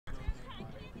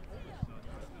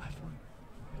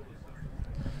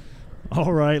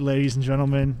All right, ladies and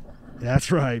gentlemen.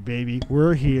 That's right, baby.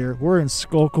 We're here. We're in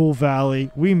Schuylkill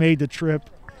Valley. We made the trip.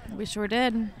 We sure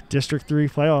did. District 3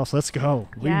 playoffs. Let's go.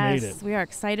 We made it. We are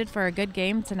excited for a good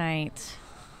game tonight.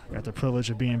 Got the privilege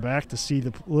of being back to see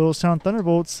the Littlestown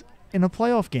Thunderbolts in a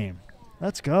playoff game.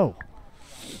 Let's go.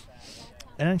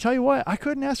 And I tell you what, I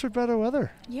couldn't ask for better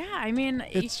weather. Yeah, I mean,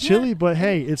 it's chilly, but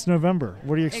hey, it's November.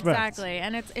 What do you expect? Exactly,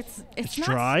 and it's not,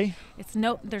 dry.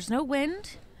 There's no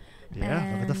wind.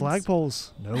 Yeah, look at the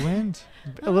flagpoles. No wind.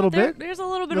 A little bit. There's a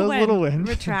little bit of wind. Little wind.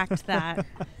 Retract that.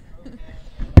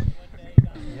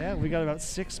 Yeah, we got about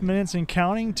 6 minutes and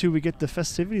counting till we get the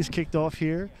festivities kicked off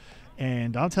here,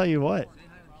 and I'll tell you what.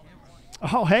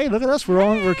 Oh, hey, look at us.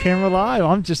 We're camera live.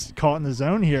 I'm just caught in the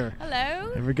zone here.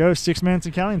 Hello. There we go. 6 minutes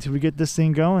and counting till we get this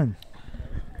thing going.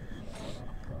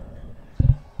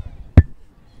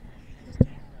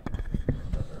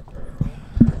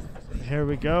 Here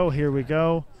we go. Here we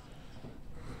go.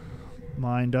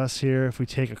 Mind us here if we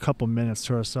take a couple minutes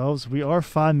to ourselves. We are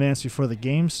 5 minutes before the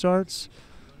game starts.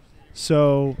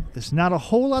 So there's not a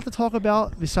whole lot to talk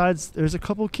about besides there's a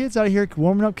couple kids out here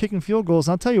warming up, kicking field goals.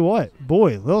 And I'll tell you what,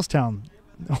 boy, Littlestown,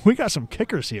 we got some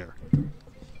kickers here.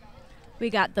 We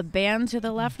got the band to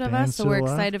the left of us, so we're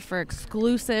excited for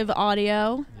exclusive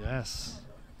audio. Yes.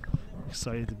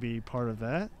 Excited to be part of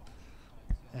that.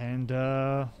 And,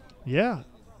 yeah,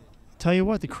 tell you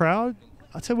what, the crowd,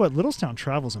 I'll tell you what, Littlestown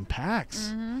travels in packs.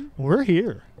 Mm-hmm. We're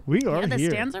here. We are here. Yeah, the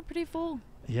stands are pretty full.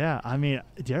 Yeah, I mean,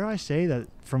 dare I say that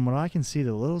from what I can see,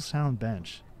 the Littlestown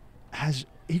bench has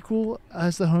equal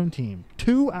as the home team,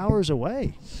 2 hours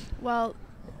away. Well,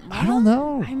 I don't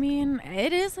know. I mean,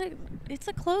 it's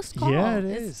a close call. Yeah,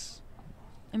 it's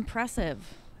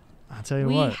impressive. I'll tell you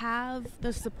what. We have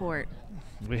the support.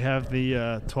 We have the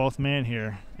 12th man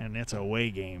here, and it's a away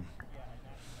game.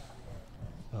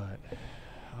 But,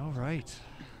 all right.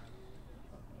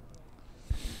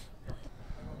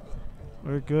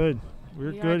 We're good.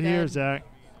 We're good here, Zach.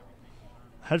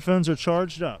 Headphones are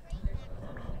charged up.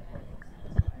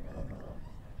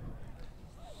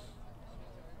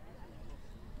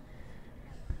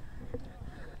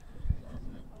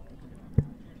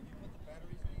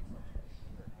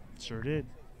 Sure did.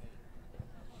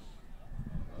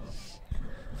 I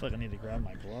feel like I need to grab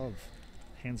my glove.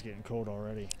 Hand's getting cold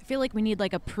already. I feel like we need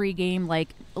like a pre-game,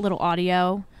 like a little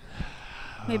audio.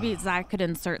 Maybe Zach could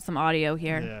insert some audio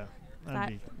here. Yeah.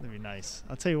 That'd be nice.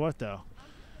 I'll tell you what, though.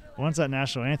 Once that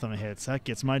national anthem hits, that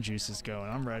gets my juices going.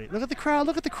 I'm ready. Look at the crowd.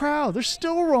 Look at the crowd. They're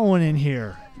still rolling in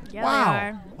here. Yeah, wow.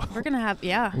 they are. We're going to have,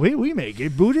 yeah. We may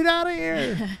get booted out of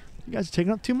here. You guys are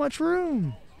taking up too much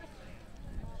room.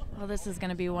 Well, this is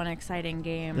going to be one exciting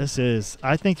game. This is.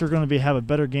 I think they're going to have a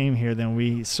better game here than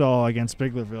we saw against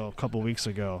Biglerville a couple weeks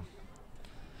ago.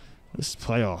 This is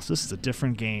playoffs. This is a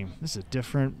different game. This is a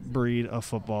different breed of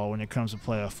football when it comes to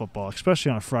playoff football,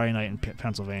 especially on a Friday night in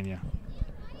Pennsylvania.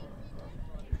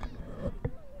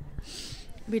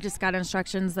 We just got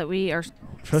instructions that we are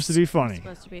supposed to be funny.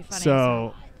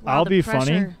 So wow, I'll be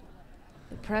funny.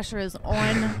 The pressure is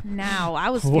on now. I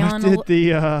was feeling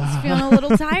a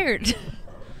little tired.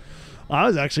 I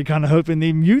was actually kind of hoping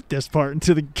they mute this part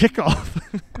until the kickoff.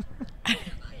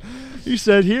 You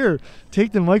said, here,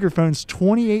 take the microphones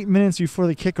 28 minutes before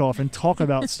the kickoff and talk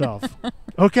about stuff.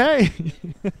 Okay.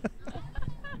 The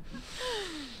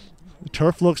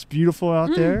turf looks beautiful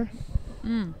out there.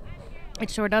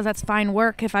 It sure does. That's fine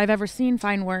work if I've ever seen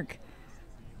fine work.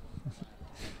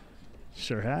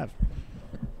 Sure have.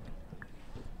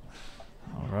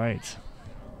 All right.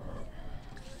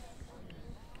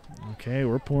 Okay,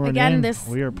 we're pouring in.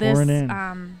 We are pouring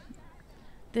in.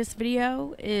 This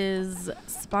video is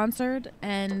sponsored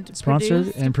and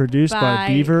produced by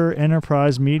Beaver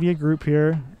Enterprise Media Group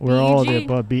here. We're all the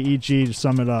above. BEG to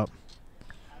sum it up.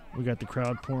 We got the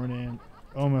crowd pouring in.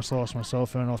 Almost lost my cell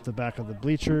phone off the back of the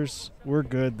bleachers. We're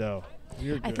good though.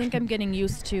 I think I'm getting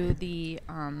used to the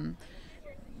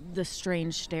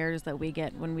strange stares that we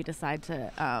get when we decide to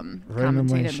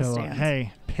commentate in the stands.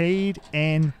 Hey, paid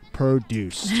and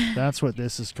produced. That's what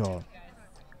this is called.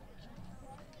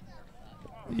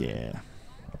 Yeah.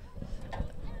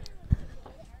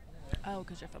 Oh,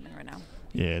 because you're filming right now.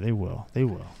 Yeah, they will. They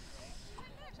will.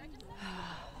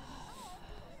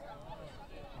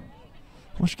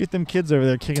 Why don't you get them kids over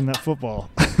there kicking that football?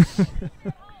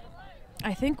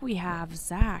 I think we have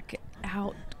Zach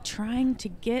out trying to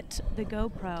get the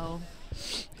GoPro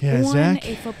on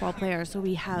a football player. So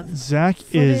we have Zach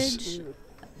footage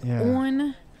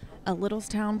on a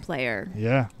Littlestown player.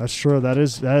 Yeah, that's true. That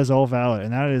is all valid,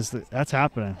 and that's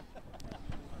happening.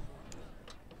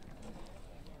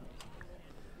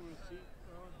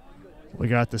 We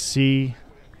got the C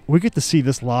we get to see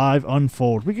this live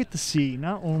unfold. We get to see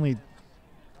not only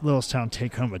Littlestown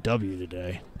take home a W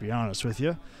today, to be honest with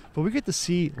you, but we get to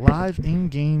see live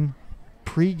in-game,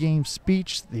 pre-game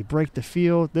speech. They break the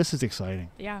field. This is exciting.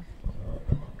 Yeah.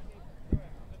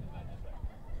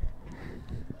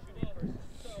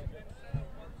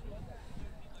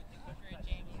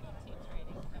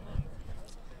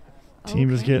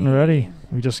 Team is getting ready.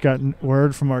 We just got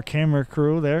word from our camera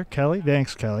crew there. Kelly,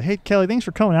 thanks, Kelly. Hey, Kelly, thanks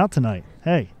for coming out tonight.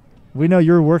 Hey, we know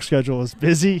your work schedule is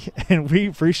busy, and we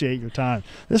appreciate your time.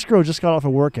 This girl just got off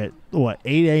of work at, 8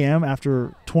 a.m.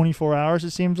 after 24 hours,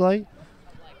 it seems like?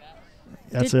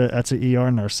 That's an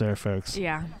ER nurse there, folks.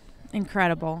 Yeah,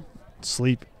 incredible.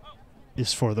 Sleep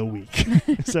is for the weak.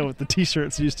 Is that what the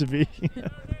T-shirts used to be?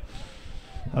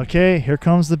 Okay, here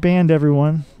comes the band,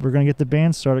 everyone. We're going to get the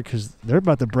band started because they're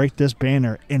about to break this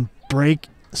banner and break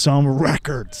some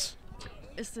records.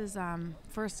 This is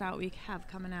first out we have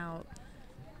coming out.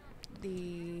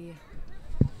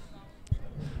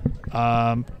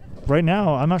 Right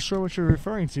now, I'm not sure what you're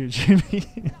referring to, Jimmy.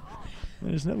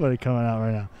 There's nobody coming out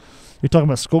right now. You're talking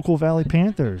about Schuylkill Valley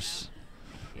Panthers.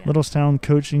 Yeah. Littlestown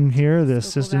coaching here, the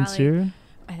assistants here.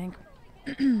 I think.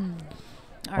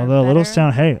 Although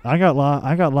Littlestown, hey, I got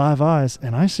live eyes,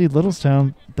 and I see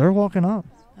Littlestown. They're walking up.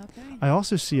 Okay. I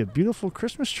also see a beautiful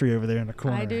Christmas tree over there in the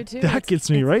corner. I do too. That gets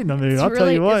me right in the mood. I'll tell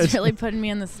you what. It's really putting me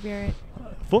in the spirit.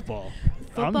 Football.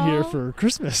 I'm here for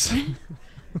Christmas.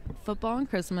 Football and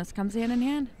Christmas comes hand in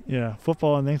hand. Yeah,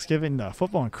 football and Thanksgiving. No,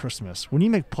 football and Christmas. When you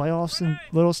make playoffs in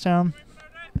Littlestown,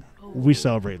 we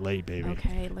celebrate late, baby.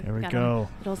 Okay, there we go.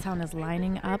 Littlestown is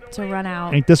lining up to run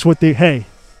out. Ain't this what they? Hey,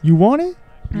 you want it?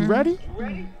 You ready?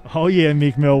 Oh yeah,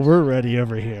 Meek Mill, we're ready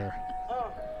over here.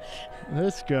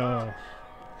 Let's go.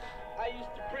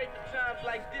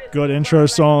 Good intro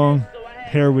song.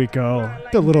 Here we go.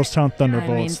 The Littlestown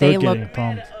Thunderbolts. They're getting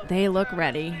pumped. They look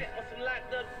ready.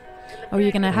 Oh,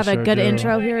 you're going to have a good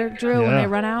intro here, Drew, when they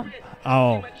run out?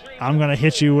 Oh, I'm going to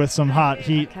hit you with some hot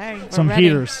heat, some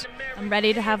heaters. I'm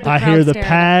ready to have the crowd I hear the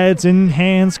pads and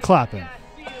hands clapping.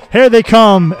 Here they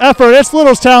come. Effort. It's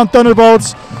Littlestown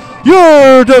Thunderbolts.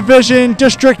 Your division,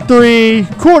 District 3,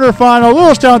 quarterfinal.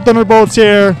 Littlestown Thunderbolts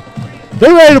here.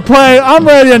 They're ready to play. I'm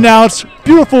ready to announce.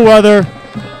 Beautiful weather.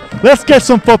 Let's get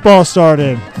some football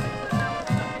started.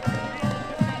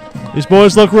 These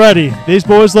boys look ready. These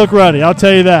boys look ready. I'll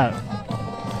tell you that.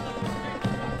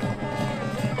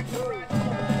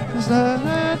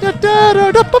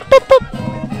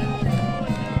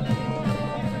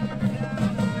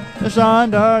 It's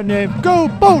on our name. Go,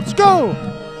 Bolts, go!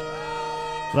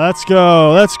 Let's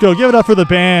go. Let's go. Give it up for the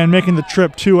band making the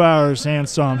trip 2 hours and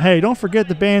some. Hey, don't forget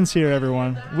the band's here,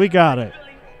 everyone. We got it.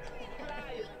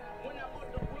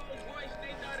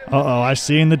 Uh-oh, I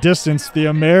see in the distance the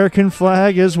American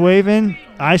flag is waving.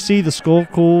 I see the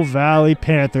Schuylkill Valley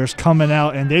Panthers coming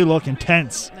out, and they look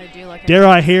intense. They do look Dare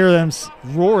I hear them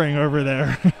roaring over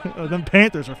there. Them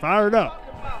Panthers are fired up.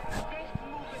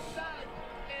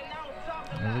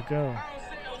 There we go.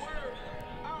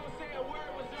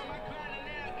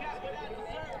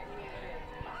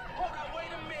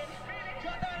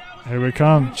 Here we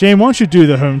come. Jane, why don't you do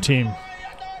the home team?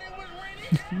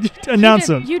 Announce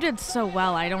them. You did so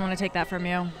well. I don't want to take that from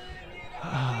you.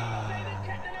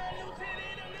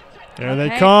 There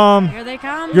they come. Here they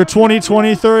come. Your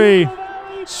 2023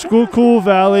 Schuylkill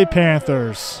Valley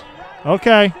Panthers.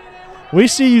 Okay. We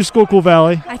see you, Schuylkill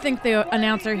Valley. I think the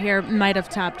announcer here might have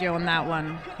tapped you on that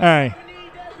one. Hey.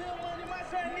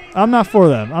 I'm not for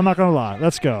them. I'm not going to lie.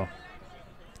 Let's go.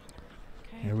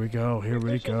 Here we go. Here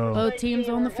we go. Both teams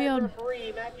on the field.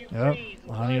 Yep.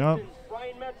 Lining up.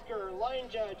 Ryan Metzger, line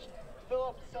judge,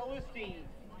 Philip Salusti,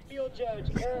 field judge,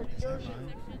 Eric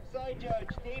Gershin, side judge,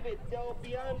 David Del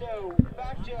Biondo,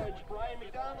 back judge, Brian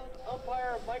McDonald,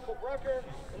 umpire, Michael Brucker,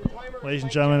 and the timer. Ladies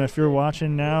and gentlemen, if you're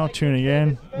watching now, tuning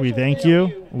in, we thank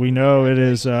you. We know it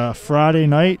is Friday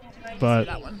night, but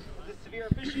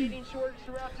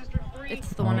it's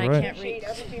the one I can't reach.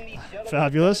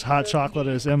 Fabulous. Hot chocolate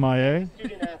is MIA.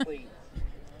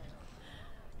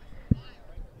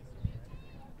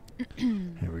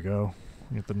 Here we go.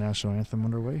 We get the national anthem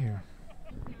underway here.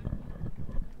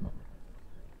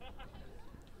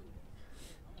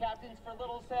 Captains for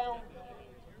Littlestown,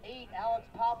 8, Alex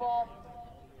Popoff,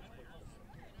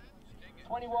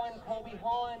 21, Colby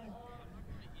Hahn,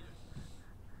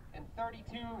 and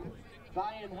 32,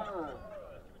 Zion Herr.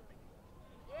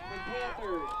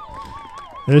 Panthers.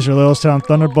 There's your Littlestown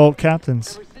Thunderbolt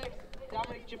captains. Number 6,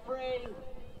 Dominic Giffray,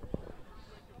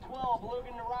 12,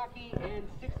 Logan Naraki, and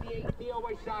 68, Theo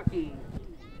Waisaki.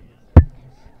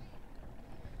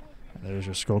 There's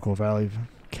your Schuylkill Valley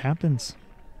captains.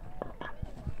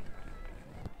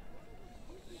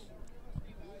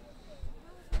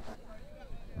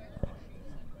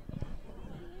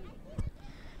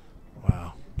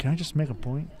 Can I just make a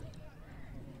point?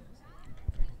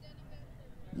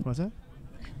 What's that?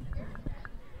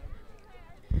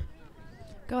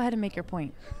 Go ahead and make your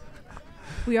point.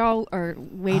 We all are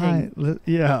waiting.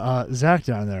 Zach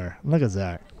down there. Look at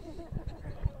Zach.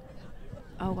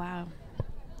 Oh, wow.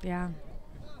 Yeah.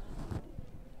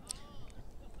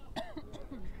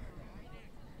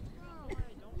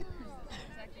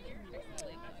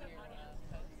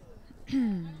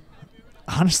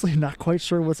 Honestly, not quite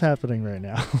sure what's happening right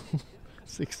now.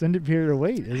 It's an extended period of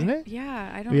wait, isn't it? Yeah,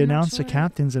 I don't. We announced the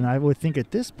captains, and I would think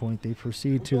at this point they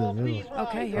proceed to the middle.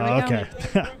 Okay, here we go. Okay,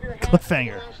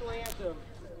 cliffhanger.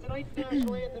 Tonight's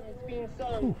national anthem is being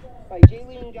sung by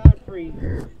Jaylene Godfrey.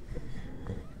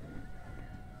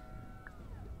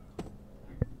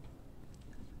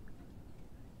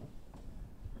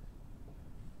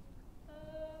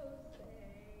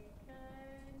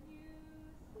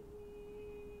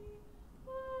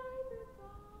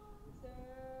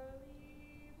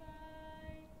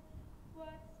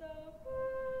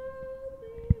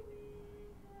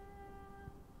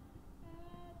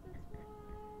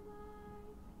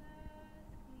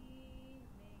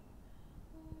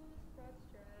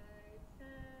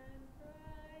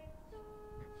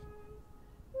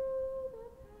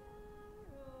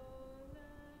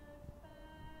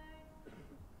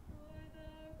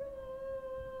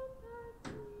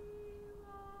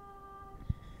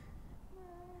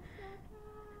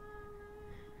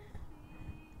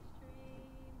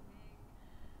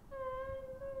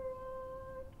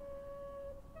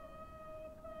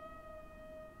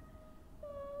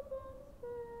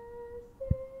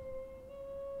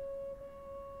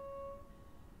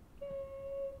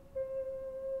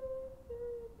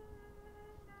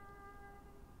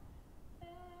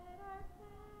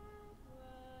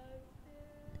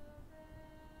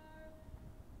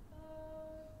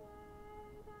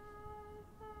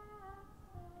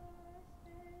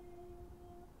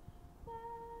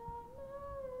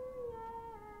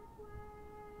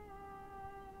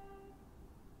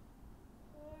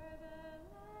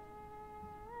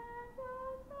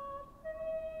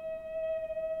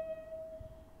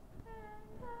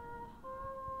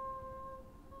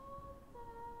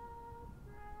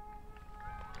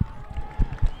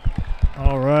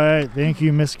 All right, thank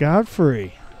you, Miss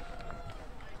Godfrey.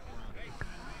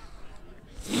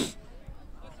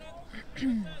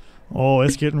 Oh,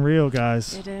 it's getting real,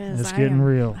 guys. It is. It's getting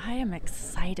real. I am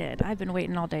excited. I've been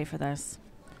waiting all day for this.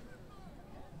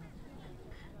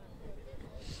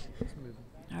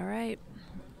 All right,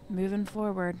 moving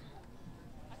forward.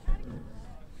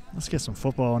 Let's get some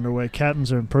football underway.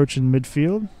 Captains are approaching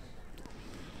midfield.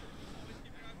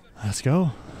 Let's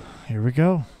go. Here we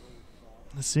go.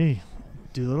 Let's see.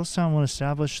 Do Littlestown want to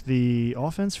establish the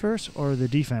offense first or the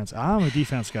defense? I'm a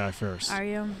defense guy first. Are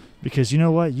you? Because you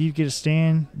know what? You get a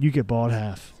stand, you get ball at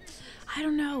half. I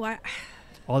don't know.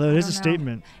 Although it is a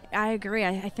statement. I agree.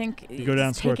 I think you go down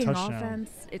and score a touchdown.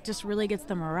 Offense, it just really gets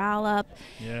the morale up.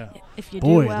 Yeah. If you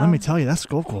Boy, do well. let me tell you, that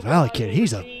Schuylkill Valley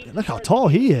kid, look how tall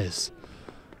he is.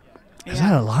 Is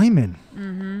that a lineman?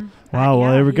 Mm-hmm. Wow,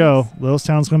 well, there we go.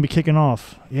 Littlestown's going to be kicking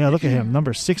off. Yeah, look at him,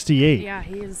 number 68. Yeah,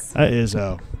 he is. That is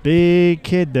a big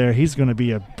kid there. He's going to be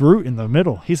a brute in the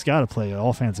middle. He's got to play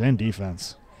offense and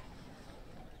defense.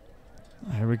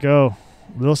 Here we go.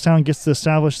 Littlestown gets to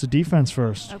establish the defense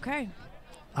first. Okay.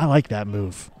 I like that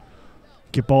move.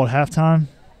 Get ball at halftime.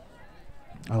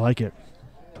 I like it.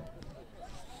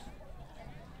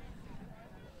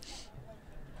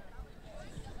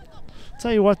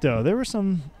 Tell you what, though, there were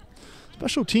some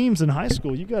special teams in high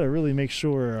school. You got to really make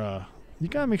sure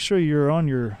you're on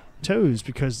your toes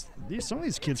because some of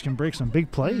these kids can break some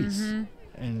big plays. Mm-hmm.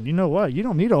 And you know what? You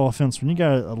don't need offense when you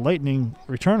got a lightning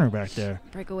returner back there.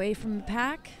 Break away from the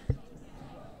pack.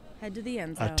 Head to the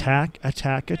end zone. Attack,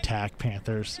 attack, attack,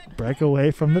 Panthers. Break away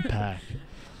from the pack.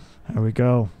 There we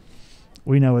go.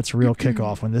 We know it's a real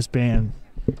kickoff when this band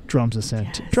drums us in.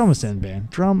 Yes. Drum us in,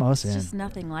 band. Drum us in. It's just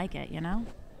nothing like it, you know?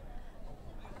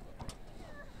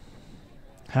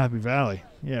 Happy Valley.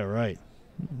 Yeah, right.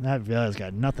 Happy Valley's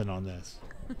got nothing on this.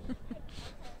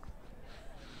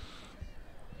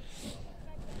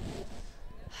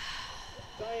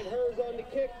 Ryan Hers on the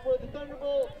kick for the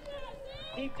Thunderbolts.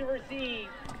 Deep to receive.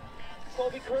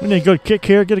 We need a good kick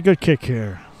here. Get a good kick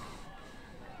here.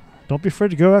 Don't be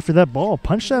afraid to go after that ball.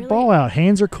 Punch that ball out.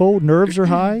 Hands are cold. Nerves are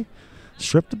high.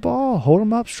 Strip the ball. Hold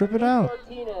them up. Strip it out.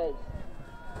 Martinez.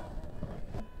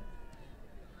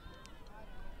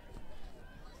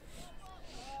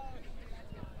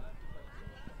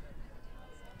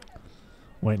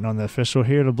 Waiting on the official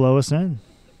here to blow us in.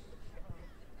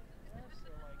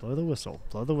 Blow the whistle.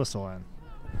 Blow the whistle in.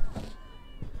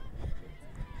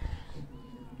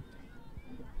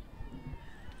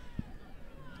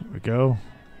 go.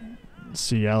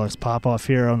 See Alex pop off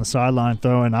here on the sideline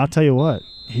throwing. I'll tell you what,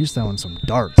 he's throwing some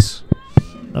darts.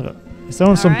 Look, he's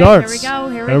throwing some darts. Here we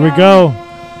go. Here we go.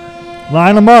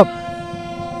 Line them up.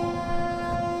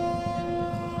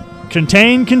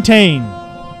 Contain, contain.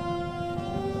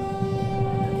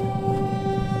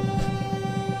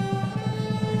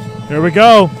 Here we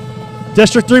go.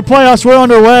 District 3 playoffs, we're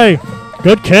underway.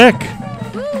 Good kick.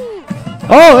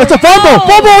 Oh, it's a fumble.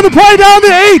 Fumble on the play down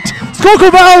the 8.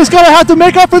 Schuylkill Valley's going to have to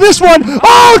make up for this one.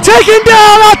 Oh, taken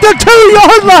down at the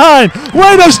 2-yard line.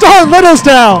 Way to start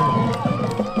Littlestown.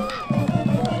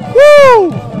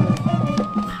 Woo!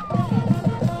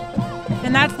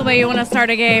 And that's the way you want to start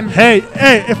a game. Hey,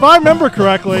 if I remember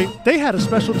correctly, they had a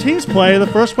special teams play the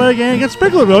first play of the game against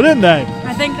Sprinklerville, didn't they?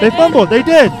 I think they fumbled. They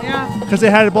did. Yeah. Because they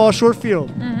had a ball short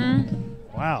field.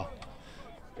 Mm-hmm. Wow.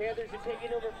 Panthers are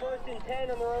taking over 1st and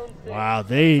 10 on their own 6. Wow,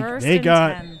 they and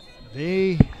got 10.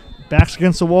 they backs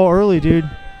against the wall early, dude.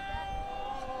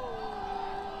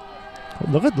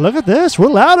 Look at this. We're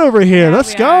loud over here. Yeah,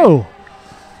 Let's go.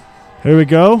 Here we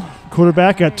go.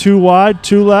 Quarterback got 2 wide,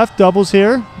 2 left, doubles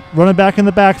here. Running back in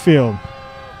the backfield.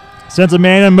 Sends a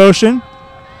man in motion.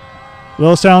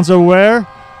 Littlestown's aware.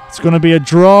 It's going to be a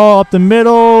draw up the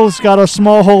middle. It's got a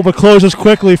small hole, but closes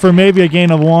quickly for maybe a gain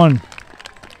of 1.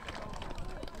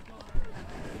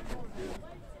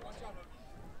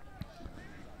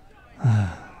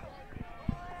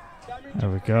 There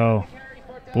we go.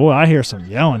 Boy, I hear some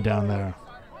yelling down there.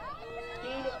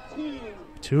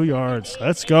 2 yards.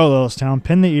 Let's go, Littlestown.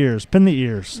 Pin the ears. Pin the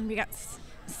ears. We got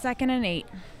 2nd and 8.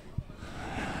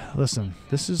 Listen,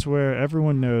 this is where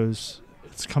everyone knows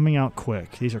it's coming out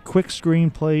quick. These are quick screen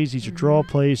plays. These are draw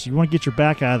plays. You want to get your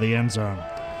back out of the end zone.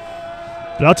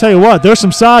 But I'll tell you what, there's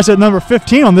some size at number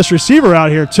 15 on this receiver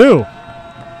out here, too.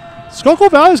 Schuylkill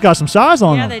Valley's got some size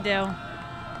on Yeah, them. they do.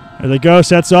 There they go.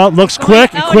 Sets up. Looks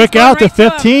quick. Oh, Quick out to right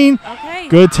 15. Okay.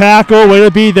 Good tackle. Way to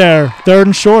be there. 3rd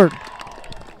and short.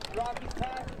 Rocky's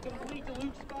pass is complete to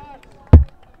Luke Spot.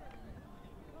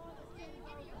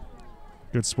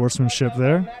 Good sportsmanship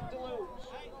there. Back to Luke.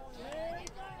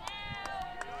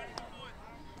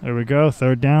 There we go.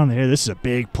 3rd down. Here, this is a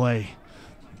big play.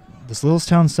 Does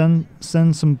Littlestown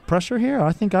send some pressure here?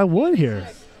 I think I would here.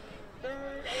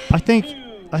 I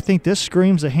think this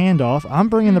screams a handoff. I'm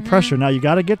bringing the pressure. Now, you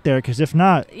got to get there because if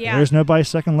not, there's nobody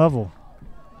second level.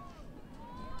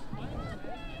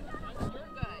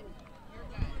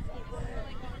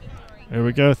 There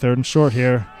we go. 3rd and short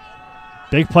here.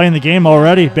 Big play in the game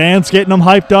already. Band's getting them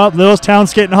hyped up.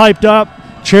 Littlestown's getting hyped up.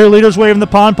 Cheerleaders waving the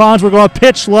pom-poms. We're going to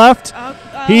pitch left.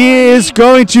 He is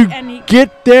going to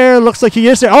get there. Looks like he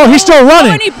is there. Oh, he's still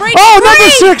running. And he breaks number free.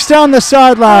 6 down the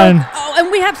sideline. Oh,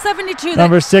 and we have 72.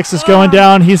 Number 6 is going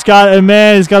down. He's got a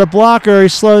man. He's got a blocker. He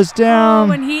slows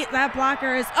down. Oh, and that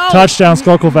blocker is Touchdown,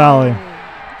 Schuylkill Valley.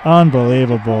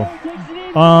 Unbelievable.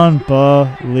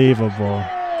 Unbelievable.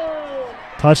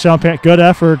 Touchdown. Good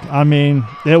effort. I mean,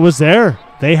 it was there.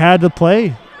 They had to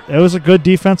play. It was a good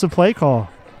defensive play call.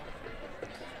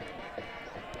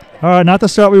 All right, not the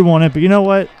start we wanted, but you know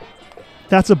what?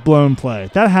 That's a blown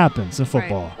play. That happens in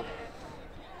football. Right.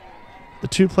 The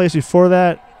 2 plays before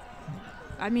that.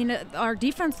 I mean, our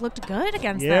defense looked good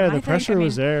against them. Yeah, the pressure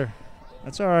was there.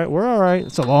 That's all right. We're all right.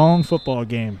 It's a long football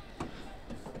game.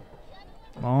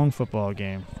 Long football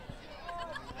game.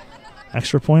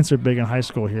 Extra points are big in high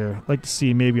school here. I'd like to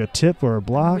see maybe a tip or a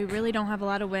block. We really don't have a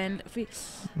lot of wind.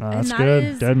 That's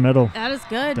good. Dead middle. That is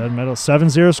good. Dead middle.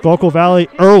 7-0 Schuylkill Valley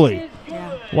early.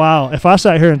 Yeah. Wow. If I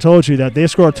sat here and told you that they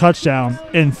scored a touchdown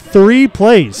in 3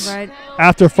 plays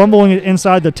after fumbling it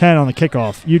inside the 10 on the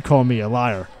kickoff, you'd call me a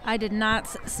liar. I did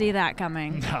not see that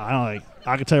coming. I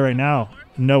can tell you right now,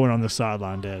 no one on this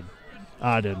sideline did.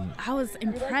 I didn't. I was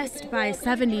impressed by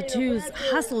 72's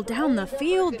hustle down the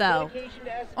field, though,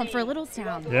 for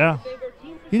Littlestown. Yeah.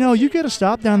 You know, you get a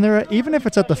stop down there, even if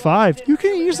it's at the 5, you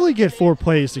can easily get 4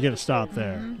 plays to get a stop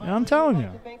there. And I'm telling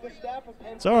you.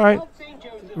 It's all right.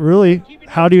 Really,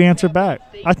 how do you answer back?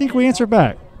 I think we answer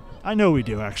back. I know we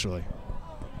do, actually.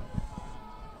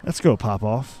 Let's go,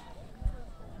 Pop-Off.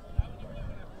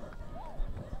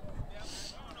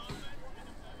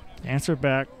 Answer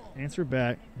back. Answer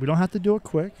back. We don't have to do it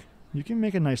quick. You can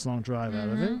make a nice long drive out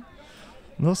of it.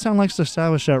 Littlestown likes to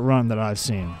establish that run that I've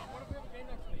seen.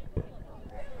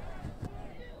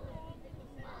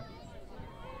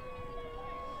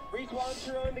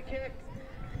 On the kick.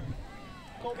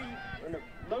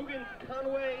 Logan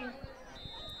Conway.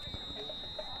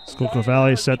 Schuylkill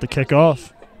Valley set the kick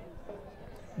off.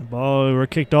 The ball, we're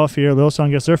kicked off here.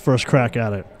 Littlestown gets their first crack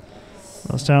at it.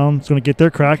 Littlestown's going to get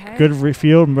their crack. Okay. Good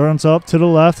field, runs up to the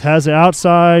left, has it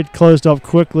outside, closed up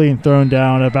quickly and thrown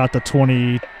down about the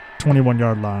 20,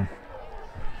 21-yard line.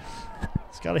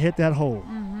 It's got to hit that hole.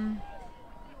 Mm-hmm.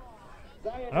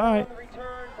 All right.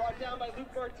 Return brought down by Luke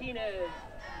Martinez.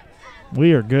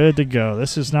 We are good to go.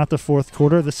 This is not the fourth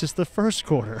quarter. This is the first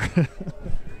quarter.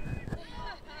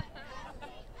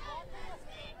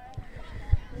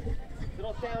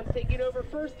 Littlestown taking over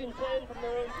 1st and 10 from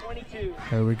their own 22.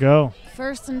 Here we go.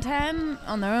 1st and 10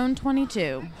 on their own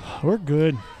 22. We're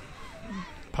good.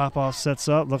 Popoff sets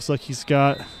up. Looks like he's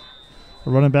got a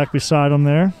running back beside him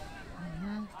there.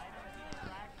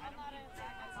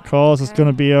 Calls it's going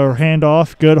to be a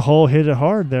handoff. Good hole. Hit it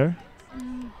hard there.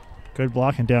 Good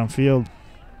blocking downfield.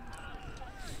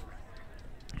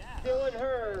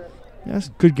 Yes,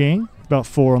 good game. About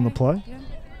 4 on the play. Yeah.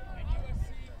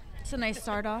 It's a nice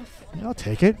start off. Yeah, I'll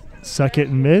take it. 2nd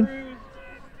and mid.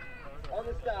 On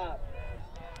the stop.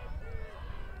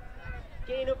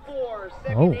 Gain of 4.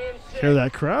 Oh, hear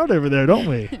that crowd over there, don't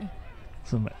we?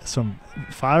 Some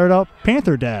fired up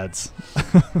Panther dads.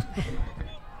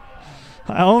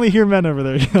 I only hear men over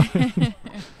there.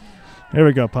 Here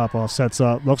we go. Popoff sets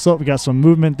up. Looks up. We got some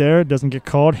movement there. Doesn't get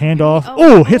called. Handoff.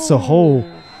 Oh, hits a hole.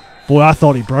 Boy, I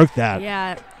thought he broke that.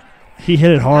 Yeah. He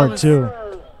hit it hard, too.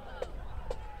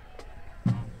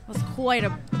 Was quite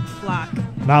a block.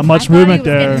 Not much movement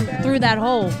there. Through that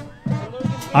hole.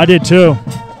 I did, too.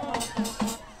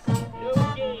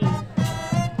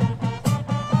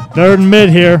 3rd and mid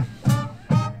here.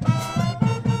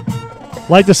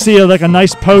 Like to see like a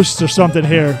nice post or something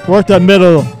here. Work that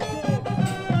middle.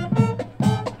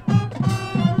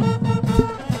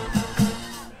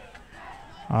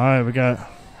 All right, we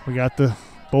got the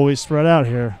boys spread out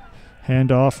here.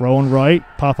 Handoff, rolling right.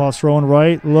 Popoff's rolling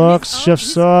right. Looks,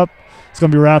 shifts up. It's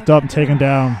gonna be wrapped up and taken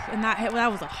down. And that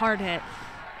was a hard hit.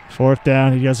 4th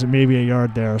down. He gets it maybe a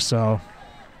yard there. So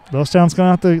Littlestown's gonna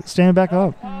have to stand back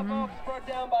up.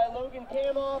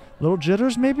 Little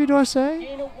jitters, maybe, do I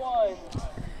say?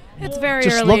 It's very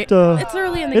Just early. Looked, it's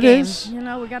early in the it game. Is. You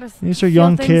know, we got to. These are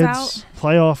young kids. Out.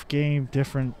 Playoff game,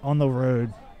 different on the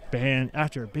road. Band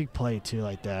after a big play too,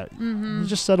 like that. Mm-hmm.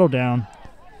 Just settle down.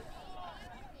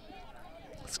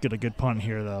 Let's get a good punt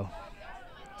here, though.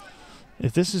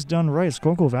 If this is done right,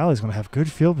 Schuylkill Valley is going to have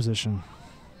good field position.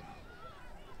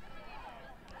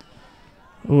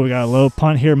 Oh, we got a low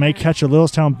punt here. May catch a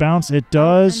Littlestown bounce. It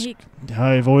does. He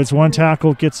avoids one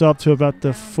tackle. Gets up to about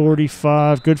the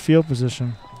 45. Good field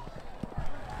position.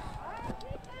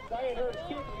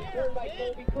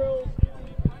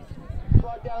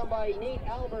 Brought down by Nate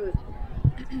Albert.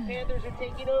 Panthers are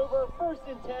taking over 1st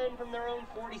and 10 from their own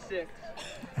 46.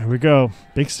 There we go.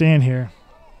 Big stand here.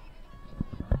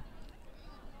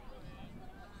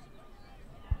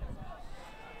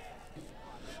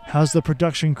 How's the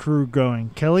production crew going?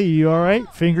 Kelly, you all right?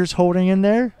 Fingers holding in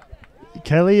there?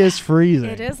 Kelly is freezing.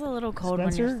 It is a little cold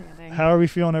Spencer, when you're standing. how are we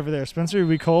feeling over there? Spencer, are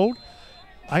we cold?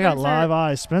 I got live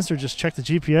eyes. Spencer just checked the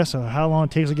GPS of how long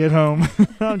it takes to get home.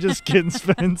 I'm just kidding,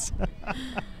 Spence.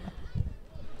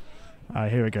 All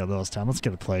right, here we go, Littlestown. Let's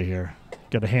get a play here.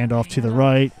 Got a handoff to the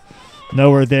right.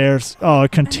 Nowhere there. Oh,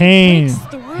 contained.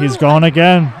 He's gone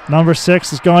again. Number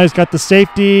 6 is going. He's got the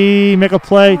safety. Make a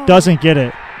play. Doesn't get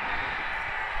it.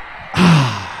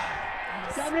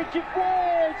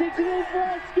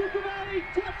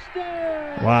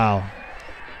 Wow.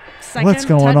 What's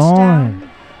going on?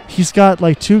 He's got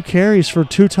like 2 carries for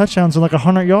 2 touchdowns and like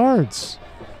 100 yards.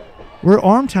 We're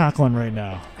arm tackling right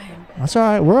now. That's all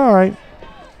right. We're all right.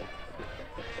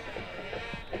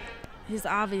 He's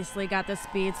obviously got the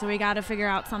speed, so we got to figure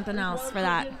out something else for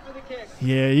that.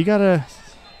 Yeah, you gotta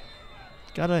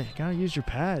use your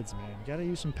pads, man. You gotta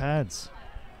use some pads.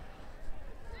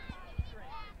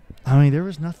 I mean, there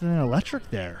was nothing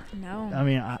electric there. No. I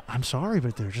mean, I'm sorry,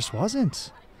 but there just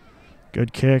wasn't.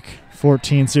 Good kick.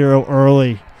 14-0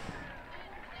 early.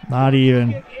 Not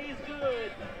even.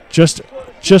 Just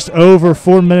over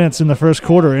 4 minutes in the first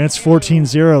quarter, and it's 14-0.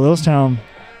 Littlestown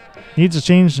needs to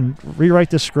change and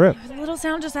rewrite this script.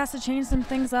 Littlestown just has to change some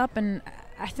things up, and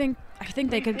I think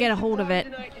they could get a hold of it.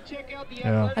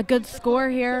 Yeah. A good score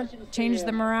here, change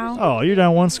the morale. Oh, you're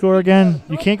down 1 score again?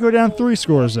 You can't go down 3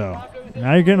 scores, though.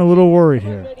 Now you're getting a little worried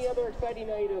here.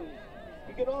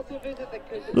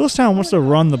 Littlestown wants to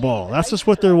run the ball. That's just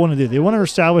what they want to do. They want to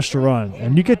establish the run.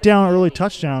 And you get down early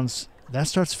touchdowns, that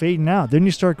starts fading out. Then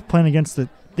you start playing against the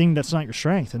thing that's not your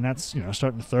strength, and that's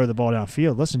starting to throw the ball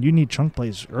downfield. Listen, you need chunk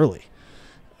plays early.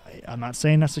 I'm not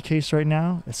saying that's the case right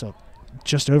now. It's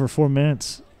just over 4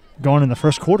 minutes going in the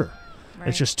first quarter. Right.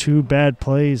 It's just 2 bad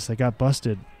plays that got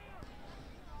busted.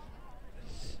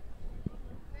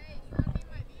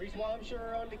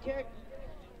 On the kick.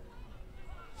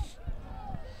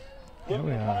 Here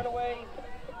we are.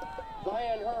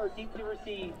 Zion Hurd, deep to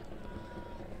receive.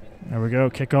 There we go.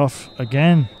 Kickoff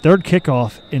again. Third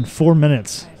kickoff in 4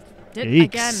 minutes.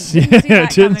 Didn't see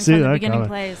that Didn't see from the that beginning coming.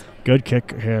 plays. Good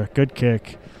kick here. Good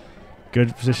kick.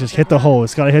 Good position. Hit the hole.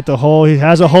 It's got to hit the hole. He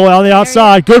has a hole on the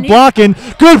outside. Good blocking.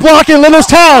 Good blocking.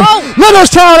 Littlestown. Oh!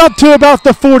 Littlestown up to about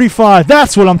the 45.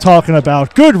 That's what I'm talking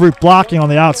about. Good blocking on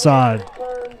the outside.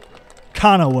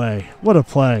 Conaway. What a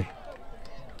play.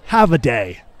 Have a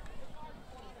day.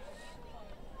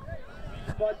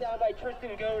 Brought down by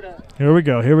Tristan Goda. Here we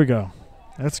go. Here we go.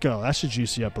 Let's go. That should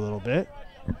juice you up a little bit.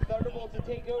 Thunderbolts to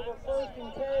take over 1st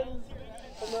and 10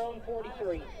 from their own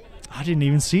 43. I didn't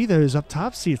even see those up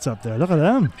top seats up there. Look at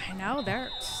them. I know, they're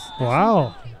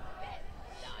Wow.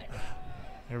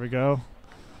 Here we go.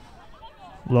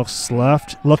 Looks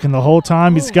left. Looking the whole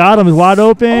time. He's got him. He's wide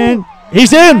open.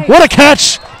 He's in. What a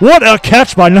catch. What a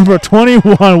catch by number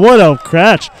 21. What a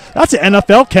catch. That's an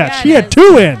NFL catch. Yeah, He had is.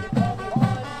 2 in.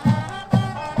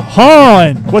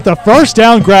 Hahn with a first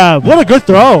down grab. What a good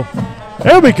throw.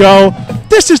 There we go.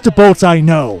 This is the Bolts I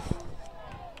know.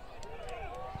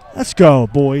 Let's go,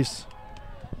 boys.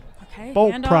 okay.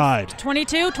 Bolt handoff. pride.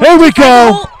 22. Here we 22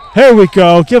 go. Bolt. Here we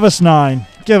go. Give us 9.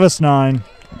 Give us 9. Dylan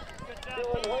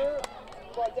Hoyer,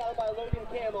 brought down by Logan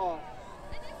Kamoff.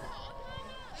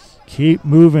 Keep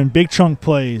moving. Big chunk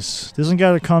plays. Doesn't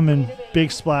got to come in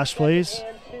big splash plays.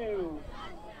 And 2.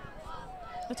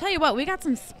 I'll tell you what, we got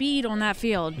some speed on that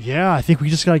field. Yeah, I think we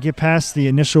just got to get past the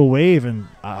initial wave, and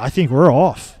I think we're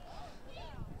off.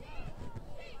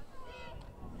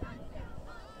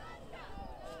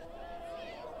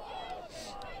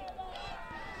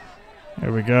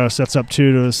 There we go. Sets up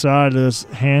 2 to the side. Does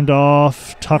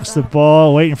handoff. Tucks the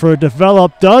ball. Waiting for it to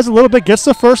develop. Does a little bit. Gets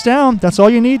the first down. That's all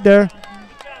you need there.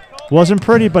 Wasn't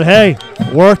pretty, but hey,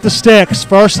 work the sticks.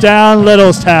 First down,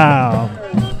 Littlestown.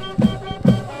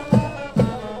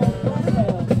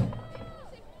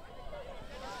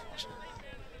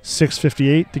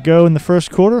 .6:58 to go in the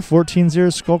first quarter.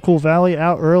 14-0 Schuylkill Valley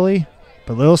out early,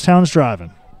 but Littlestown's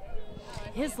driving.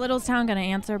 Is Littlestown going to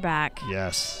answer back?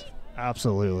 Yes,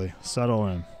 absolutely. Settle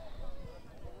in.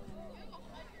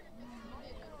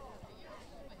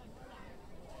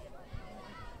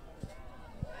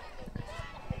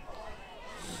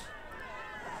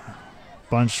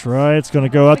 Bunch right. It's going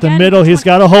to go out the Again, middle. He's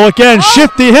got a hole again. Oh!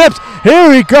 Shift the hips. Here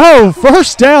we go.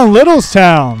 First down,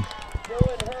 Littlestown.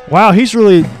 Wow, he's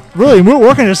really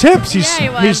working his hips. He's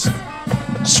Yeah, he was.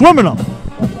 he's swimming them.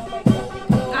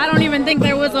 I don't even think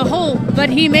there was a hole, but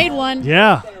he made one.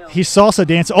 Yeah, he's salsa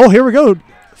dancing. Oh, here we go.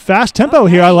 Fast tempo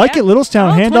here. I like yeah. it.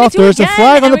 Littlestown Oh, handoff. 22 There's a again,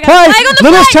 flag on and the we got a play. flag on the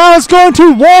play. Littlestown is going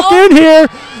to walk Oh. in here.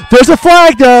 There's a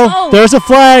flag though. Oh. There's a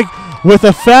flag with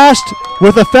a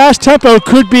fast tempo.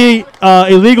 Could be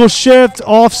illegal shift,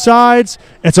 offsides.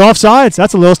 It's offsides.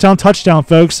 That's a Littlestown touchdown,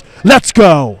 folks. Let's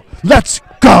go. Let's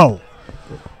go.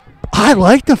 I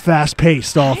like the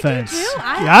fast-paced offense. too.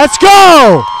 Yeah, let's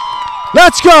go.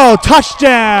 Let's go.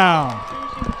 Touchdown.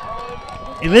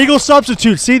 Illegal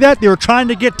substitute. See that? They were trying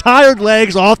to get tired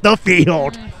legs off the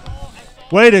field.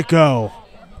 Way to go.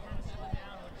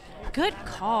 Good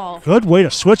call. Good way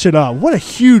to switch it up. What a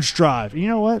huge drive. You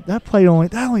know what? That play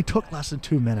only took less than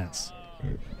 2 minutes.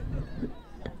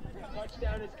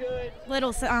 Touchdown is good.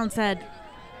 Littlestown said,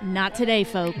 not today,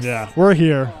 folks. Yeah, we're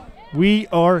here. We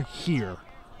are here.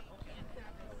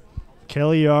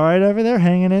 Kelly, you all right over there?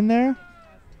 Hanging in there?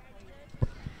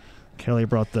 Kelly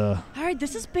brought the All right,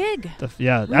 this is big.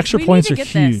 extra we points need are to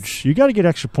get this. huge. You got to get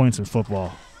extra points in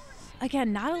football.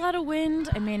 Again, not a lot of wind.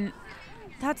 I mean,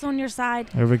 that's on your side.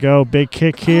 There we go. Big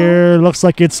kick here. Looks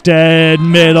like it's dead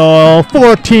middle.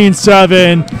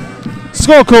 14-7.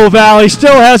 Schuylkill Valley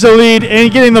still has a lead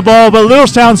in getting the ball, but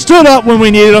Littlestown stood up when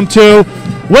we needed them to.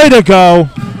 Way to go.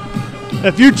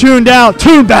 If you tuned out,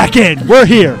 tune back in. We're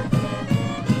here.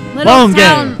 Long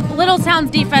game.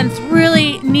 Littlestown's defense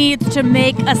really needs to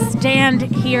make a stand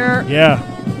here. Yeah.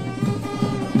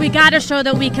 We got to show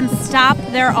that we can stop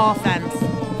their offense.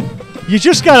 You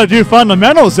just got to do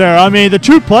fundamentals there. I mean, the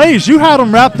 2 plays, you had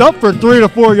them wrapped up for 3 to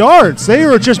 4 yards. They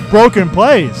were just broken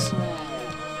plays.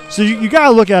 So you got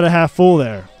to look at it half full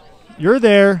there. You're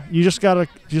there. You just got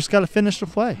to finish the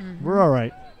play. Mm-hmm. We're all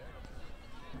right.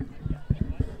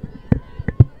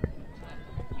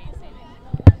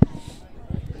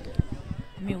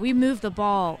 I mean, we moved the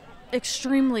ball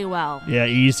extremely well. Yeah,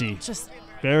 easy. Just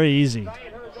Very easy.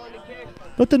 Ryan Hurd on the kick.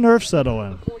 Let the nerves settle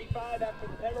in. 45 after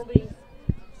the penalty.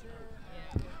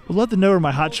 Would love to know where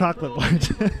my hot chocolate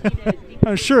went.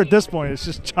 I'm sure at this point it's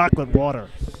just chocolate water.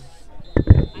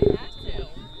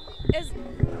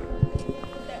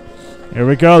 Here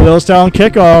we go, Littlestown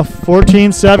kickoff.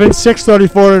 14-7,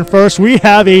 6:34 in first. We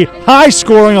have a high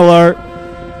scoring alert.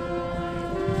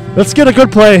 Let's get a good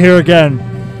play here again.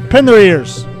 Pin their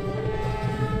ears.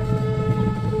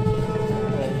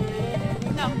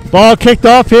 Ball kicked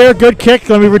off here. Good kick.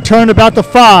 Going to be returned about the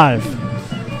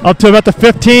 5. Up to about the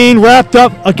 15. Wrapped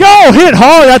up. A go. Hit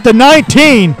hard at the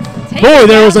 19. Boy,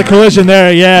 there was a collision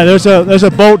there. Yeah, there's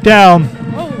a bolt down.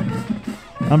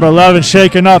 Number 11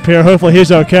 shaking up here. Hopefully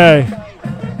he's okay.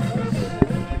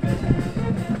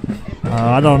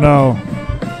 I don't know.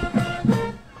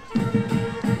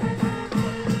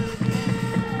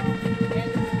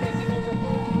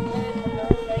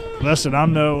 Listen,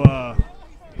 I'm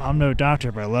no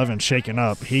doctor, but 11 shaking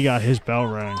up. He got his bell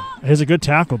rang. He's a good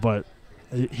tackle, but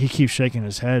he keeps shaking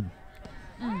his head.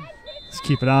 Let's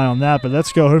keep an eye on that, but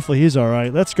let's go. Hopefully he's all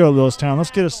right. Let's go, Littlestown.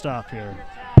 Let's get a stop here.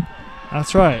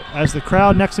 That's right. As the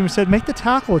crowd next to me said, make the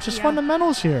tackle. It's just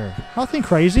fundamentals here. Nothing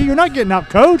crazy. You're not getting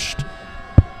out-coached.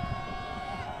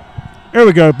 Here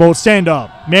we go, Bolt. Stand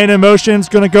up. Man in motion's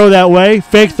going to go that way.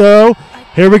 Fake throw.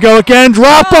 Here we go again.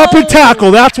 Drop up and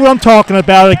tackle. That's what I'm talking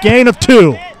about. A gain of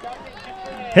 2.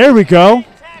 Here we go.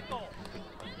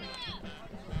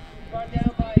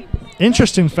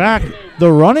 Interesting fact,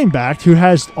 the running back who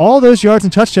has all those yards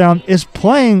and touchdown is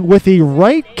playing with a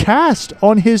right cast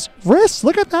on his wrist.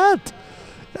 Look at that.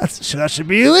 That should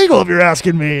be illegal if you're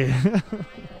asking me.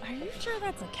 Are you sure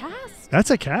that's a cast? That's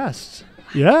a cast.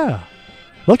 Yeah.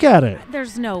 Look at it.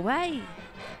 There's no way.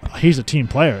 He's a team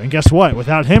player. And guess what?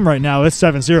 Without him right now, it's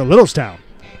 7-0 Littlestown.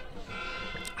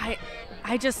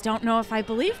 I just don't know if I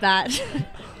believe that.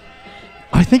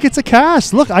 I think it's a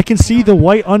cast. Look, I can see the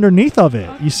white underneath of it.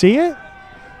 You see it?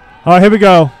 All right, here we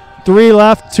go. 3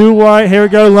 left, 2 right. Here we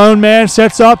go. Lone man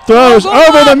sets up, throws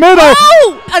over the middle.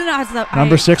 Oh!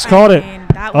 Number 6 caught it.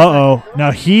 Uh-oh. Now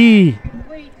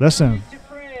listen,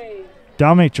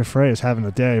 Dominic Jaffray is having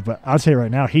a day, but I'll tell you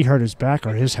right now, he hurt his back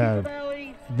or his head.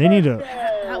 They need to.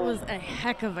 That was a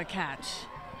heck of a catch.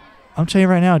 I'm telling you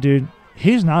right now, dude,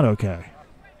 he's not okay.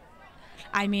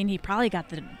 I mean, he probably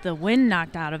got the wind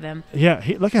knocked out of him. Yeah,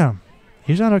 look at him.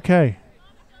 He's not okay.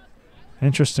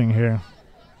 Interesting here.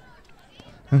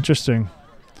 Interesting.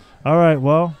 All right,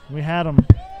 well, we had him.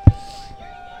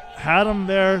 Had him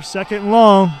there, 2nd and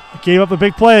long. Gave up a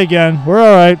big play again. We're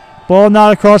all right. Ball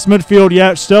not across midfield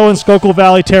yet. Still in Schuylkill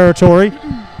Valley territory.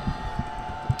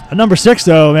 Number 6,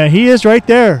 though, man, he is right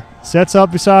there. Sets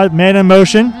up beside man in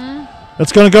motion.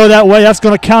 That's going to go that way. That's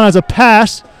going to count as a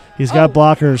pass. He's got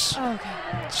blockers. Okay.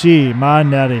 Gee, my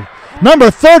netty. Number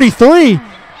 33.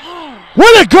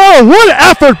 What a goal. What an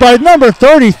effort by number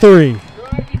 33.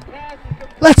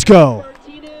 Let's go.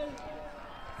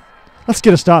 Let's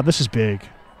get a stop. This is big.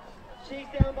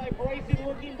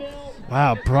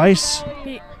 Wow, Bryce.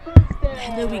 We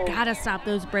got to stop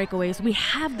those breakaways. We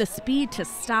have the speed to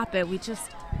stop it.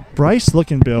 Bryce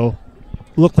looked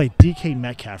like DK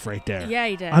Metcalf right there. Yeah,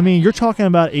 he did. I mean, you're talking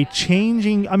about a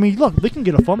changing. I mean, look, they can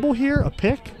get a fumble here, a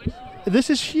pick. This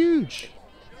is huge.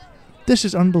 This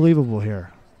is unbelievable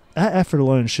here. That effort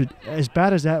alone should, as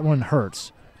bad as that one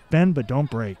hurts, bend but don't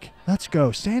break. Let's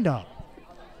go. Stand up.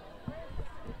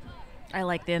 I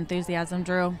like the enthusiasm,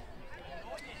 Drew.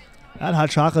 That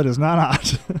hot chocolate is not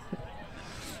hot.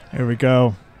 Here we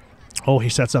go. Oh, he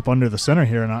sets up under the center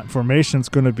here. And formation's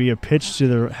going to be a pitch to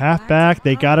the halfback.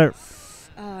 They got it.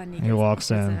 Oh, and he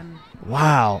walks in.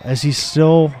 Wow. As he's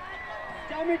still.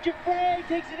 Dominic Jaffray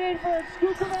takes it in for a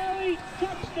Schuylkill Valley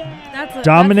touchdown.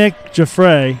 Dominic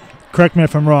Jaffray. Correct me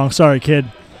if I'm wrong. Sorry,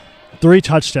 kid. 3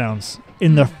 touchdowns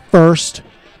in the first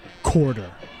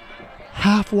quarter.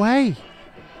 Halfway.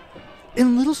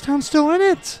 And Littlestown's still in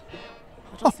it.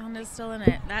 Littlestown is still in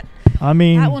it. That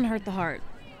one hurt the heart.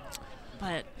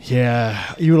 But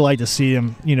yeah, you would like to see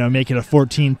him, make it a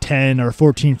 14-10 or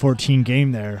 14-14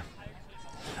 game there.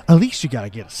 At least you got to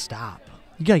get a stop.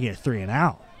 You got to get a 3 and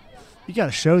out. You got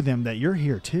to show them that you're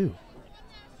here too.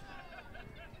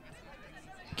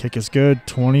 Kick is good.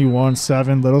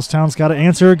 21-7. Littlestown's got to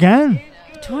answer again.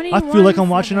 I feel like I'm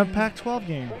watching a Pac-12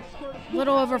 game. A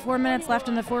little over 4 minutes left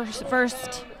in the first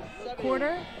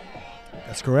quarter.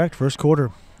 That's correct. First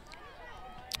quarter.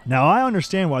 Now, I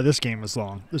understand why this game is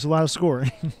long. There's a lot of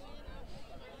scoring.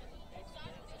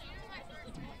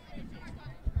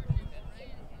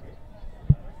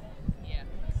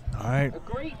 All right. A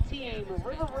great team,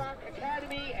 River Rock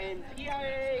Academy and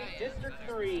PIA District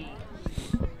 3.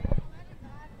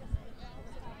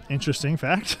 Interesting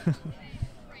fact.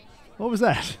 What was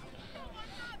that?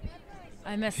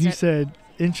 I missed he it. He said,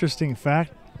 interesting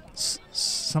fact,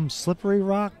 some Slippery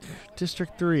Rock,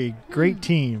 District 3, great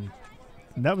team.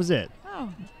 And that was it. Oh.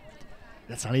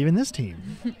 That's not even this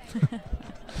team.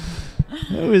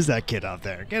 Who is that kid out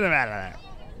there? Get him out of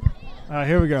there. All right,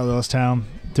 here we go, Littlestown.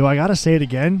 Do I got to say it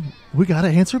again? We got to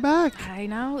answer back. I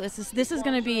know. This is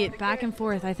going to be back and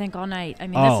forth, I think, all night. I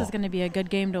mean, this is going to be a good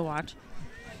game to watch.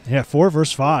 Yeah, 4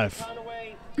 versus 5.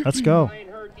 Let's go.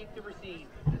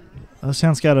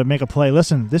 Littlestown's got to make a play.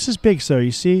 Listen, this is big, so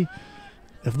you see,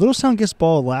 if Littlestown gets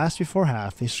ball last before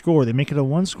half, they score. They make it a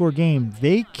one-score game.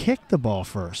 They kick the ball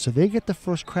first, so they get the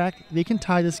first crack. They can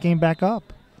tie this game back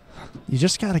up. You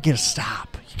just got to get a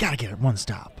stop. You got to get one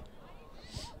stop.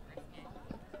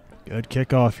 Good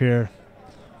kickoff here.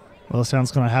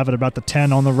 Littlestown's going to have it about the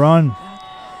 10 on the run.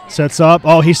 Sets up.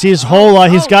 Oh, he sees Hola.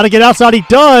 He's got to get outside. He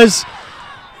does.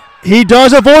 He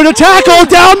does avoid a tackle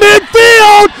down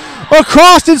midfield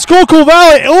across in Schuylkill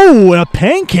Valley. Oh, and a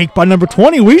pancake by number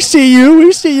 20. We see you.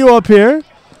 We see you up here.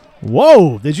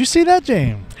 Whoa. Did you see that,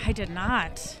 James? I did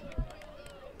not.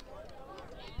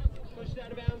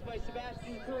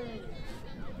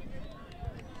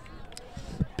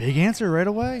 Big answer right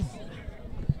away.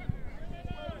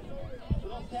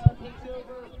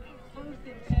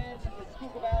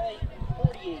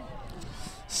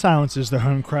 Silences the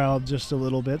home crowd just a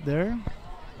little bit there.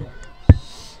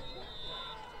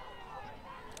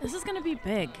 This is going to be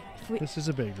big. This is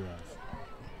a big drive.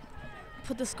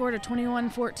 Put the score to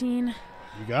 21-14. You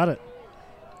got it.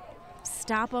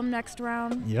 Stop them next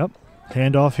round. Yep.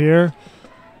 Handoff here.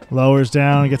 Lowers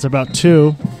down. Gets about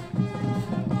 2.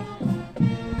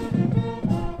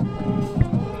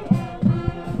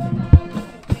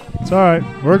 It's all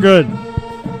right. We're good.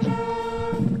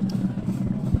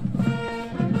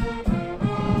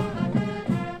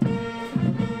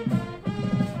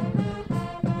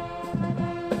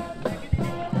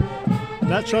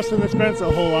 Not trusting the fence a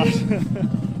whole lot.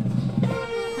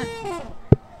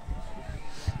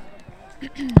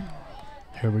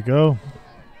 Here we go.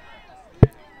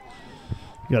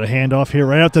 Got a handoff here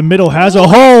right up the middle. Has a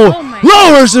hole.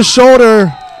 Lowers the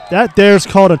shoulder. That there's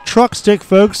called a truck stick,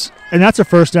 folks. And that's a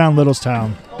first down,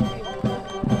 Littlestown.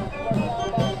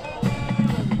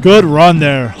 Good run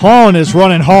there. Hahn is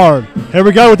running hard. Here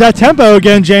we go with that tempo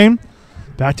again, James.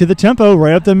 Back to the tempo,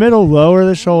 right up the middle. Lower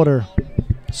the shoulder.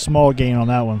 Small gain on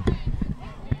that one.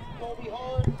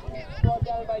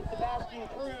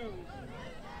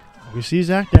 We see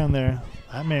Zach down there.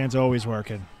 That man's always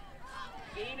working.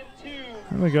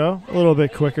 There we go. A little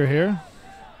bit quicker here.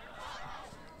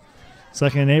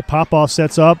 2nd and 8. Popoff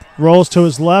sets up. Rolls to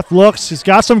his left. Looks. He's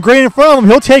got some green in front of him.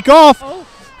 He'll take off.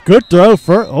 Good throw.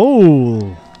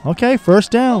 Okay.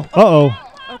 First down.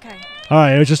 Okay. All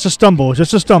right. It was just a stumble.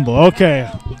 Okay.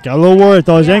 Got a little worried.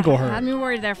 Thought his ankle hurt. Had me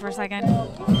worried there for a second.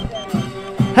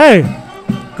 Hey.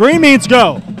 Green means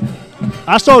go.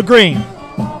 I saw green.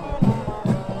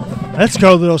 Let's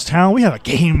go, Littlestown. We have a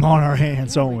game on our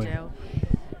hands, don't we?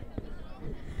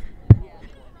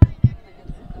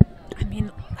 I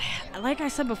mean, like I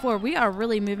said before, we are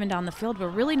really moving down the field. We're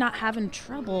really not having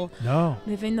trouble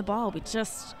moving the ball. We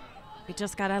just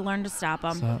got to learn to stop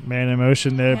them. So man in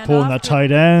motion there, pulling that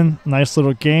tight end. Nice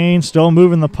little gain. Still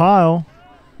moving the pile.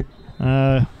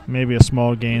 Maybe a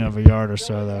small gain of a yard or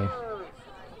so, though.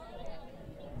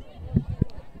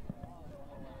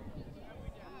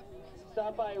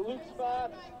 Stop by Luke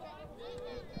Spot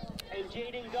and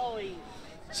Jaden Gully.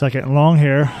 2nd and long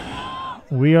here.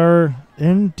 We are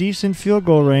in decent field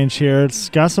goal range here. It's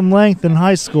got some length in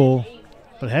high school.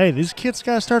 But, hey, these kids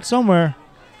got to start somewhere.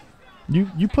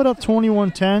 You put up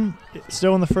 21-10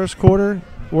 still in the first quarter.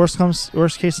 Worst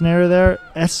case scenario there.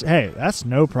 That's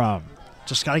no problem.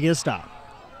 Just got to get a stop.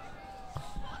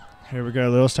 Here we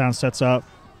go. Littlestown sets up.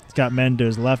 He's got men to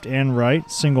his left and right.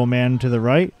 Single man to the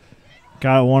right.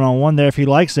 Got a one-on-one there if he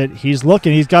likes it. He's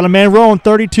looking. He's got a man rolling.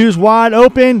 32's wide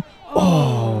open.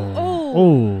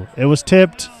 Oh, it was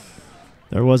tipped.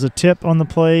 There was a tip on the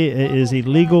play. It is a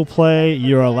legal play.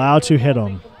 You're allowed to hit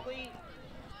him.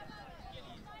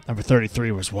 Number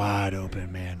 33 was wide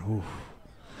open, man. Ooh.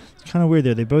 It's kind of weird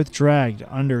there. They both dragged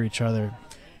under each other.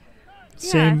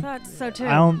 Yeah, I thought so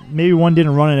too. Maybe one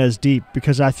didn't run it as deep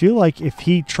because I feel like if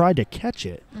he tried to catch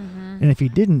it, and if he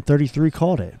didn't, 33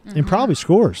 called it and probably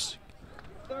scores.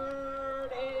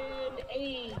 3rd and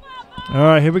 8. All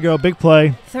right, here we go. Big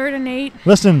play. 3rd and 8.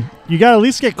 Listen, you got to at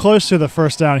least get close to the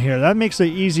first down here. That makes an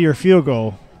easier field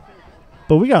goal.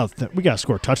 But we got to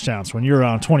score touchdowns when you're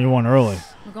on 21 early.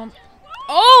 We're going.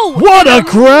 What a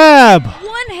grab!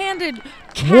 One-handed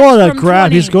catch. What a from grab.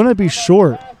 20. He's going to be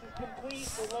short.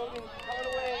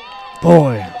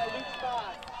 Boy.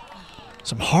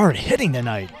 Some hard hitting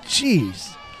tonight.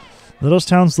 Jeez.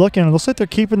 Littlestown's looking. It looks like they're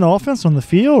keeping the offense on the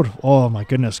field. Oh, my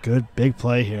goodness. Good big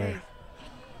play here.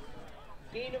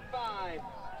 Gain of 5.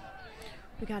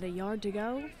 We got a yard to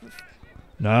go.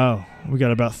 No. We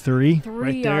got about 3 3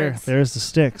 right yards. there. There's the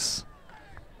sticks.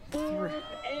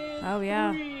 Oh,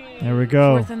 yeah. There we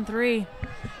go. 4th and 3.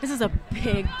 This is a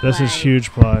big play. This is huge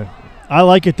play. I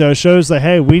like it, though. It shows that,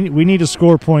 hey, we need to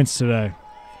score points today.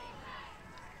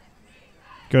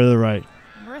 Go to the right.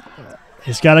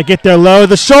 He's got to get there low.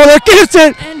 The shoulder gets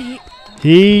it. And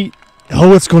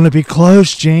Oh, it's going to be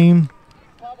close, James.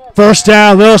 First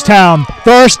down, Littlestown.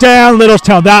 First down,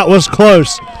 Littlestown. That was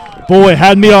close. Boy, it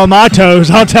had me on my toes,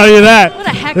 I'll tell you that. What a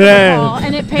heck of a ball,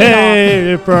 and it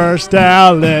paid off. First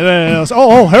down, Littlestown.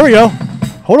 Oh, here we go.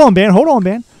 Hold on,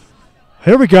 man.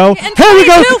 Here we go. And Here we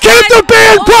go. Keep the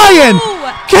band playing.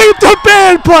 Keep the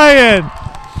band playing.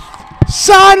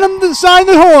 Sign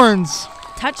the horns.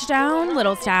 Touchdown,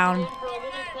 Littlestown.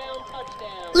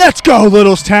 Let's go,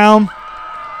 Littlestown.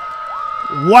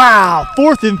 Wow,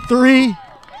 4th and 3.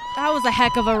 That was a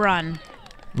heck of a run.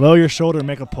 Lower your shoulder and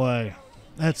make a play.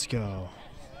 Let's go.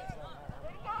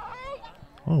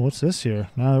 Oh, what's this here?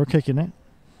 Now we're kicking it.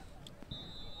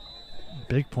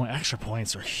 Big point. Extra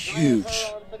points are huge.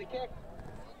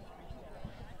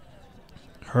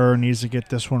 Herr needs to get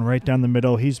this one right down the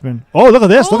middle. He's been. Oh, look at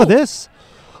this. Oh. Look at this.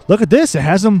 Look at this. It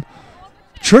has him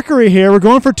trickery here. We're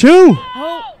going for 2.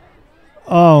 Oh.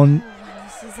 Oh.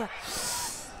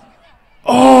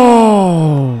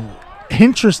 Oh.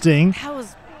 Interesting. That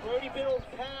was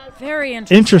very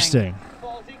interesting.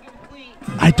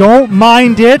 I don't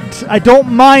mind it,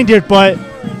 but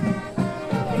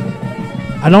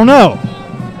I don't know.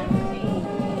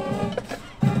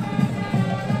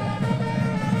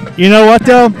 You know what,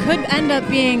 though? Could end up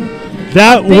being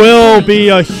that will be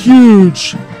a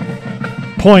huge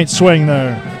point swing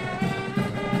there.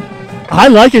 I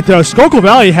like it, though. Schuylkill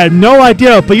Valley had no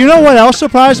idea, but you know what else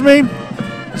surprised me?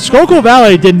 Schuylkill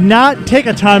Valley did not take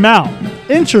a timeout.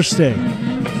 Interesting.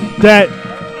 That,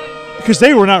 because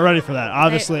they were not ready for that.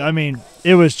 Obviously, I mean,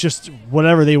 it was just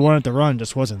whatever they wanted to run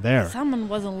just wasn't there. Someone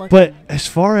wasn't looking. But as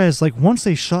far as, like, once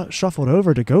they shuffled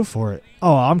over to go for it,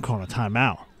 I'm calling a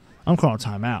timeout.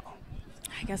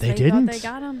 I guess they thought didn't. they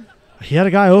got him. He had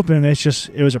a guy open. It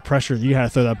was a pressure. You had to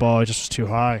throw that ball. It just was too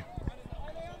high.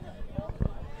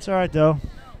 It's all right, though.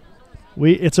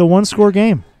 It's a one-score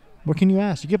game. What can you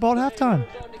ask? You get ball at halftime.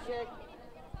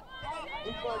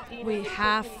 We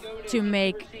have to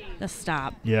make the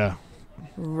stop. Yeah.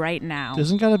 Right now.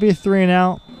 Doesn't got to be a 3 and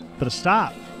out, but a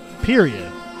stop.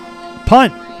 Period.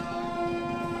 Punt.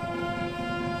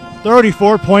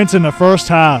 34 points in the first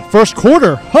half. First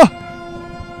quarter. Huh.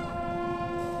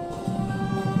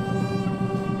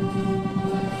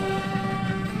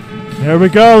 There we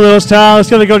go, Littlestown. It's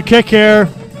going to go kick here.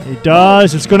 He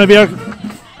does. It's going to be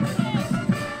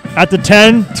at the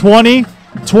 10, 20,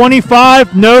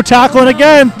 25. No tackling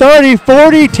again. 30,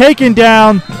 40. Taken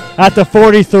down at the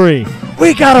 43.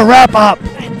 We got to wrap up.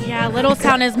 Yeah,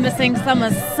 Littlestown is missing some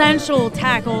essential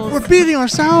tackles. We're beating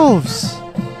ourselves.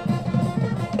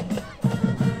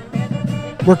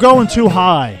 We're going too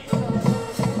high.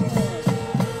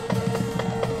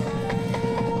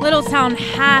 Littlestown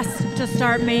has to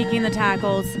start making the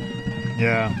tackles.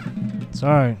 Yeah. It's all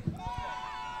right.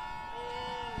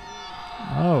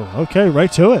 Oh, okay.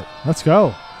 Right to it. Let's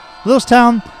go.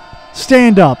 Littlestown,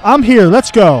 stand up. I'm here.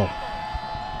 Let's go.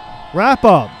 Wrap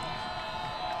up.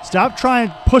 Stop trying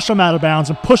to push them out of bounds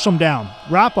and push them down.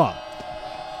 Wrap up.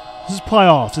 This is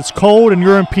playoffs. It's cold and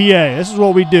you're in PA. This is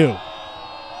what we do.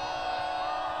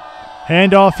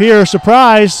 Handoff here.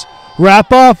 Surprise.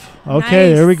 Wrap up. Okay,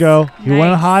 Nice. There we go. You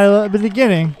went Nice. high at the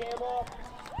beginning.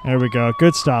 There we go.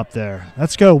 Good stop there.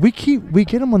 Let's go. We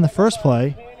get them on the first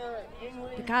play.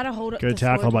 You gotta hold up. Good the score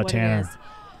tackle to by what it Tanner. is.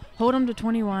 Hold them to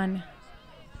 21.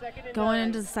 Going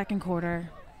into the second quarter.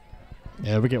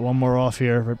 Yeah, we get one more off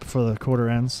here right before the quarter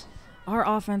ends. Our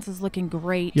offense is looking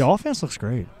great. Yeah, offense looks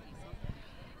great.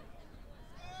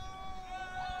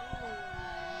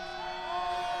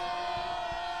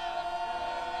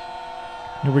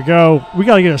 Here we go. We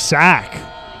got to get a sack.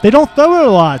 They don't throw it a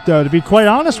lot, though, to be quite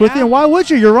honest with you. And why would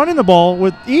you? You're running the ball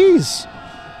with ease.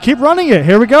 Keep running it.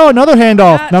 Here we go. Another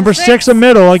handoff. Number 6 in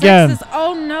middle again.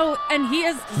 Oh, no. And he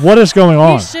is. What is going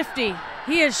on? He's shifty.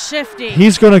 He is shifty.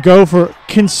 He's going to go for.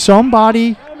 Can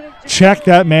somebody check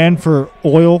that man for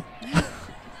oil?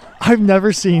 I've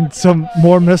never seen some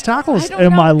more missed tackles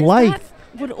in my life.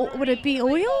 Would it be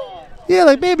oil? Yeah,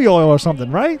 like baby oil or something,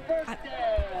 right?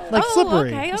 Like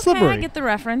slippery. Okay, slippery. I get the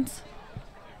reference.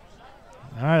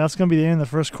 All right, that's going to be the end of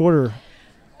the first quarter.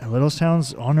 And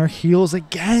Littlestown's on their heels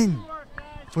again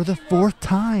for the 4th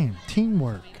time.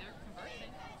 Teamwork.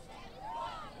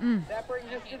 That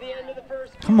brings us to the end of the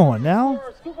first. Come on now.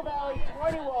 Schuylkill Valley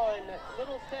 21,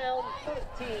 Littlestown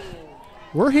 13.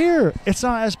 We're here. It's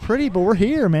not as pretty, but we're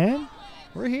here, man.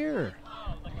 We're here.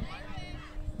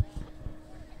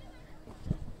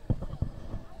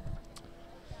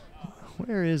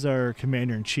 Where is our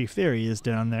commander-in-chief? There he is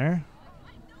down there.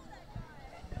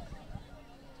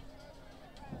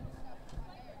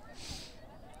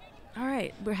 All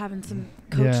right, we're having some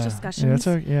coach discussions.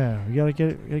 Yeah, we gotta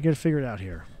get it figured out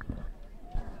here.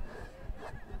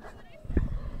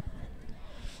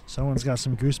 Someone's got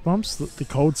some goosebumps. The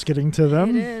cold's getting to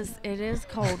them. It is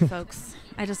cold, folks.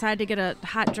 I decided to get a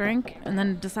hot drink and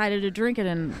then decided to drink it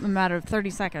in a matter of 30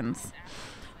 seconds.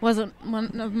 Wasn't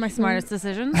one of my smartest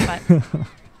decisions, but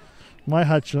my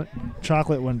hot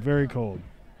chocolate went very cold.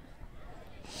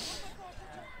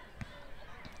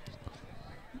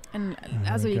 And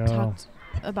as we talked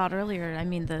about earlier, I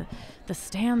mean, the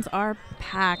stands are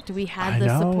packed. We had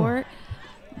the support,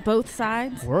 both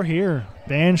sides. We're here.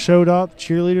 Band showed up.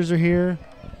 Cheerleaders are here.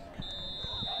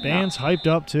 Band's hyped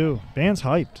up, too. Band's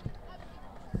hyped.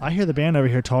 I hear the band over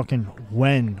here talking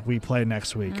when we play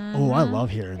next week. Oh, I love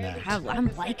hearing that.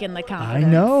 I'm liking the confidence. I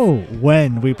know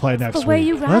when we play next week. The way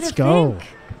you gotta Let's go. think.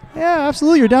 Yeah,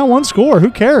 absolutely. You're down 1 score.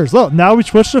 Who cares? Look, now we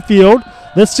switch the field.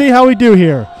 Let's see how we do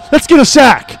here. Let's get a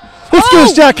sack. Let's get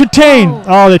a sack. Contain.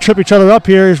 Oh, they trip each other up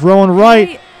here. He's rolling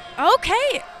right.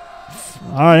 Okay.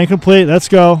 All right, incomplete. Let's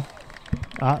go.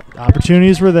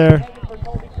 Opportunities were there.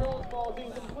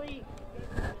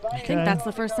 I think that's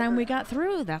the first time we got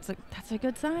through. That's a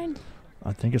good sign.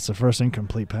 I think it's the first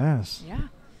incomplete pass. Yeah.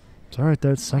 It's all right,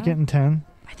 though. It's 2nd and 10.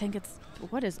 I think it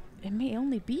may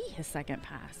only be his second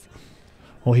pass.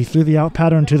 Well, he threw the out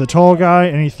pattern to the tall guy,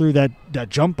 and he threw that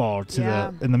jump ball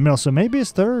to in the middle. So maybe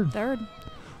it's third.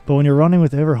 But when you're running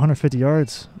with over 150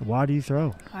 yards, why do you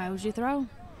throw? Why would you throw?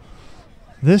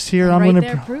 This here, and I'm going to.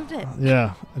 Right there proved it.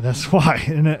 Yeah, that's why.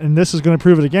 And this is going to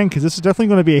prove it again because this is definitely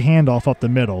going to be a handoff up the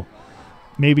middle.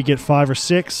 Maybe get 5 or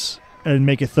 6 and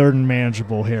make it 3rd and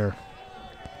manageable here.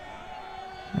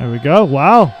 There we go.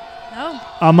 Wow. No.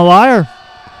 I'm a liar.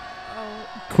 Oh.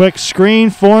 Quick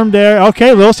screen formed there. Okay,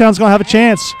 Littlestown's going to have a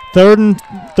chance. 3rd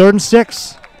and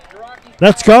 6.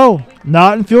 Let's go.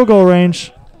 Not in field goal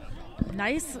range.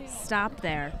 Nice stop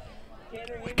there.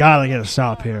 We got to get a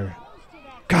stop here.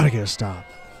 Got to get a stop.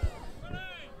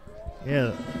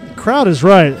 Yeah, the crowd is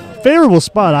right. Favorable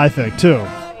spot, I think, too.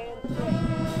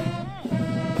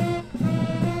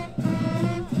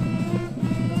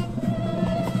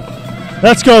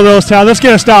 Let's go, Littlestown. Let's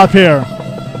get a stop here.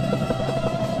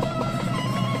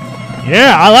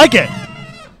 Yeah, I like it.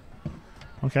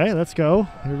 Okay, let's go.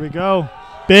 Here we go.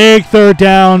 Big 3rd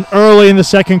down early in the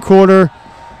 2nd quarter.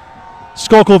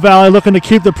 Schuylkill Valley looking to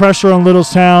keep the pressure on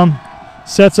Littlestown.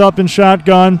 Sets up in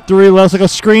shotgun. 3 left. Like a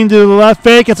screen to the left.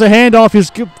 Fake. It's a handoff. He's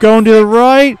going to the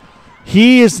right.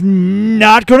 He is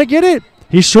not going to get it.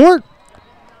 He's short.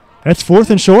 That's 4th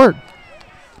and short.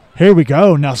 Here we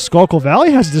go. Now Schuylkill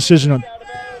Valley has a decision on.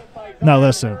 Now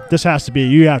listen, this has to be.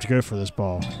 You have to go for this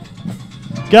ball.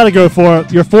 Got to go for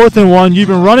it. You're 4th and 1. You've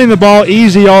been running the ball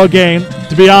easy all game,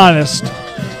 to be honest.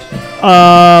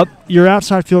 You're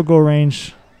outside field goal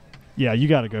range. Yeah, you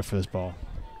got to go for this ball.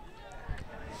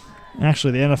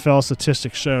 Actually, the NFL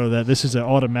statistics show that this is an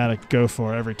automatic go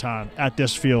for every time at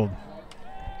this field.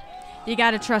 You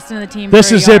got to trust in the team.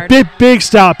 This is a big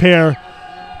stop here.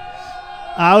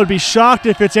 I would be shocked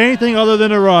if it's anything other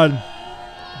than a run.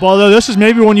 But although this is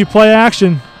maybe when you play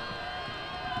action.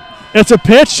 It's a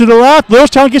pitch to the left.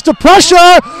 Littlestown gets the pressure.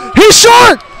 He's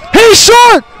short. He's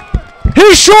short.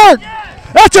 He's short.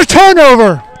 That's a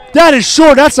turnover. That is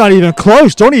short. That's not even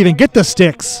close. Don't even get the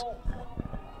sticks.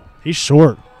 He's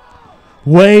short.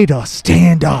 Way to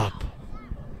stand up.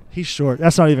 He's short.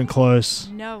 That's not even close.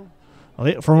 No.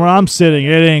 From where I'm sitting,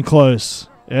 it ain't close.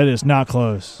 It is not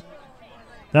close.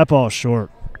 That ball is short.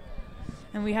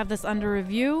 And we have this under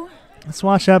review. Let's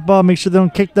watch that ball. Make sure they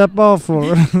don't kick that ball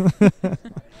forward.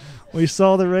 We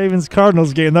saw the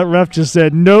Ravens-Cardinals game. That ref just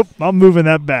said, nope, I'm moving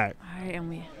that back. All right,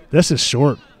 and this is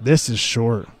short. This is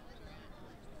short.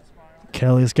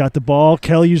 Kelly's got the ball.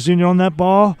 Kelly, you zoom in on that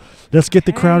ball. Let's get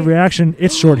the crowd reaction.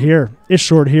 It's short here. It's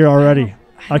short here already.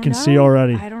 I can see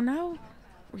already. I don't know.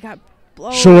 We got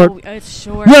short. It's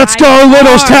short. Let's go,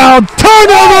 Littlestown.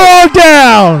 Turnover on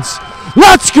downs.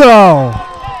 Let's go.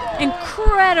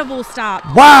 Incredible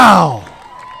stop. Wow.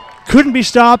 Couldn't be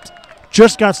stopped.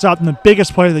 Just got stopped in the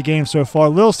biggest play of the game so far.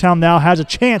 Littlestown now has a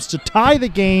chance to tie the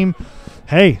game.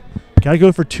 Hey, got to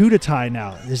go for 2 to tie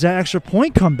now. Is that extra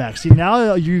point comeback? See,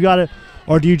 now you got to,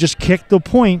 or do you just kick the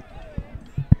point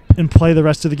and play the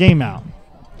rest of the game out?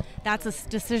 That's a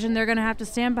decision they're going to have to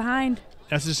stand behind.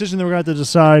 That's a decision that we're going to have to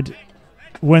decide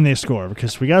when they score,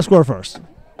 because we got to score first.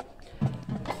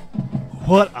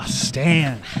 What a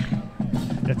stand.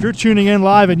 If you're tuning in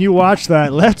live and you watch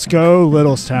that, let's go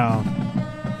Littlestown.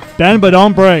 Bend but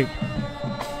don't break.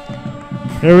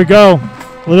 Here we go.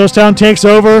 Littlestown takes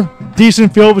over.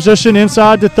 Decent field position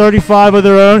inside the 35 of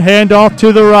their own. Handoff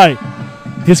to the right.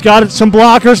 He's got some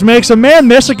blockers, makes a man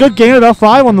miss. A good gain, about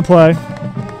 5 on the play.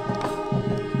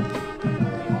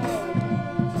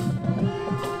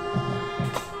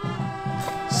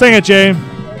 Sing it, Jane.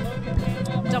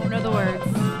 Don't know the words.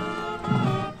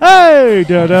 Hey!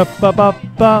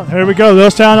 Da-da-ba-ba-ba. Here we go.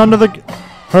 Littlestown under the...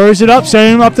 Hurries it up,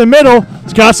 sending him up the middle.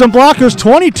 He's got some blockers.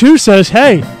 22 says,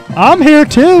 hey, I'm here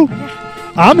too.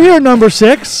 I'm here, number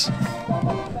 6.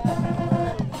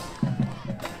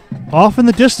 Off in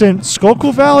the distance,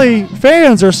 Schuylkill Valley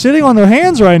fans are sitting on their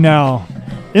hands right now.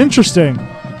 Interesting.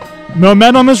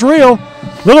 Momentum is real.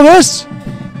 Look at this.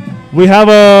 We have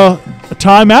a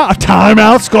timeout. A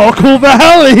timeout, Schuylkill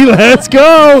Valley. Let's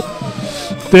go.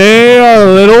 They are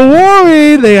a little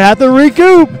worried. They have to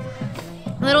recoup.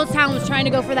 Littlestown was trying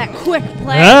to go for that quick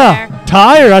play Yeah, there.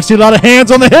 tired. I see a lot of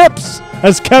hands on the hips,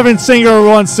 as Kevin Singer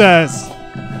once says.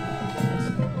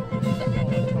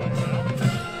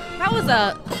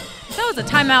 That was a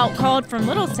timeout called from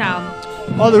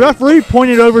Littlestown. Oh, the referee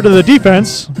pointed over to the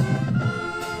defense.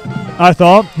 I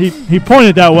thought he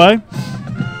pointed that way.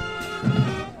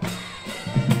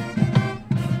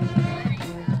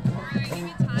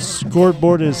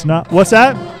 Scoreboard is not. What's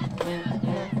that?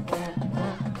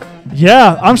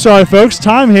 Yeah, I'm sorry, folks.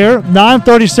 Time here.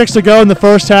 9:36 to go in the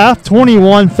first half.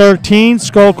 21-13.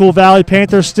 Schuylkill Valley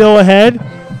Panthers still ahead.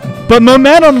 But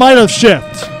momentum might have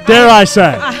shifted. Dare I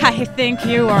say. I think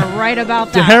you are right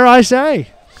about that. Dare I say.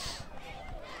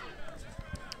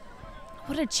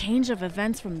 What a change of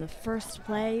events from the first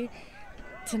play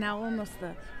to now almost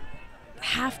the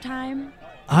halftime.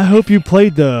 I hope you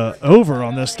played the over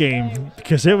on this game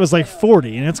because it was like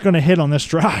 40, and it's going to hit on this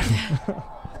drive.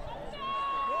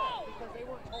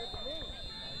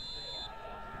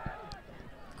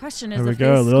 Question is, Here we if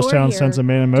go. they Littlestown score here, sends a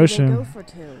man in do they motion. go for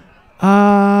 2?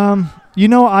 You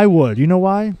know, I would. You know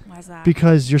why? Why's that?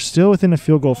 Because you're still within a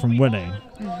field goal from winning.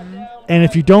 And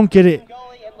if you don't get it,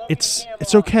 it's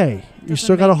okay. You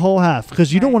still got a whole half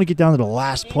because you don't want to get down to the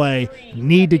last play,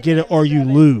 need to get it, or you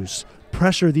lose.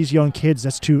 Pressure these young kids,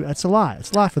 that's a lot.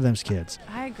 It's a lot for them kids.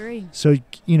 I agree. So,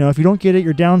 you know, if you don't get it,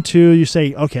 you're down 2, you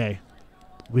say, okay,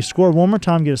 we score one more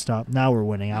time, get a stop. Now we're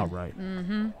winning outright.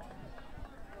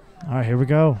 All right, here we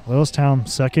go. Littlestown,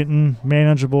 second and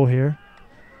manageable here.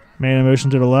 Man in motion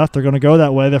to the left. They're going to go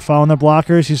that way. They're following their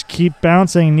blockers. He's keep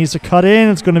bouncing. He needs to cut in.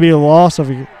 It's going to be a loss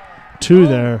of 2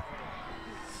 there.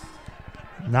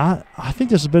 I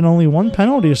think there's been only 1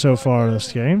 penalty so far in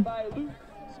this game.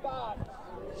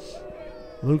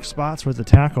 Luke Spots with the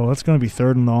tackle. That's going to be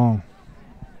 3rd and long.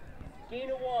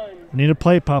 Need a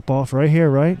play pop off right here,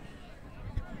 right?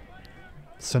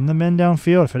 Send the men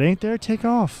downfield. If it ain't there, take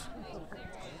off.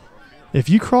 If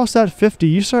you cross that 50,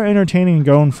 you start entertaining and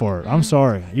going for it. I'm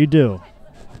sorry. You do.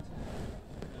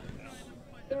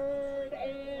 3rd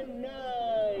and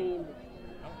 9.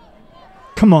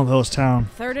 Come on, Littlestown.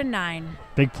 3rd and 9.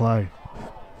 Big play.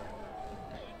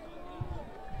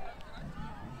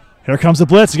 Here comes the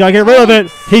blitz. You got to get rid of it.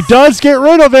 He does get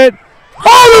rid of it.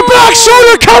 Oh, the back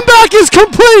shoulder comeback is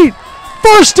complete.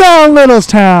 First down,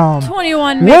 Littlestown.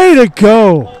 21. Way to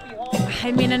go.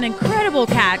 I mean, an incredible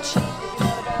catch.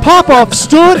 Pop-off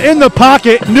stood in the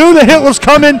pocket, knew the hit was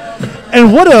coming,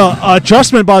 and what a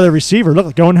adjustment by the receiver.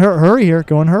 Look, go and hurry here.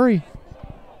 Go and hurry.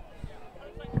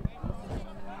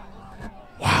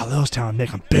 Wow, Littlestown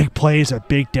making big plays at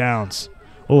big downs.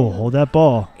 Oh, hold that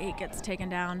ball. 8 gets taken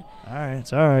down. All right,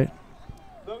 it's all right.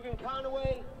 Logan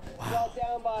Conaway brought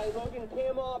down by Logan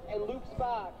Kamoff and Luke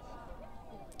Spots.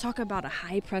 Talk about a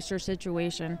high-pressure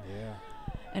situation. Yeah.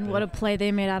 And what a play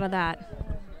they made out of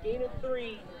that. Gain of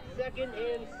 3, 2nd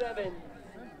and 7.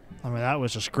 I mean, that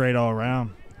was just great all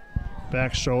around.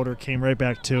 Back shoulder, came right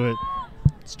back to it.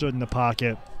 Stood in the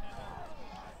pocket.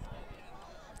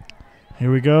 Here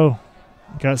we go.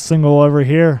 Got single over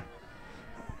here.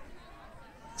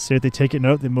 See if they take it.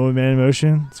 Nope, they move man in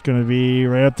motion. It's going to be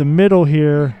right up the middle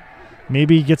here.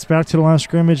 Maybe he gets back to the line of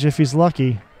scrimmage if he's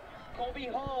lucky.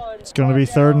 It's going to be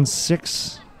 3rd and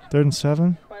 6, 3rd and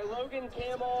 7. By Logan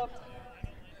Kamoff,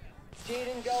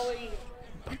 Jaden Gully.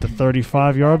 At the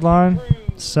 35-yard line.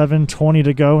 7:20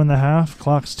 to go in the half.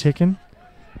 Clock's ticking.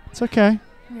 It's okay.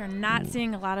 We are not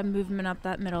seeing a lot of movement up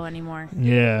that middle anymore.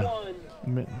 Yeah.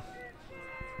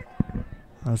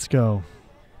 Let's go.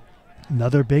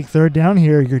 Another big 3rd down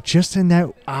here. You're just in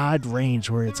that odd range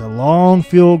where it's a long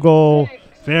field goal,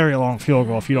 very long field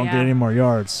goal if you don't get any more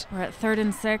yards. We're at 3rd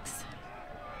and 6.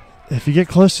 If you get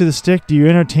close to the stick, do you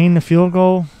entertain the field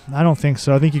goal? I don't think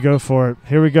so. I think you go for it.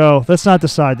 Here we go. Let's not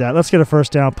decide that. Let's get a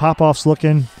first down. Pop-off's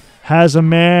looking. Has a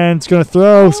man. It's going to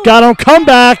throw. Scott on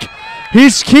comeback. He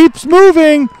keeps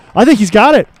moving. I think he's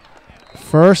got it.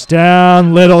 First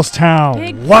down, Littlestown.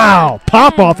 Big Wow,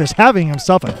 Popoff is having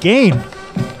himself a game.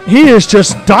 He is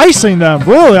just dicing them.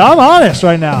 Really, I'm honest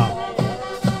right now.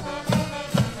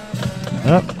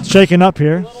 Yep, shaking up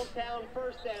here. Littlestown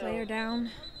first down. Player down.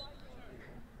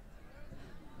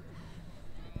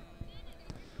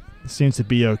 Seems to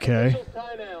be okay.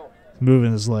 Timeout.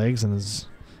 Moving his legs and his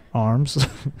arms. Well,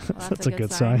 That's a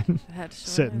good sign. That sure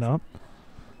Sitting is. up.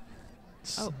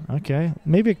 Oh. Okay,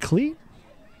 maybe a cleat?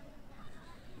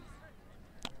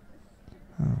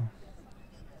 Oh,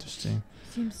 interesting.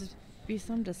 Seems to be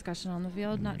some discussion on the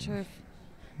field. Not sure if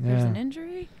there's an Yeah.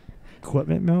 injury.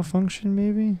 Equipment malfunction,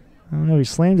 maybe? I don't know. He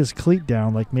slammed his cleat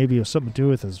down, like maybe it was something to do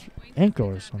with his ankle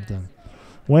or something.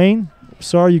 Wayne,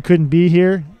 sorry you couldn't be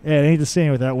here. Yeah, it ain't the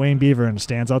same without Wayne Beaver in the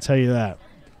stands, I'll tell you that.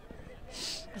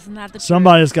 Isn't that the truth?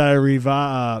 Somebody's got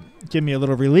to give me a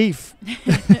little relief.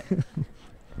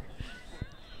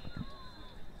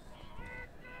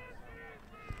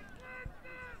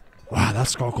 Wow, that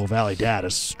Schuylkill Valley dad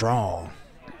is strong.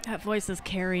 That voice is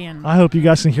carrying. I hope you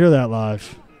guys can hear that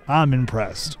live. I'm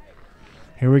impressed.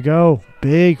 Here we go.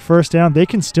 Big first down. They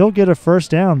can still get a first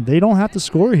down. They don't have to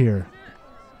score here.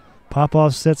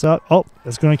 Popoff sets up. Oh,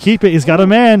 it's going to keep it. He's got a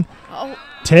man. Oh,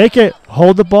 Take it.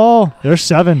 Hold the ball. There's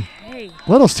 7. hey.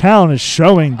 Littlestown is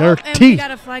showing their And we teeth.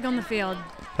 got a flag on the field.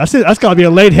 That's it. That's got to be a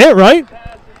late hit, right?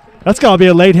 That's got to be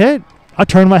a late hit. I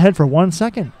turned my head for 1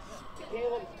 second.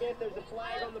 Caleb Smith, there's a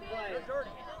flag on the play.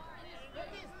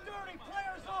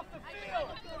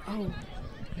 Oh,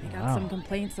 we got Wow. some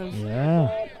complaints of Yeah.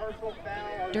 Personal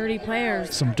foul. dirty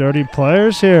players. Some dirty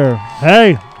players here.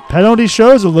 Hey, penalty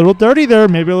shows a little dirty there.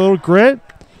 Maybe a little grit.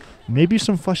 Maybe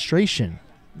some frustration.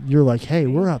 You're like, hey,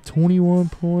 we're up 21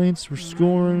 points. We're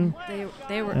scoring.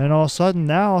 They were. And all of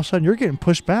a sudden, you're getting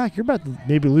pushed back. You're about to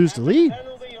maybe lose the lead.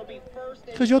 Penalty, it'll be first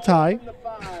and 'Cause you'll goal tie. from the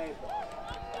 5.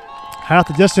 Half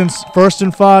the distance, 1st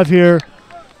and 5 here.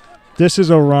 This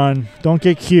is a run. Don't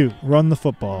get cute. Run the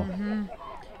football.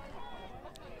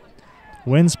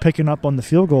 Wind's picking up on the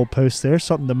field goal post there.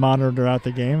 Something to monitor throughout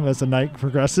the game as the night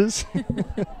progresses.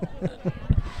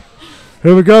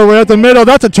 Here we go, right at the middle.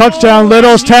 That's a touchdown,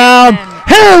 Littlestown.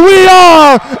 Here we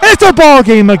are. It's a ball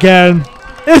game again.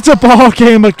 It's a ball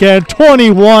game again.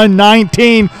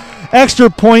 21-19. Extra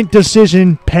point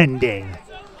decision pending.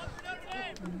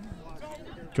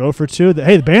 Go for 2.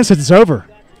 Hey, the band says it's over.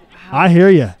 I hear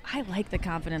you. I like the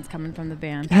confidence coming from the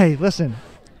band. Hey, listen.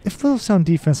 If Littlestown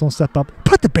defense won't step up,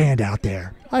 put the band out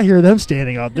there. I hear them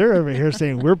standing up. They're over here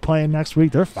saying we're playing next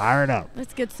week. They're fired up.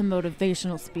 Let's get some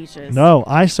motivational speeches. No,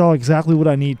 I saw exactly what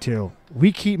I need to.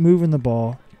 We keep moving the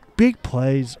ball. Big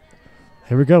plays.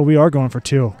 Here we go. We are going for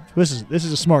 2. This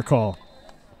is a smart call.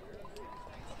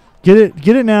 Get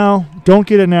it now. Don't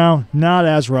get it now. Not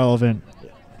as relevant.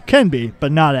 Can be,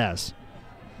 but not as.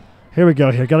 Here we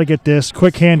go. Here, got to get this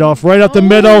quick handoff right up the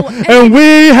middle, and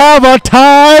we have a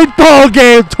tied ball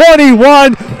game.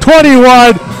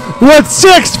 21-21 with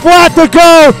 6 flat to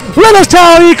go.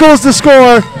 Littlestown equals the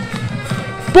score.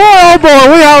 Boy, oh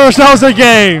boy, we have ourselves a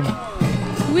game.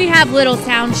 We have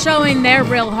Littlestown showing their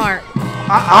real heart.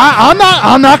 I'm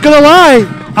not gonna lie.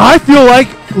 I feel like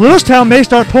Littlestown may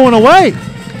start pulling away.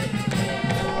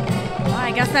 Well,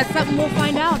 I guess that's something we'll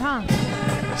find out, huh?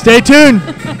 Stay tuned.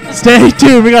 Stay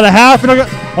tuned. We got about a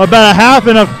half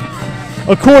and a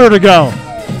quarter to go.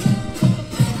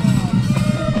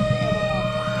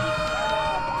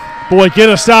 Boy, get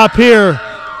a stop here.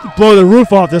 Blow the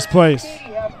roof off this place.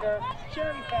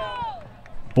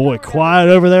 Boy, quiet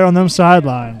over there on them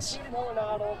sidelines.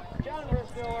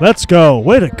 Let's go.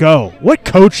 Way to go. What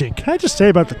coaching. Can I just say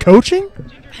about the coaching?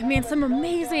 I mean, some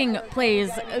amazing plays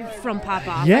from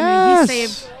Popoff. Yes. I mean, he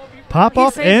saved.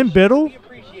 Popoff and Biddle.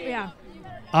 Yeah.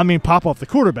 I mean, Popoff, the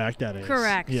quarterback, that is.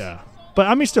 Correct. Yeah. But,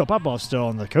 I mean, still, Popoff's still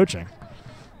on the coaching.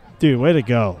 Dude, way to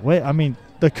go.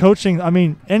 The coaching,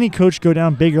 any coach go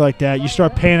down bigger like that, you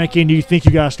start panicking, you think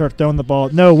you got to start throwing the ball.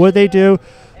 No, what they do,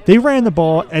 they ran the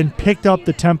ball and picked up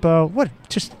the tempo. What?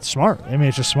 Just smart.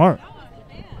 It's just smart.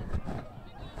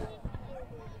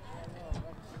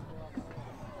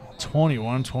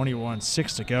 (21-21),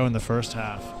 6 to go in the first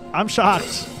half. I'm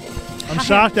shocked. I'm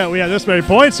shocked that we had this many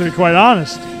points, to be quite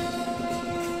honest.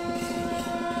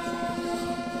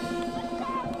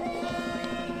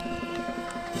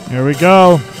 Here we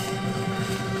go.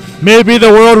 Maybe the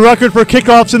world record for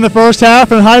kickoffs in the first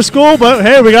half in high school, but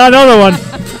hey, we got another one.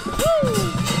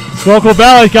 Schuylkill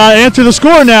Valley's got to answer the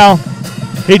score now.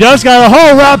 He does got a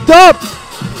hole wrapped up.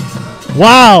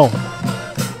 Wow.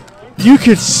 You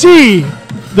could see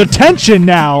the tension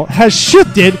now has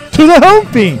shifted to the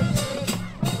home team.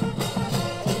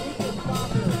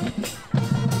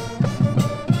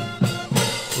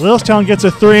 Littlestown gets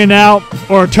a 3 and out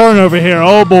or a turnover here.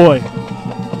 Oh boy.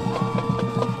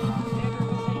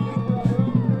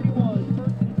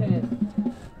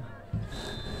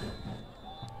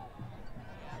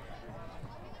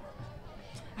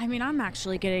 I mean, I'm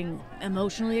actually getting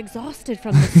emotionally exhausted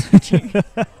from this switching.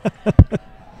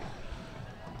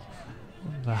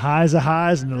 The highs are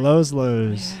highs and the lows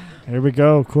lows. Yeah. Here we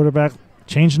go. Quarterback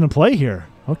changing the play here.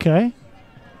 Okay.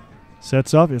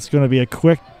 Sets up. It's going to be a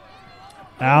quick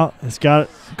out. It's got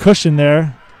cushion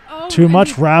there. Oh, Too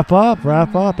much. Wrap up.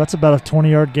 Wrap up. That's about a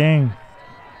 20-yard gain.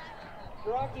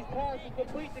 Rocky's pass is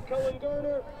complete to Cohen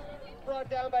Garner. Brought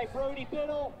down by Brody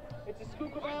Biddle. It's a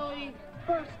Schuylkill Valley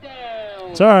first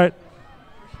down. It's all right.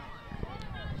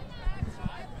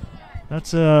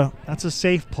 That's a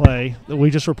safe play that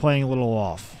we just were playing a little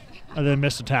off and then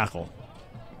missed a tackle.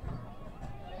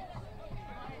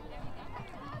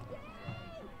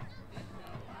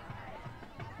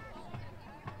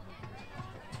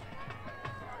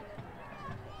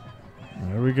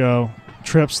 There we go.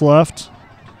 Trips left.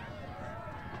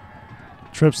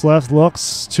 Trips left,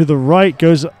 looks to the right,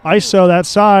 goes ISO that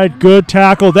side. Good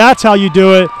tackle. That's how you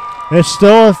do it. It's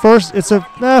still a first. It's a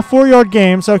 4-yard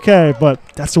game. It's okay, but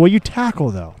that's the way you tackle,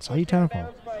 though. That's how you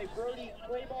tackle.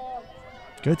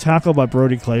 Good tackle by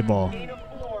Brody Clayball.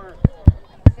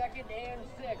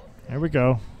 There we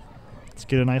go. Let's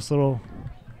get a nice little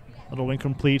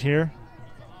incomplete here.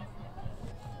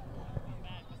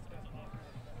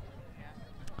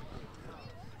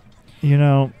 You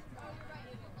know,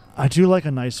 I do like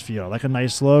a nice field, like a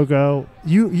nice logo.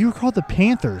 You were called the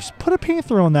Panthers. Put a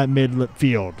Panther on that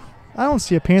midfield. I don't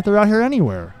see a Panther out here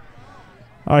anywhere.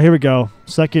 All right, here we go.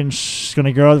 Second, going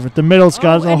to go the middle. It's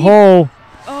got a hole.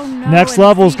 Oh, no. Next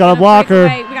level's got a blocker. We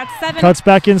got 7. Cuts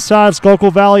back inside.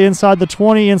 Schuylkill Valley inside the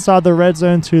 20, inside the red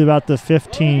zone to about the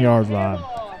 15-yard line.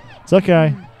 It's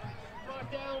okay.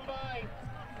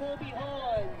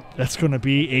 That's going to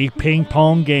be a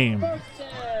ping-pong game.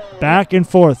 Back and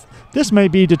forth. This may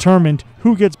be determined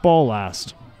who gets ball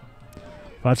last.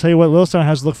 But I'll tell you what Littlestown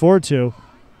has to look forward to.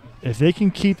 If they can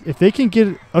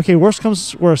get, okay, worst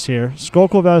comes worst here.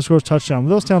 Schuylkill Valley scores touchdown.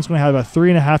 Littlestown's going to have about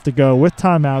 3.5 to go with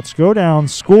timeouts. Go down,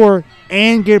 score,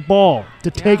 and get ball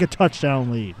to take a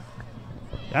touchdown lead.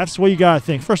 That's what you got to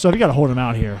think. First off, you got to hold them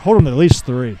out here. Hold them to at least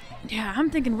 3. Yeah,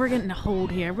 I'm thinking we're getting a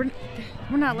hold here. We're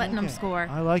not letting them score.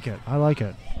 I like it. I like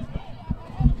it.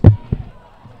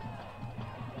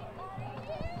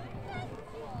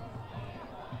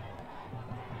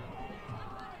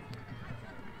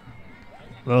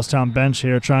 Littlestown bench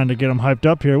here trying to get them hyped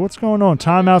up here. What's going on?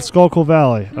 Timeout Schuylkill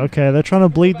Valley. Okay, they're trying to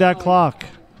bleed that clock.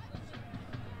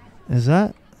 Is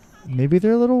that? Maybe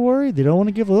they're a little worried. They don't want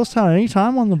to give Littlestown any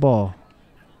time on the ball.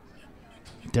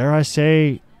 Dare I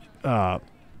say,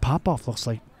 Popoff looks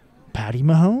like Patty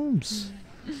Mahomes.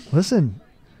 Listen,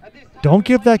 don't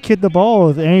give that kid the ball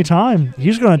at any time.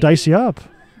 He's going to dice you up.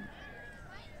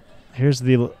 Here's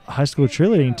the high school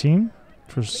cheerleading team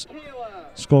for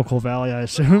Schuylkill Valley, I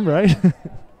assume, right?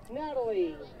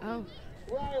 Natalie. Oh.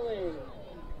 Rylan.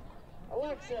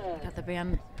 Alexa. Got the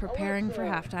band preparing for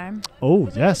halftime. Oh,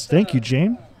 yes. Thank you,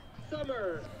 Jane.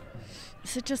 Summer.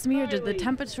 Is it just me, or did the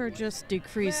temperature just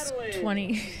decrease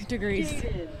 20 degrees?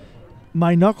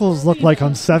 My knuckles look like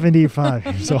I'm 75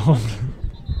 years old.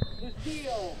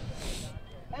 Lucille.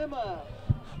 Emma.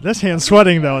 This hand's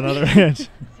sweating, though, another hand.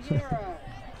 Sierra.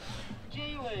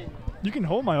 Jalen. You can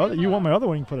hold my other. You want my other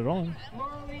one, you can put it on.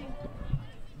 Marley.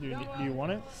 Do you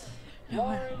want it?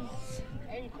 Lauren.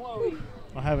 And Chloe.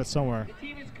 I'll have it somewhere. The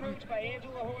team is coached by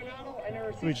Angela Hohenadel and her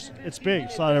assistant. It's big.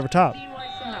 Slide it over top.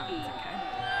 Saki.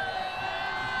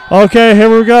 Okay,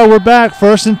 here we go. We're back.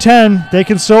 1st and 10. They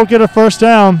can still get a first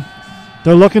down.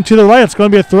 They're looking to the right. It's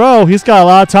going to be a throw. He's got a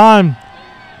lot of time.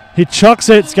 He chucks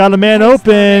it. It's got a man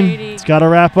open. It's got to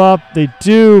wrap up. They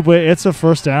do, but it's a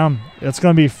first down. It's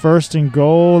going to be 1st and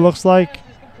goal, looks like.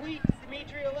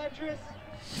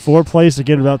 4 plays to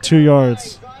get about 2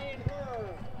 yards.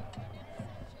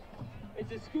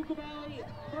 It's a Schuylkill Valley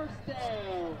first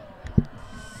down.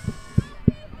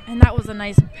 And that was a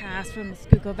nice pass from the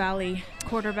Schuylkill Valley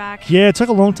quarterback. Yeah, it took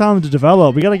a long time to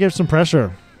develop. We got to give some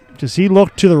pressure because he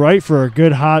looked to the right for a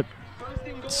good hot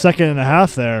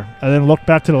 2.5 there and then looked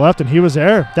back to the left, and he was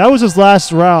there. That was his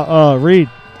last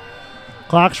read.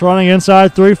 Clock's running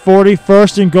inside 3:40.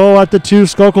 1st and goal at the 2.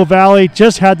 Schuylkill Valley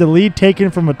just had the lead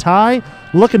taken from a tie.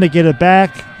 Looking to get it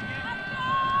back.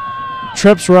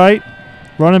 Trips right.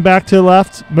 Running back to the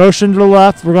left. Motion to the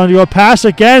left. We're going to do a pass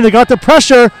again. They got the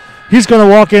pressure. He's going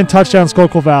to walk in. Touchdown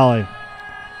Schuylkill Valley.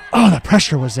 Oh, the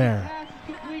pressure was there.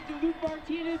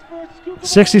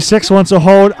 66 wants a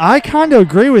hold. I kind of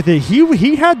agree with it.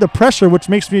 He had the pressure, which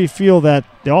makes me feel that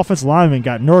the offensive lineman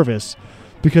got nervous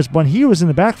because when he was in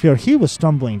the backfield, he was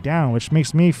stumbling down, which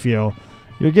makes me feel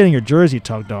you're getting your jersey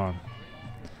tugged on.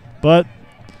 But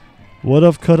would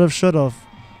have, could have, should have.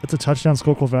 It's a touchdown,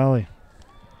 Schuylkill Valley.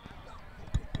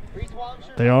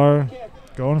 They are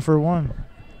going for one.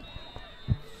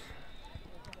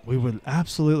 We would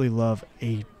absolutely love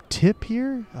a tip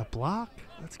here, a block.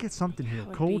 Let's get something here.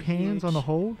 Cold hands on the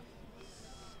hold.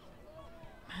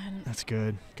 That's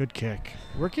good. Good kick.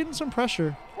 We're getting some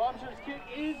pressure.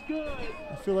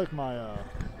 I feel like my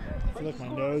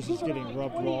nose is getting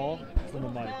rubbed raw from the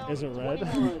mic. Is it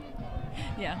red?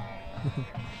 Yeah.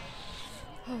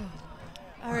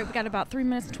 All right, we got about 3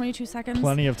 minutes and 22 seconds.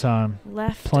 Plenty of time.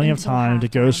 Left. Plenty of time to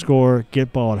go score,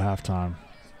 get ball at halftime.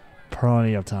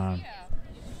 Plenty of time.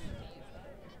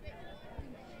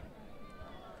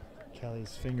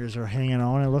 Kelly's fingers are hanging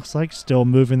on, it looks like. Still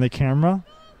moving the camera.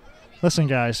 Listen,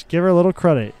 guys, give her a little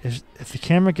credit. If the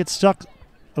camera gets stuck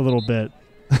a little bit,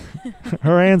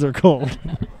 her hands are cold.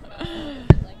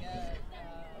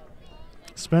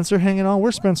 Spencer hanging on.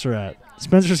 Where's Spencer at?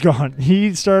 Spencer's gone.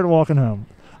 He started walking home.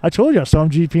 I told you I saw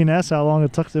him GPS how long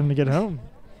it took him to get home.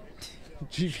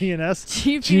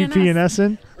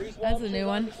 GPNSing. That's a new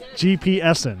one.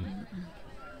 GPSing.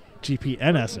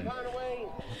 GPNSing.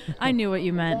 I knew what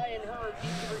you meant.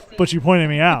 But you pointed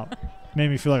me out.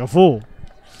 Made me feel like a fool.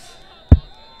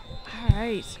 All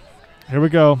right. Here we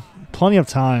go. Plenty of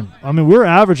time. I mean, we're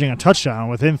averaging a touchdown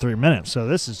within 3 minutes, so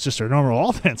this is just our normal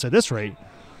offense at this rate.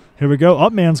 Here we go.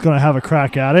 Upman's going to have a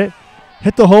crack at it.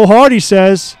 Hit the hole hard, he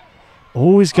says.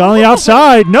 Oh, he's got on the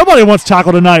outside. Nobody wants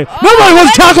tackle tonight. Nobody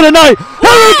wants tackle tonight. Here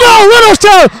we go.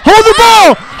 Littlestown. Hold the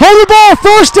ball. Hold the ball.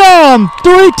 First down.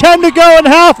 3:10 to go in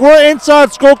half. We're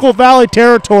inside Schuylkill Valley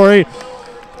territory.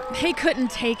 They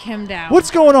couldn't take him down.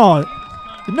 What's going on?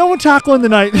 No one tackling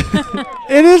tonight.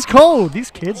 It is cold.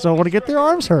 These kids don't want to get their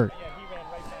arms hurt.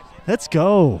 Let's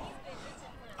go.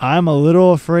 I'm a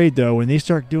little afraid, though, when they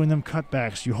start doing them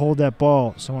cutbacks, you hold that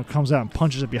ball, someone comes out and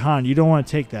punches it behind. You don't want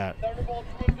to take that.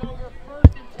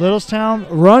 Littlestown,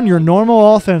 run your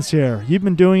normal offense here. You've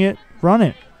been doing it. Run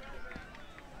it.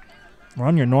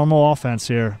 Run your normal offense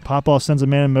here. Popov sends a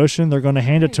man in motion. They're going to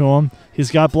hand it to him. He's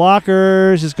got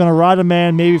blockers. He's going to ride a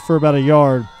man maybe for about a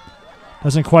yard.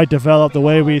 Doesn't quite develop the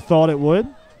way we thought it would.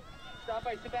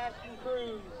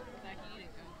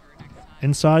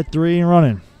 Inside 3 and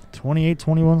running.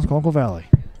 28-21 Schuylkill Valley.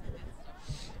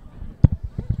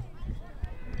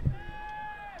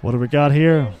 What do we got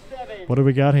here? What do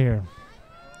we got here?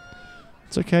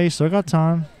 It's okay. Still got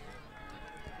time.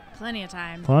 Plenty of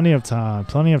time. Plenty of time.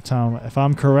 Plenty of time. If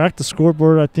I'm correct, the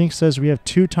scoreboard, I think, says we have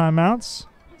 2 timeouts.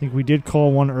 I think we did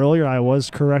call one earlier. I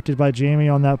was corrected by Jamie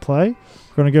on that play.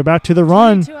 We're going to go back to the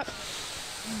run.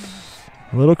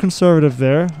 A little conservative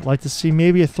there. Like to see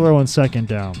maybe a throw in second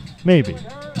down. Maybe.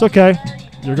 It's okay.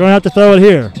 You're going to have to throw it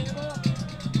here.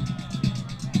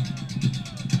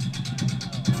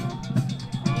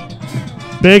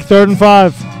 Big 3rd and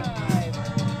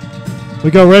 5.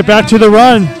 We go right back to the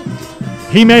run.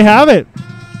 He may have it.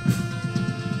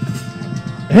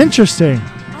 Interesting.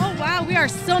 Oh, wow. We are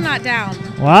still not down.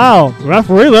 Wow.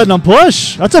 Referee letting them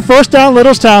push. That's a first down,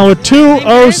 Littlestown with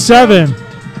 2:07.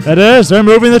 It is. They're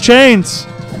moving the chains.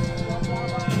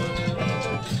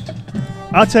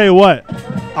 I'll tell you what.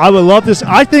 I would love this.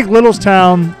 I think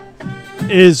Littlestown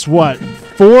is,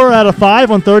 4 out of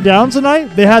 5 on 3rd downs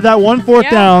tonight? They had that 1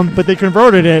 4th down, but they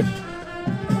converted it.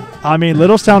 I mean,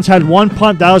 Littlestown's had 1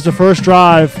 punt. That was the first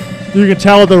drive. You can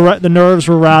tell the nerves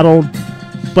were rattled,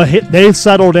 but they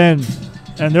settled in,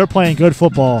 and they're playing good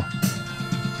football.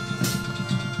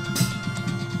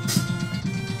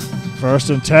 1st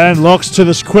and 10, looks to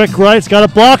this quick right. He's got a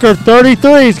blocker,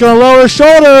 33. He's going to lower his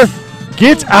shoulder.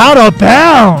 Gets out of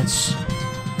bounds.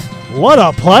 What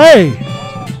a play.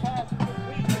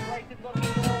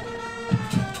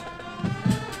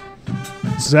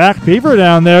 Zach Beaver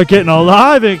down there getting a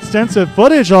live extensive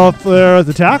footage off there at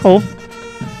the tackle.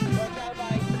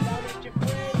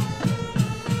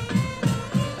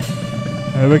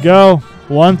 There we go.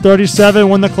 1:37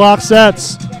 when the clock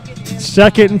sets.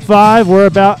 2nd and 5. We're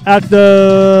about at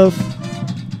the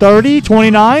 30,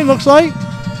 29 looks like.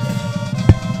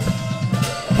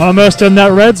 Almost in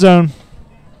that red zone.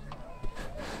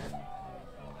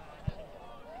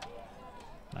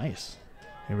 Nice.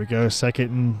 Here we go.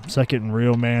 Second and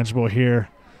real manageable here.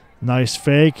 Nice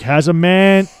fake. Has a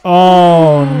man.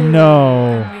 Oh,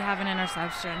 no. We have an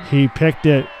interception. He picked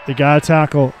it. They got a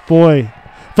tackle. Boy.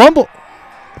 Fumble.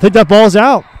 I think that ball's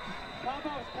out.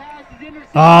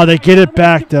 Oh, they get it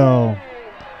back, though.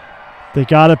 They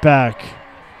got it back.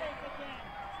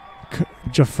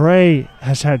 Jaffray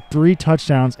has had 3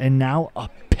 touchdowns and now a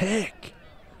pick.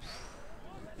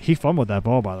 He fumbled that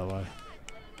ball, by the way.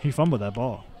 He fumbled that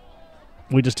ball.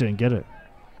 We just didn't get it.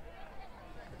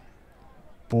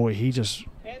 Boy, he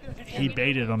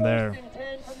baited him there.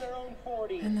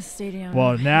 In the stadium.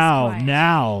 Well,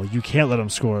 now you can't let him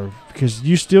score because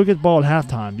you still get the ball at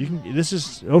halftime. This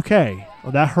is okay.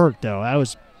 Well, that hurt though. That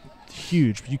was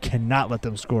huge. You cannot let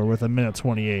them score with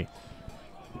 1:28.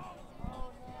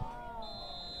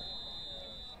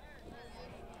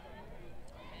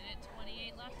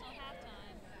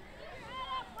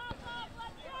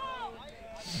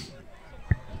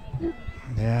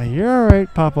 Yeah, you're all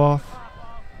right, Popoff.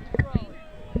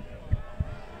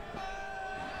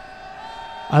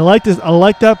 I like this. I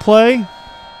like that play.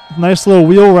 Nice little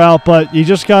wheel route, but you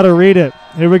just got to read it.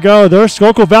 Here we go. There's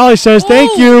Schuylkill Valley says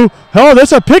thank you. Oh,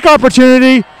 that's a pick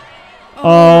opportunity.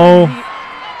 Oh.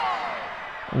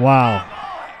 Wow.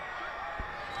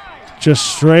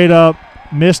 Just straight up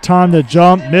missed time to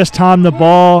jump, missed time the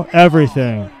ball,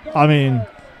 everything. I mean,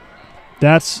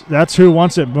 that's who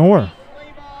wants it more.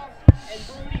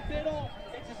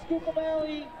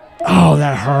 Oh,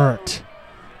 that hurt.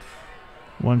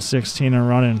 116 and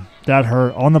running. That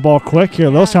hurt. On the ball quick here.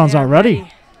 Littlestown's not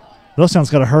ready. Littlestown's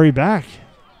got to hurry back.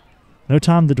 No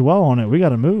time to dwell on it. We got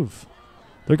to move.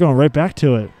 They're going right back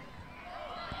to it.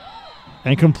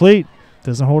 Incomplete.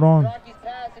 Doesn't hold on. Rocky's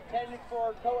pass intended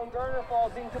for Cohen Garner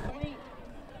falls incomplete.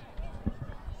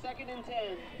 2nd and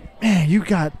 10. Man, you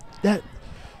got that.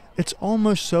 It's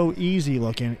almost so easy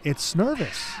looking. It's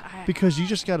nervous because you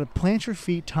just got to plant your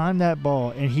feet, time that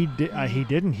ball, and he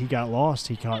didn't. He got lost.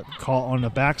 He got caught on the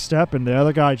back step, and the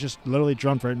other guy just literally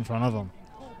jumped right in front of him.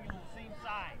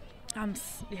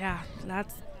 Yeah, that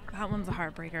one's a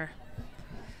heartbreaker.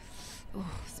 Ooh,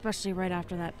 especially right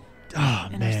after that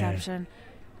interception.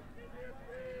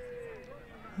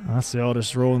 Man. That's the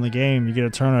oldest rule in the game. You get a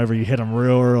turnover, you hit them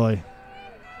real early.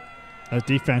 That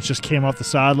defense just came off the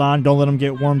sideline. Don't let them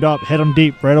get warmed up. Hit them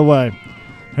deep right away.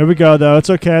 Here we go, though. It's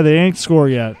okay. They ain't score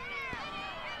yet.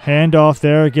 Hand off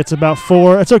there. Gets about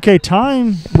 4. It's okay.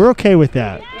 Time. We're okay with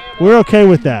that. We're okay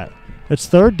with that. It's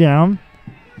 3rd down.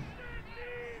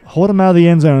 Hold them out of the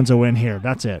end zone's a win here.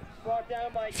 That's it.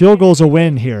 Field goal's a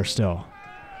win here still.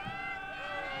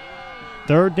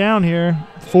 3rd down here.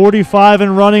 45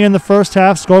 and running in the first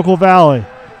half. Schuylkill Valley.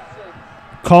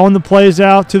 Calling the plays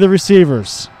out to the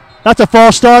receivers. That's a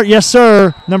false start. Yes,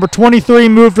 sir. Number 23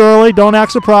 moved early. Don't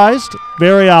act surprised.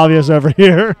 Very obvious over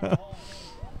here.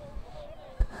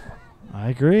 I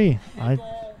agree.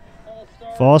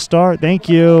 False start. Thank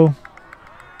you.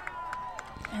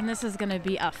 And this is going to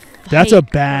be a that's a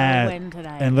bad win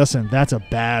today. And listen, that's a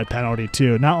bad penalty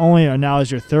too. Not only now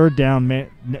is your 3rd down,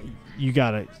 you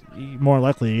got to more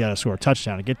likely you got to score a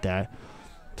touchdown to get that.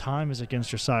 Time is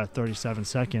against your side of 37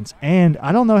 seconds. And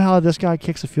I don't know how this guy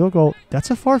kicks a field goal.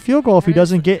 That's a far field goal if he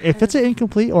doesn't get – if it's an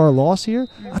incomplete or a loss here,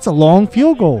 that's a long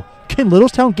field goal. Can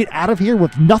Littlestown get out of here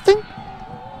with nothing?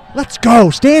 Let's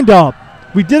go. Stand up.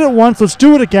 We did it once. Let's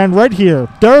do it again right here.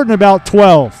 3rd and about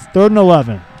 12. 3rd and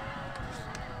 11.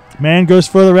 Man goes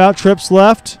further out, trips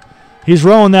left. He's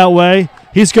rolling that way.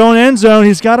 He's going end zone.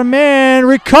 He's got a man.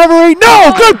 Recovery.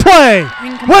 No, good play.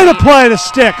 Incomplete. Way to play the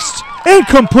sticks.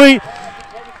 Incomplete.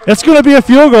 It's going to be a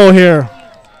field goal here.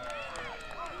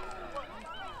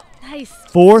 Nice.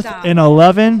 4th and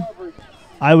 11.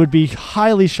 I would be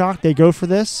highly shocked they go for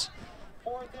this.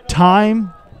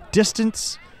 Time,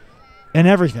 distance, and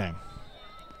everything.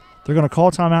 They're going to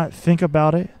call timeout. Think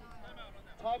about it.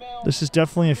 This is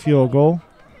definitely a field goal.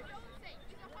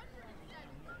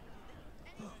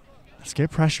 Let's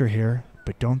get pressure here,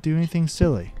 but don't do anything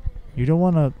silly. You don't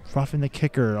want to roughen the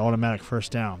kicker automatic 1st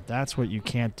down. That's what you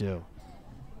can't do.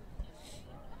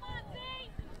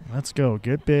 Let's go.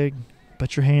 Get big.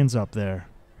 Put your hands up there.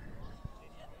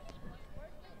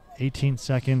 18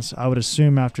 seconds. I would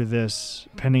assume after this,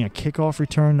 pending a kickoff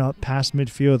return up past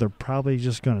midfield, they're probably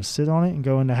just going to sit on it and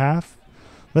go into half.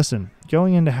 Listen,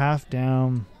 going into half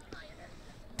down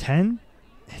 10,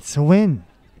 it's a win.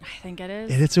 I think it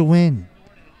is. It's a win.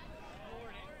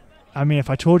 I mean, if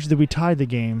I told you that we tied the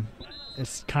game,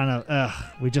 it's kind of,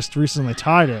 we just recently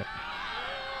tied it.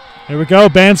 Here we go.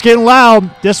 Band's getting loud.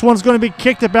 This one's going to be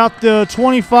kicked about the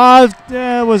 25.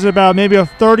 Was it about maybe a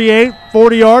 38,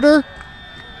 40-yarder?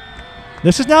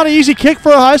 This is not an easy kick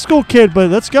for a high school kid, but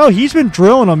let's go. He's been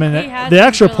drilling them, and the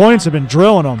extra points have been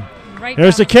drilling them. Right.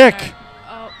 There's the kick.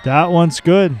 Oh. That one's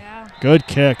good. Yeah. Good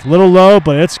kick. Little low,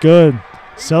 but it's good.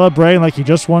 Celebrating like he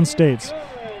just won states.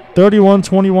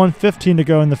 31-21, 15 to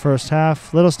go in the first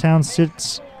half. Littlestown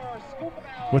sits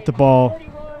with the ball.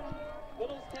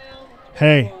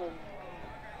 Hey,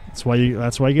 that's why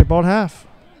you get ball at half.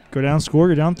 Go down, score,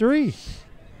 you're down 3.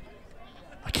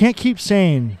 I can't keep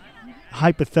saying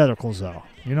hypotheticals, though.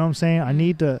 You know what I'm saying? I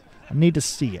need to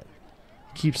see it.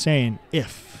 Keep saying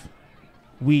if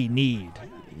we need.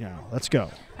 Let's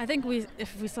go. I think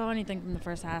if we saw anything from the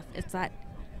first half, it's that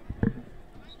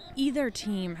either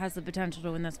team has the potential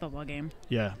to win this football game.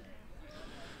 Yeah.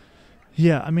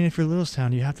 Yeah, I mean, if you're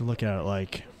Littlestown, you have to look at it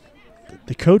like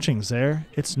the coaching's there.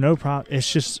 It's no problem.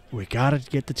 It's just we got to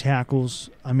get the tackles.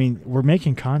 I mean, we're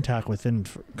making contact within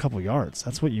a couple yards.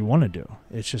 That's what you want to do.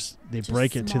 It's just they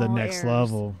break it to the next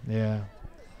level. Yeah.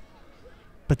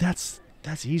 But that's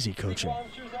easy coaching.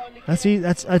 That's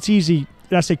easy.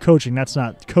 When I say coaching, that's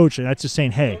not coaching. That's just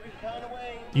saying, hey,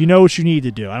 you know what you need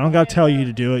to do. I don't got to tell you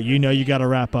to do it. You know you got to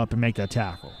wrap up and make that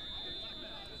tackle.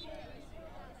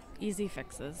 Easy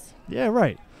fixes. Yeah,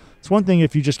 right. It's one thing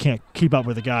if you just can't keep up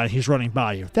with a guy and he's running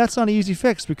by you. That's not an easy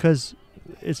fix because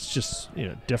it's just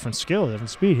different skill, different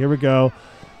speed. Here we go.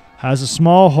 Has a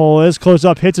small hole. Is close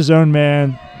up. Hits his own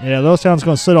man. Yeah, Littlestown's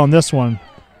going to sit on this one.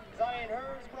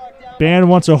 Band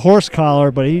wants a horse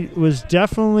collar, but he was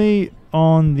definitely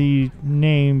on the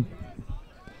name.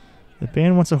 The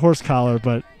band wants a horse collar,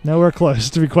 but nowhere close,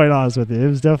 to be quite honest with you. It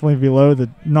was definitely below the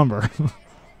number.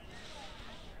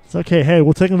 It's okay. Hey,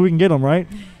 we'll take them if we can get them, right?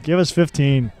 Give us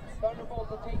 15.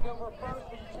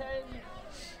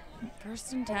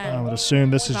 First and 10. I would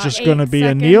assume this is About just going to 8 be a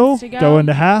seconds kneel, to go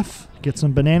into half, get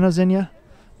some bananas in you,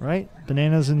 right?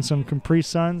 Bananas and some Capri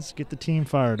Suns, get the team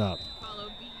fired up.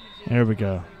 There we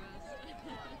go.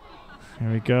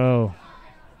 There we go.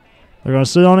 They're going to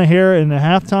sit on it here in the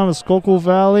halftime of Schuylkill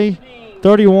Valley.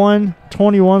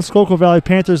 31-21, Schuylkill Valley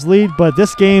Panthers lead, but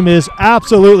this game is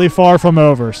absolutely far from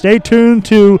over. Stay tuned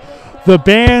to the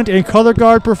band and color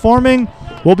guard performing.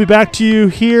 We'll be back to you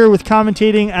here with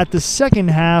commentating at the second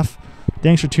half.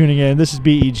 Thanks for tuning in. This is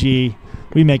BEG.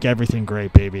 We make everything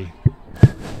great, baby.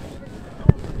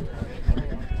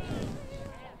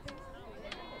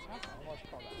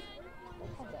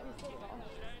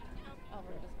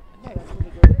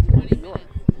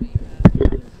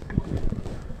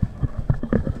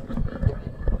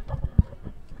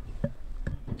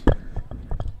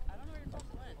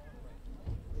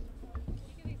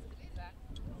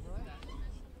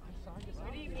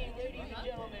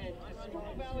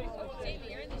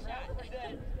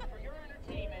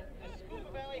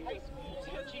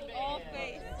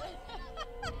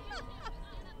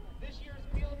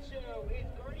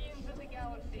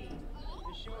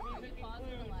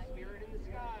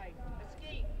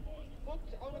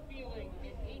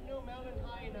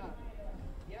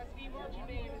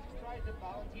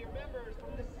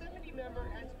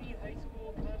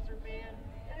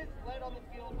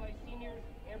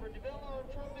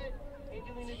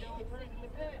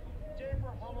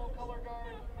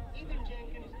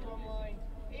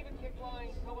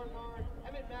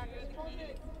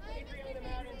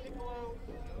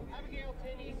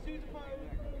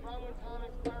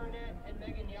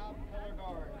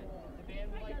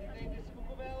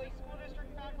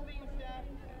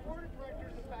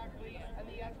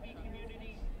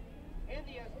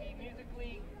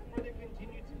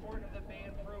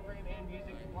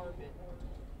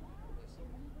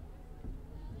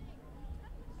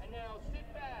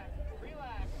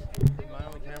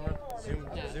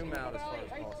 Zoom out as far as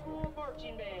possible.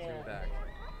 Zoom back.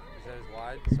 Is that as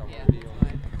wide? So I'm gonna be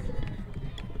on.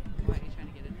 Why are you trying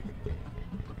to get in?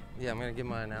 Yeah, I'm going to give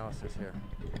my analysis here.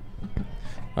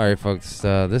 All right, folks.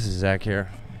 This is Zach here.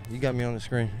 You got me on the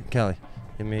screen. Kelly,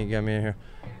 you got me in here.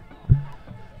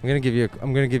 I'm going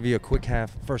to give you a quick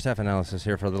first half analysis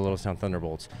here for the Littlestown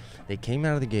Thunderbolts. They came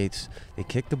out of the gates. They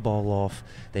kicked the ball off.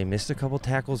 They missed a couple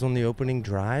tackles on the opening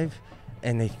drive,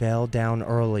 and they fell down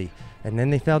early. And then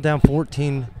they fell down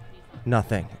 14-0.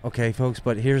 Okay, folks,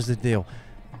 but here's the deal.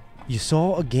 You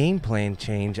saw a game plan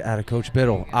change out of Coach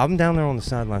Biddle. I'm down there on the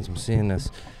sidelines. I'm seeing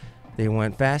this. They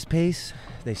went fast pace,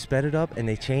 they sped it up, and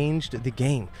they changed the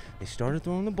game. They started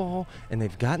throwing the ball, and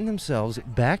they've gotten themselves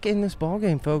back in this ball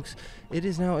game, folks. It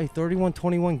is now a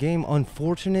 31-21 game.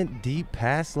 Unfortunate deep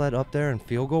pass led up there and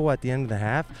field goal at the end of the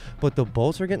half, but the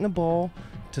Bolts are getting the ball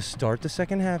to start the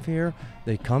second half here.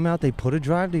 They come out, they put a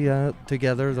drive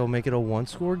together. They'll make it a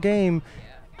one-score game,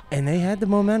 and they had the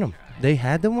momentum. They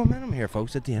had the momentum here,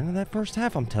 folks, at the end of that first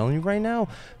half. I'm telling you right now,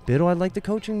 Biddle, I like the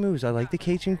coaching moves. I like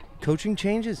the coaching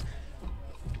changes.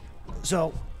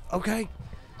 So, okay,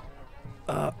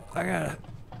 I gotta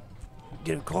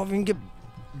get a coffee and get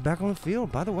back on the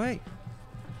field. By the way,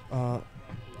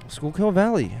 Schuylkill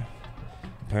Valley,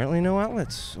 apparently no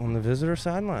outlets on the visitor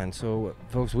sideline. So,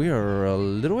 folks, we are a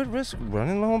little at risk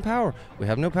running low on power. We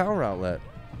have no power outlet.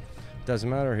 Doesn't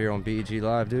matter here on BEG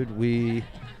Live, dude. We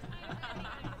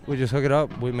just hook it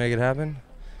up. We make it happen.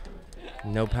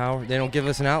 No power. They don't give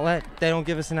us an outlet. They don't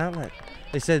give us an outlet.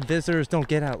 They said visitors don't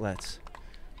get outlets.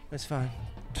 That's fine.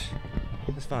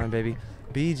 That's fine, baby.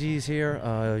 BG's here.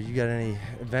 You got any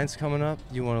events coming up?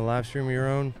 You want to live stream your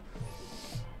own?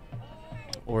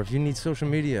 Or if you need social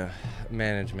media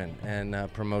management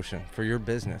and promotion for your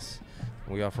business,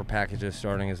 we offer packages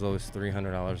starting as low as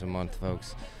 $300 a month,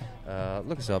 folks.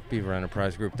 Look us up,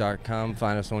 beaverenterprisegroup.com.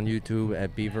 Find us on YouTube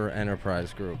at Beaver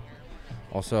Enterprise Group.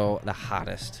 Also, the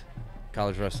hottest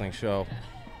college wrestling show.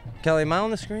 Kelly, am I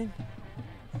on the screen?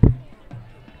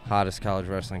 Hottest college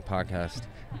wrestling podcast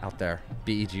out there,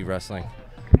 BEG Wrestling.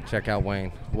 Check out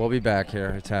Wayne. We'll be back here.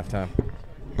 It's halftime.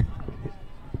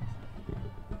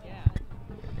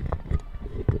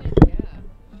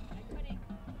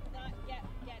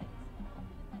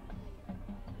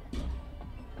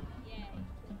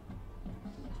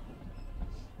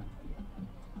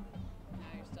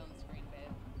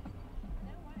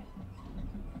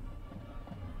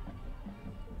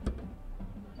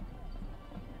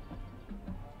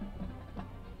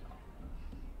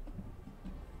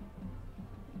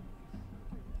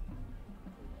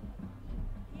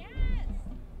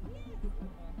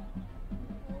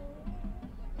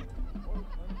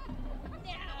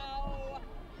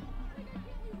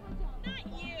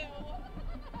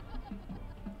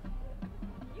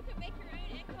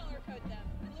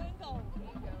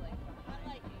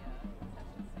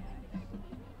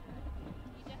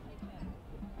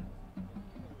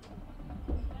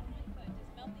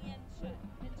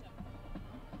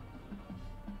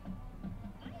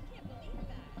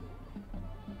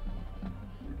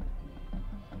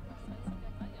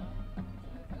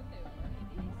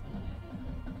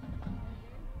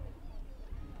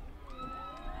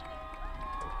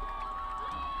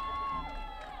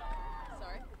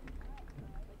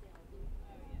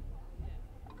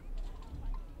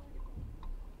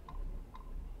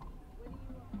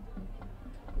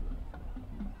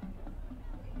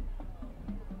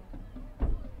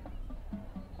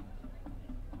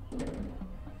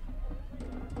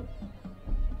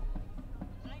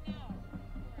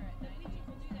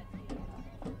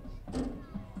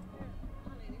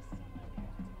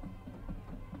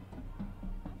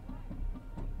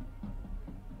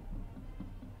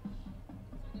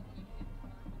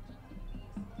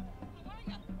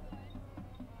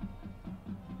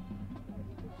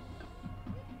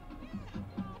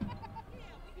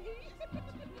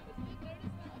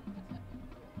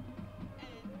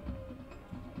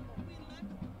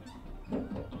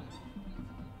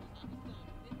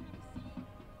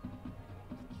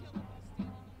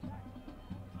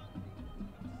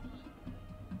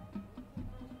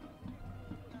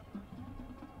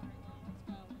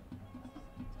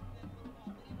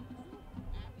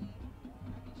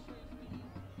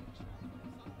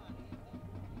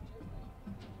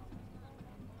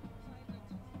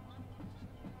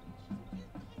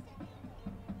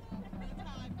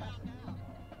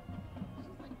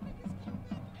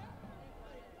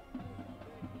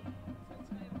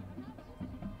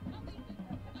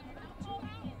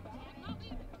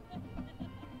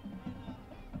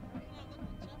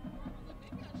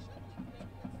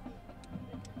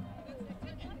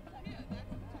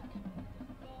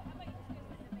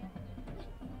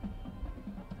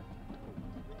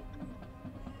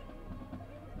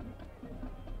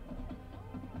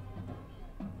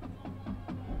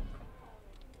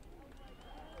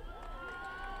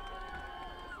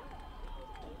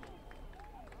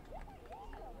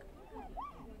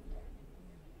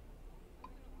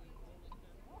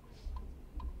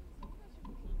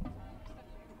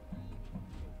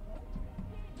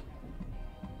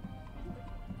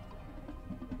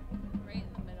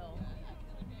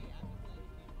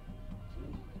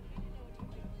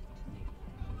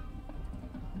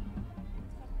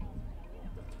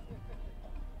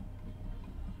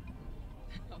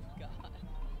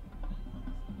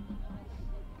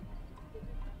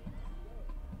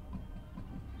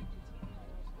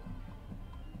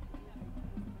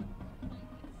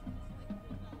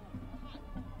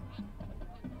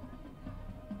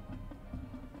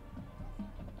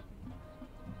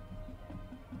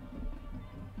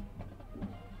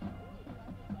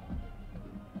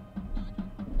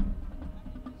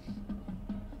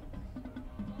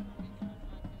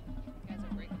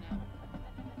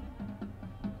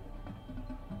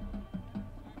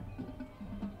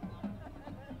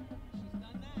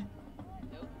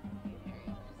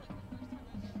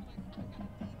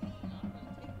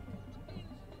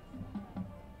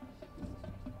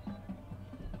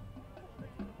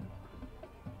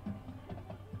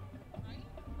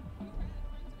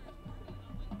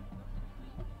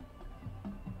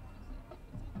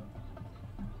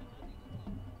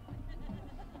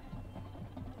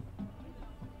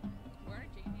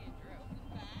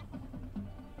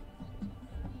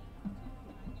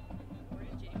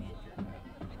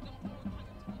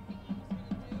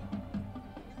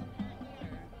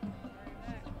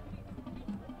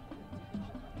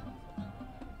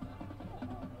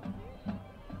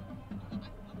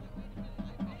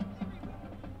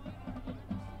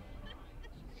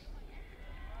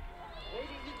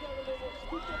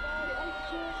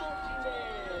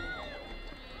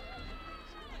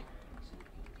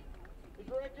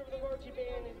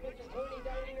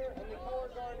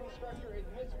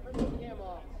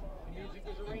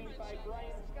 by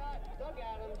Brian Scott, Doug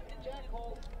Adams, Jack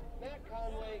Holt, Matt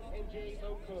Conway, and Jay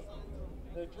O'Cook.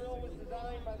 The drill was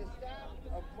designed by the staff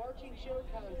of Marching Show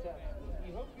Concepts.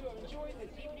 We hope you have enjoyed this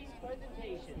evening's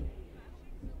presentation.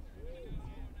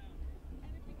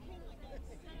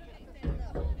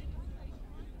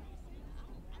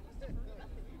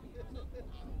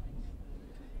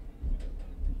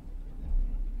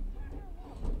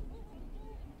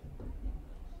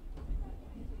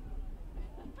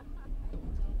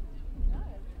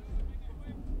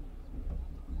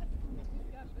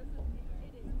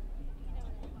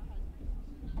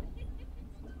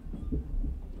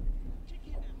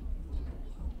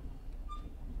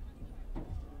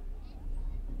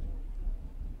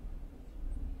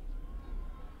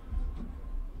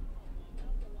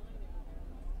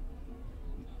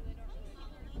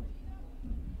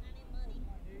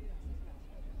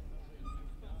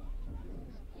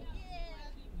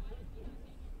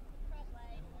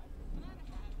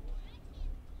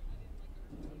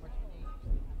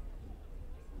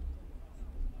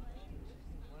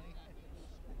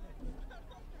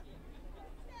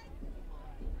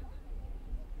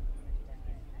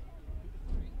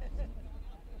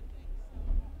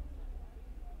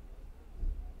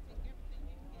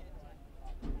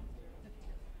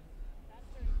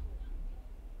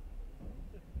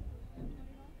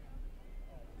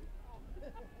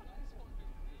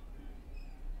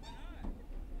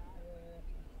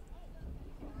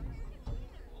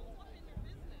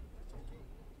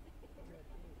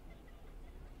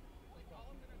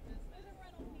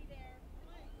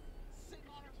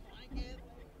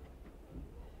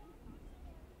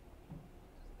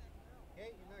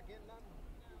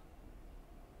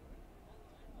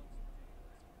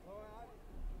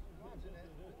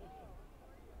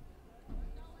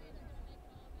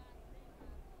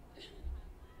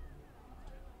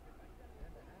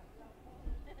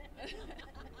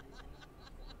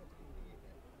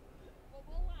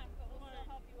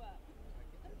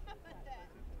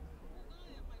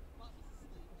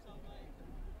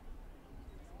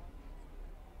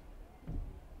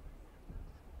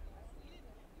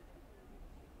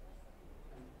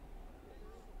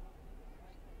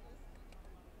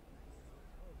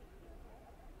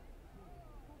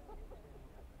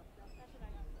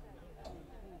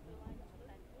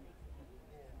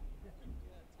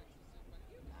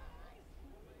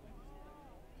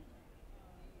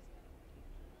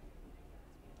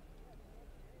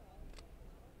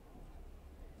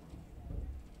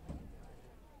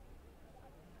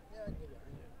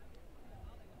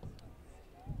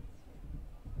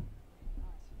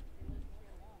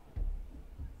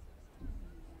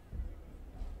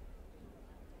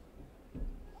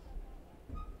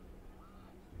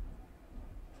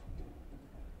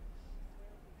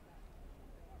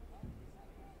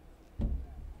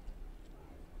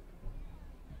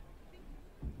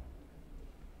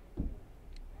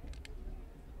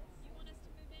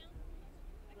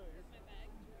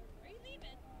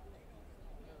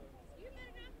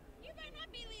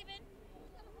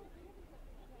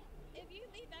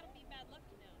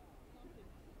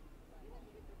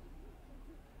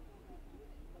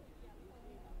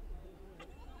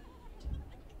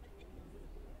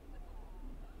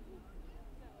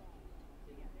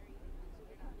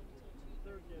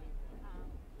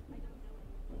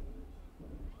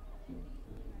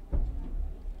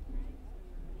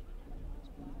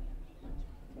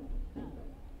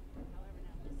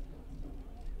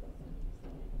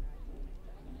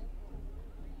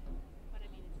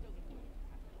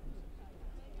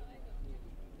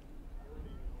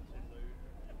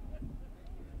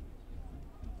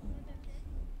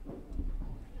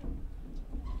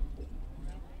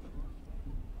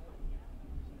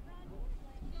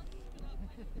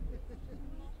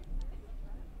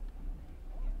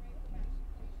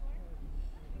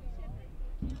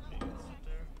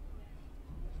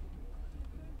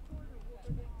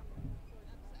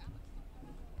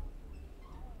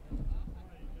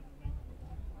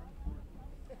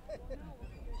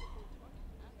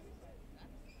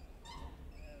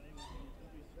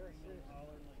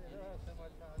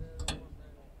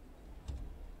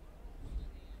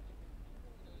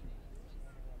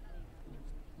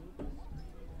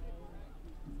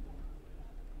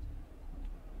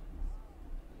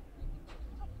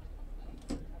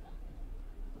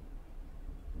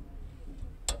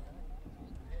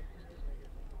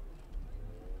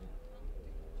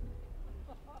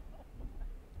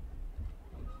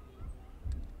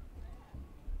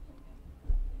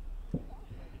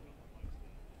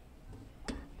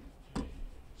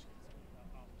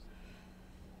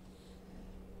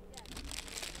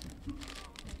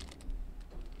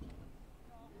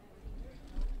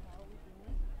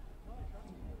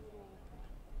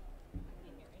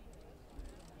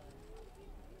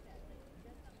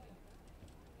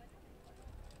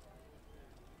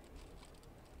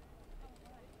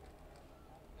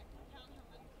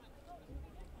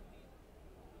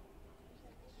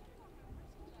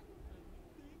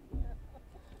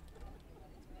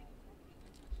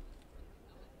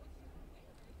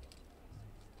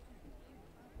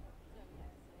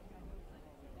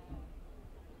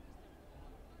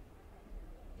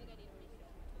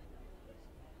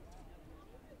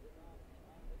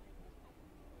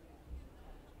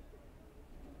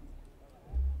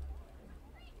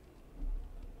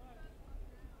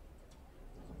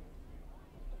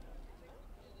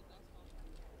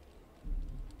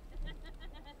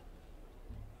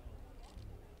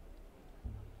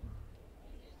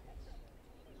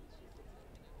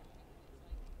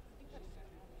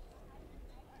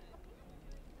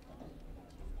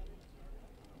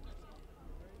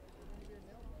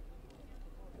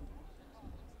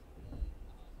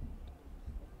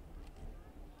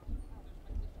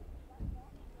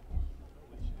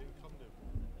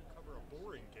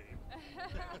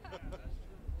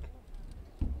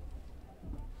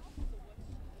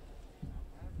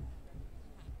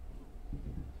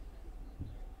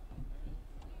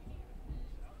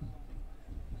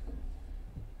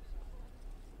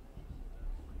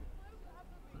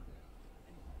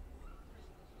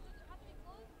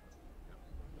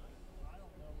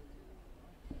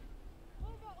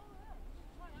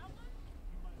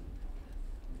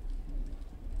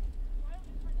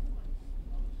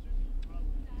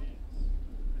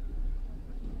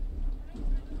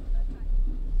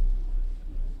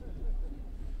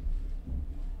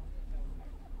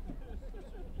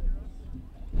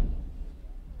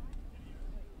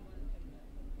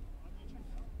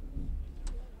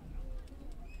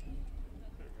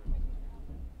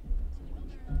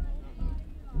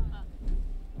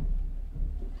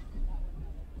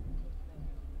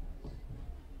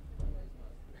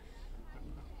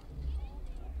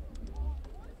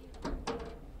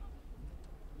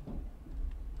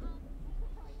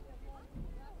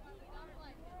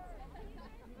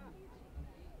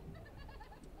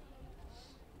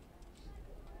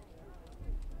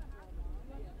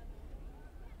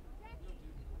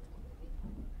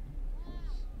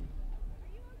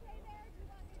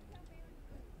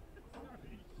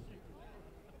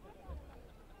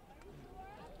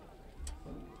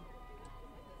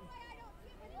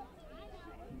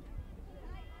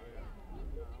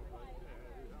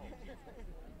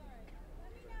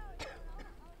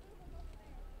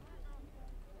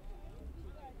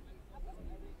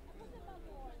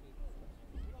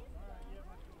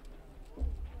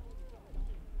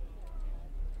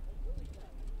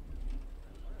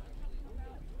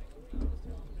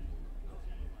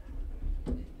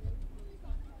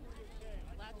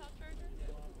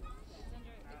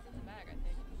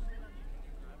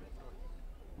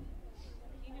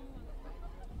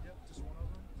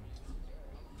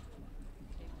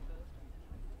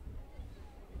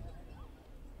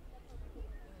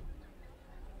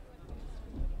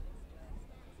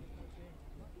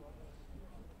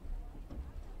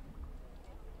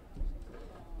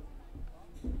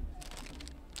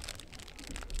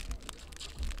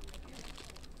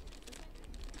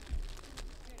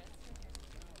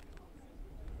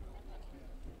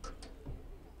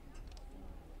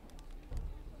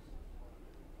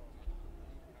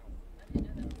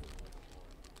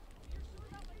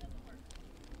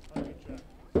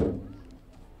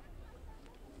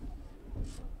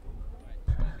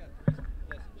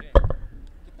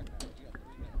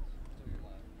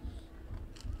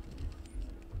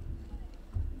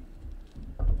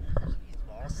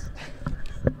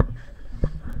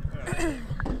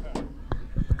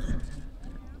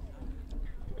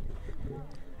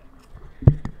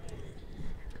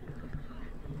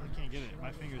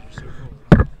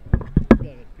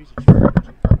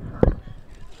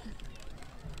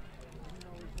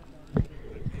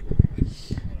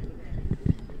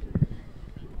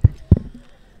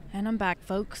 And I'm back,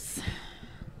 folks.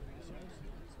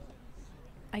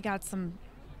 I got some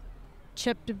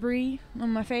chip debris on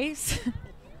my face.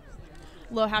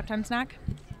 Little halftime snack.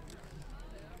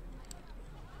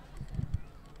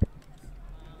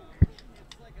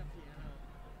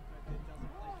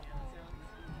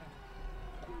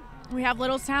 We have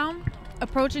Littlestown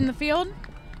approaching the field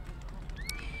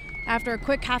after a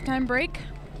quick halftime break.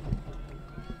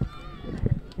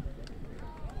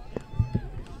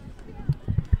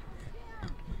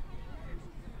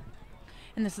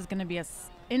 And this is going to be a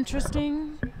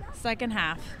interesting second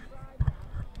half.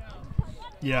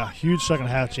 Yeah, huge second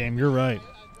half, James. You're right.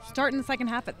 Starting the second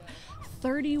half at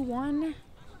 31-21.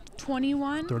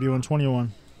 31-21.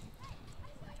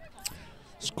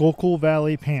 Schuylkill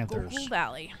Valley Panthers. Schuylkill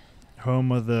Valley.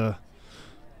 Home of the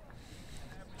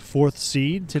 4th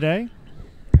seed today.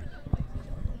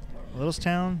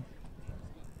 Littlestown,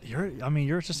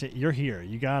 you're here.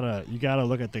 You gotta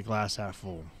look at the glass half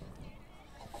full.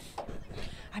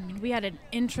 I mean, we had an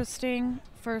interesting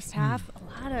first half, a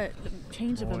lot of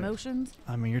change of emotions.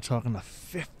 I mean, you're talking a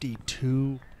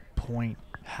 52-point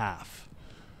half.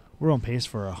 We're on pace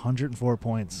for 104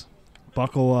 points.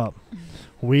 Buckle up.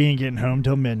 We ain't getting home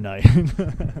till midnight.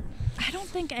 I don't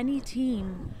think any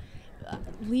team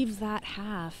leaves that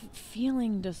half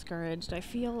feeling discouraged. I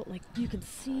feel like you could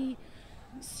see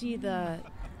the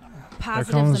positives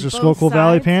Here comes in the both Schuylkill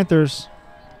Valley sides. Panthers.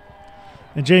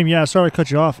 And Jamie, yeah, sorry to cut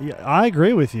you off. Yeah, I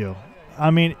agree with you.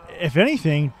 I mean, if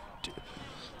anything,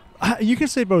 you can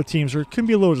say both teams can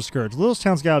be a little discouraged.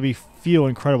 Littlestown's got to feel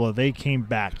incredible that they came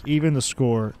back, even the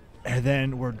score, and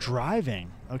then we're driving.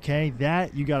 Okay,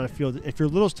 that you got to feel. If you're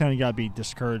Littlestown, you got to be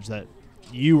discouraged that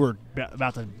you were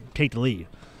about to take the lead.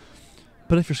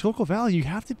 But if you're Schuylkill Valley, you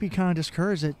have to be kind of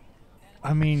discouraged that,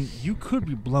 I mean, you could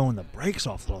be blowing the brakes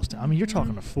off Littlestown. I mean, you're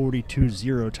talking a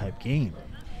 42-0 type game.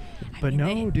 But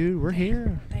dude, we're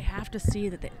here. They have to see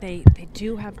that they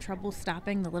do have trouble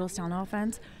stopping the Littlestown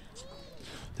offense.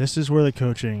 This is where the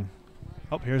coaching.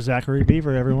 Oh, here's Zachary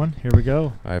Beaver, everyone. Here we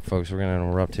go. All right, folks, we're going to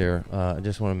interrupt here. I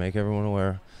just want to make everyone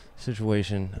aware.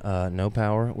 Situation, no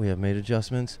power. We have made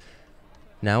adjustments.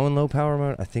 Now in low power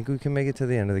mode, I think we can make it to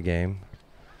the end of the game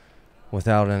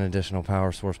without an additional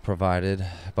power source provided.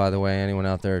 By the way, anyone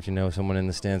out there, if you know someone in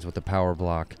the stands with a power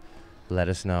block, let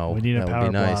us know. We need a power block. That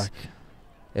would be nice. block.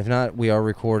 If not, we are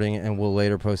recording and we'll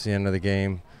later post the end of the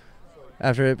game.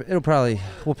 After it, we'll probably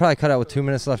cut out with 2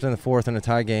 minutes left in the fourth in a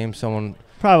tie game. Someone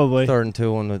probably 3rd and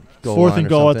 2 on the goal 4th line and or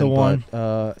goal at something, the 1.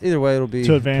 But, either way, it'll be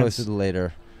To advance. posted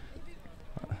later.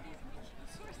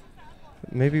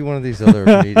 Maybe one of these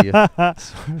other media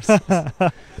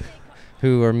sources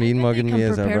who are mean mugging me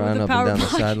as I run up and down the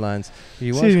sidelines.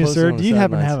 Excuse me, sir. Do you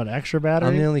happen to have an extra battery?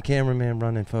 I'm the only cameraman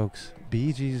running, folks.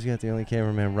 BG's got the only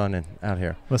cameraman running out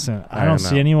here. Listen, I don't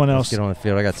see anyone else Let's get on the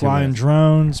field. I got 2 flying minutes.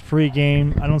 drones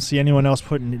pregame. I don't see anyone else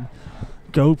putting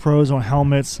GoPros on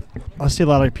helmets. I see a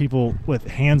lot of people with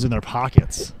hands in their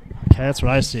pockets. Okay, that's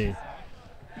what I see.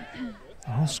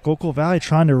 Oh, Schuylkill Valley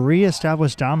trying to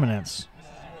reestablish dominance.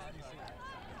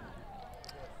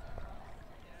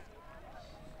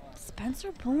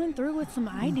 Spencer pulling through with some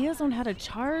ideas on how to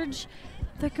charge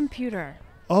the computer.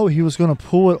 Oh, he was going to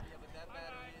pull it.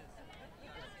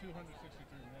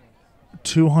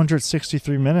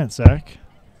 263 minutes, Zach.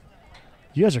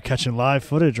 You guys are catching live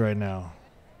footage right now.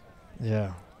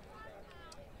 Yeah.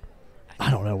 I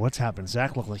don't know what's happened.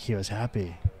 Zach looked like he was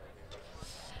happy.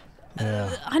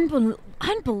 Yeah.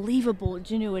 Unbelievable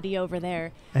ingenuity over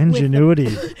there.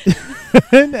 Ingenuity.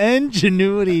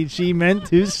 Ingenuity, she meant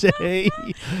to say.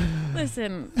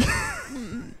 Listen,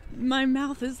 my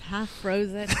mouth is half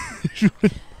frozen.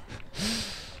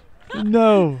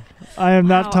 No, I am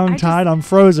not Wow, tongue-tied. I'm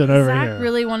frozen over Zach here.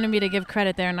 really wanted me to give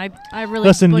credit there, and I really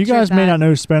Listen, you butchered guys may that. not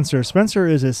know Spencer. Spencer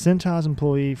is a Cintas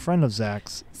employee, friend of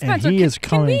Zach's, Spencer, and he is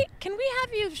coming. Can we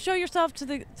have you show yourself to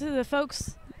the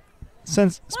folks?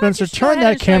 Spencer, you go turn ahead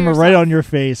that and show camera right yourself? on your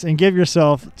face and give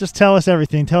yourself. Just tell us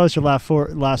everything. Tell us your last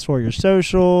four, your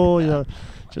social,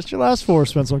 just your last four,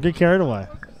 Spencer. Don't get carried away.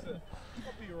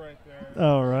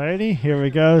 All righty, here we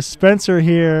go. Spencer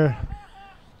here.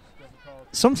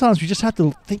 Sometimes we just have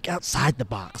to think outside the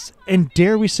box. And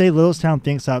dare we say Littlestown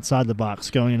thinks outside the box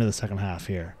going into the second half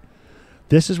here.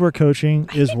 This is where coaching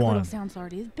is I think won. Littlestown's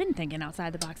already been thinking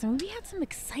outside the box. I mean, we had some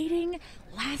exciting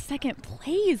last-second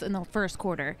plays in the first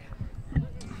quarter.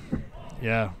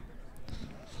 Yeah.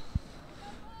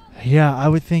 Yeah, I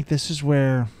would think this is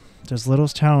where does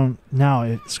Littlestown now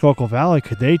at Schuylkill Valley,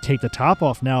 could they take the top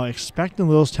off now, expecting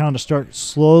Littlestown to start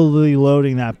slowly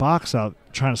loading that box up,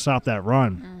 trying to stop that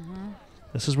run. Mm-hmm.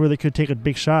 This is where they could take a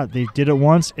big shot. They did it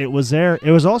once. It was there.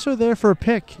 It was also there for a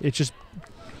pick. It just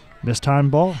Mistime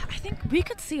ball. I think we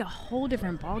could see a whole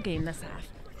different ball game this half.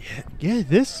 Yeah,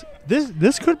 this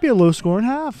could be a low-scoring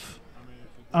half.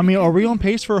 I mean, are we on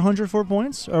pace for 104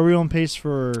 points? Are we on pace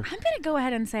for? I'm gonna go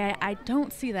ahead and say I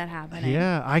don't see that happening.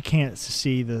 Yeah, I can't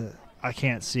see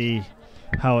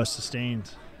how it's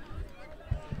sustained.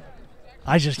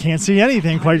 I just can't see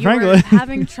anything, quite You were frankly.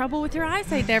 having trouble with your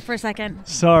eyesight there for a second.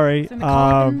 Sorry. So I'm gonna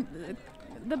call in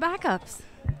the backups.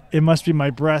 It must be my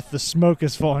breath. The smoke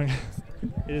is falling.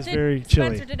 It is very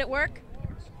chilly. Spencer, did it work?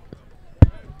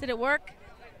 Did it work?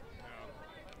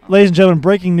 Ladies and gentlemen,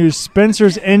 breaking news: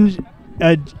 Spencer's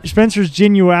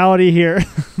genuality here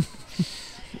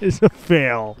is a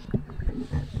fail.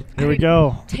 Here we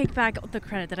go. Take back the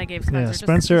credit that I gave Spencer. Yeah, just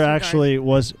Spencer disregard. actually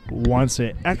was once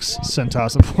an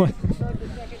ex-Centos employee.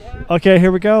 Okay,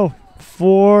 here we go.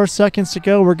 4 seconds to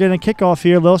go. We're getting a kickoff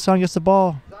here. Littlestown gets the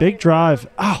ball. Big drive.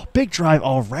 Oh, big drive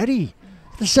already.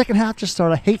 The second half just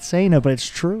started. I hate saying it, but it's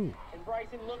true. And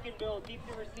Bryson Lookinbill deep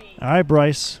to receive. All right,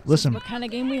 Bryce. Listen. What kind of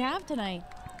game we have tonight?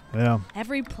 Yeah.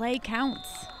 Every play counts.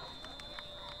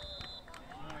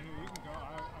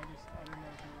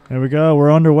 There we go.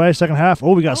 We're underway. Second half.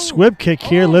 Oh, we got a squib kick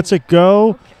here. Let's it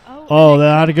go. Oh,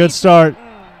 That had a good start.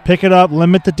 Pick it up.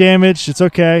 Limit the damage. It's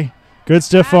okay. Good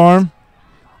stiff arm.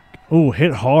 Oh,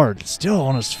 hit hard. Still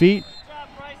on his feet.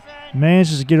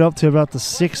 Manages to get up to about the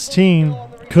 16.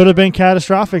 Could have been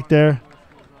catastrophic there.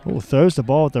 Oh, throws the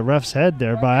ball at the ref's head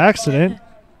there by accident.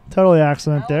 Totally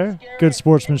accident there. Good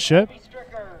sportsmanship.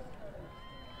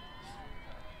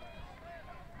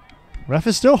 Ref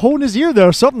is still holding his ear,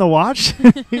 though. Something to watch.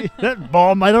 That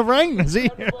ball might have rang his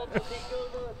ear.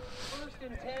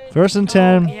 First and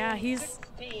 10. Yeah, he's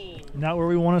Not where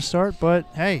we want to start, but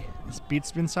hey, this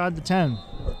beats inside the 10.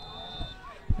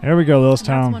 There we go,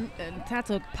 Littlestown. that's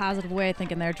a positive way of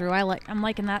thinking there, Drew. I'm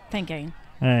liking that thinking.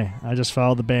 Hey, I just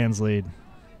followed the band's lead.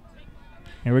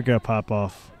 Here we go, pop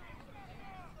off.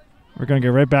 We're going to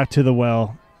get right back to the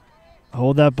well.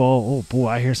 Hold that ball. Oh, boy,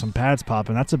 I hear some pads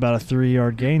popping. That's about a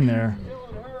 3-yard gain there.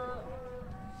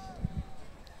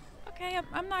 Okay,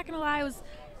 I'm not going to lie. I was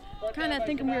kind of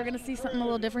thinking we were going to see something a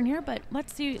little different here, but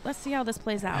let's see how this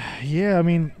plays out. Yeah, I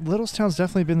mean, Littlestown's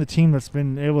definitely been the team that's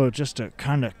been able to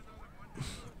kind of,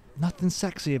 nothing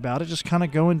sexy about it, just kind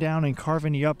of going down and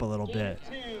carving you up a little bit.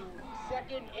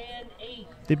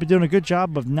 They've been doing a good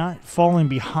job of not falling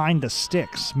behind the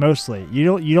sticks mostly.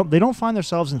 They don't find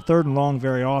themselves in 3rd and long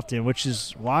very often, which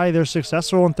is why they're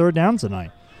successful on 3rd down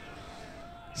tonight.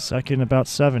 2nd about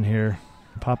 7 here.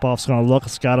 Popoff's going to look.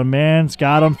 It's got him, man. It's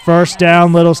got him. First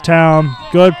down, Littlestown.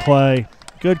 Good play.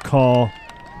 Good call.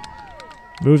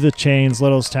 Move the chains,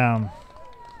 Littlestown.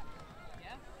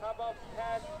 Pop-up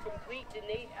pass complete to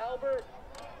Nate Albert.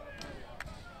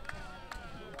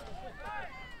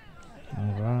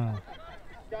 All right.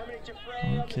 Dominic Giuffre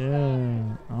on the Okay.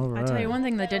 All right. I'll tell you one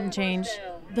thing that didn't change.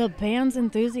 The band's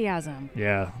enthusiasm.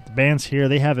 Yeah, the band's here.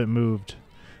 They haven't moved.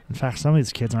 In fact, some of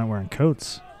these kids aren't wearing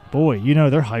coats. Boy,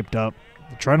 they're hyped up.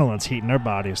 Adrenaline's heating their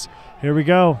bodies. Here we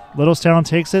go. Littlestown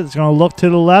takes it. It's going to look to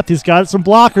the left. He's got some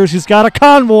blockers. He's got a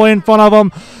convoy in front of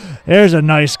him. There's a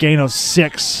nice gain of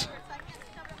 6.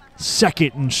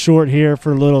 2nd and short here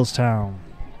for Littlestown.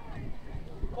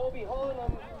 Colby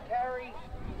Holland carry.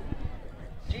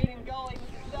 Jaden Gully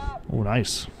stop. Oh,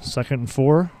 nice. 2nd and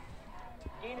 4.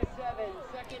 Gain of 7.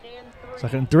 2nd and 3.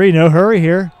 2nd and 3. No hurry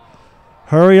here.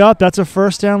 Hurry up. That's a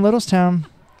first down, Littlestown.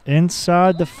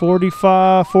 Inside the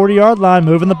 40-yard line.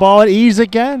 Moving the ball at ease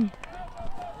again.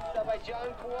 Stop by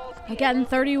John Kowalski. Again,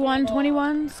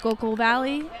 31-21. Schuylkill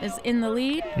Valley is in the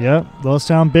lead. Yep.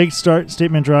 Littlestown, big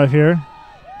statement drive here.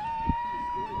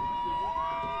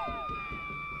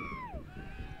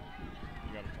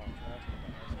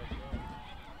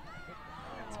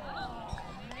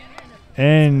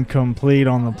 Incomplete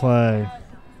on the play.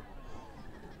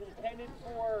 Intended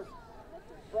for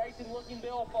Bryson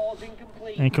Lookinbill, falls incomplete.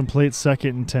 Incomplete, 2nd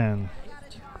and 10.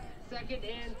 2nd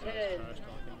and 10.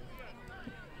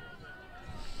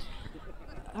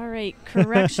 All right,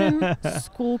 correction.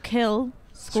 Schuylkill.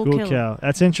 Schuylkill.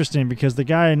 That's interesting because the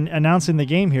guy announcing the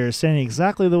game here is saying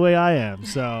exactly the way I am.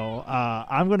 So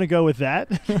I'm going to go with that.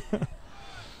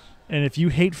 And if you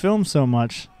hate film so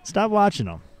much, stop watching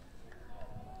them.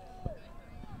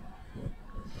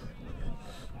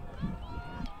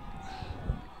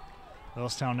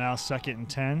 Littlestown now 2nd and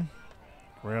 10.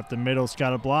 Right up the middle. It's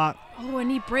got a block. Oh,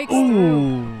 and he breaks through.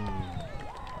 Ooh.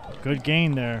 Good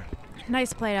gain there.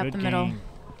 Nice play up Good the middle. gain.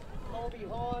 Colby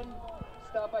Holland,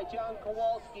 stopped by John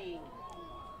Kowalski.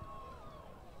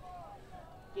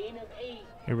 Gain of 8.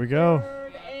 Here we go.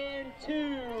 3rd and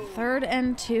 2. 3rd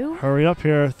and 2. Hurry up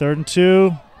here. 3rd and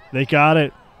 2. They got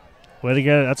it. Way to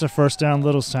get it. That's a first down,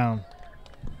 Littlestown.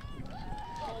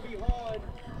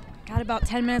 Got about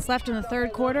 10 minutes left in the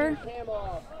third quarter. Cam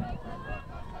off.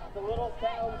 The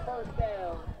Littlestown first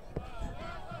down.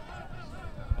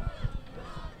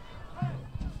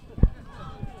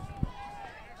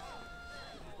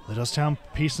 Littlestown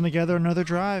piecing together another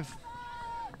drive.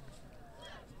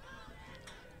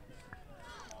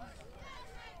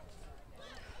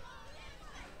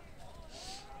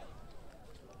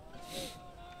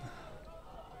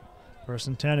 First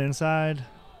and 10 inside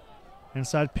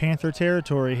Panther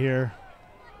territory here.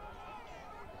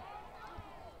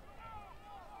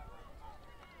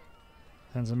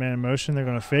 Sends a man in motion. They're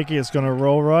going to fake it. It's going to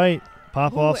roll right.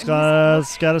 Popoff's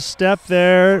got a step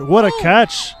there. What a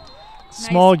catch.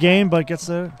 Small game, but gets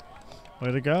there.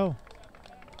 Way to go.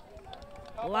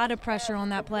 A lot of pressure on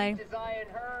that play.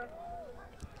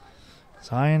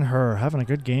 Zion Herr having a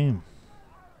good game.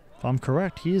 If I'm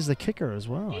correct, he is the kicker as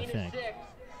well, I think.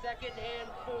 Second and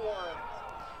 4.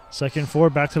 Second and 4,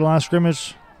 back to the line of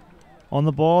scrimmage. On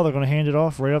the ball, they're going to hand it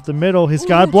off right up the middle. He's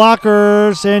got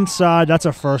blockers inside. That's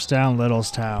a first down,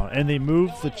 Littlestown. And they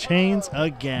move the chains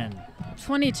again.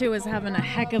 22 is having a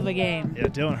heck of a game. Yeah,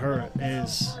 Dylan Hurt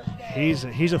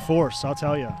he's a force, I'll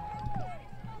tell you.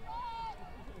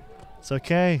 It's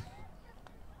okay.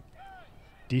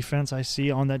 Defense I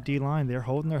see on that D-line, they're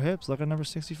holding their hips. Look at number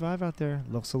 65 out there.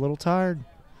 Looks a little tired.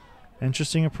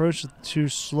 Interesting approach to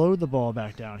slow the ball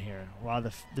back down here while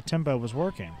the tempo was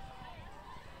working.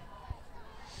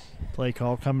 Play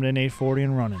call coming in 8:40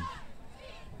 and running.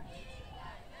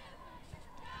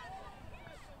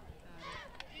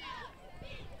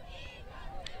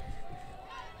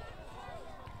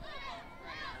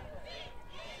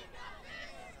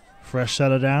 Fresh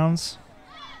set of downs.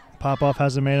 Popoff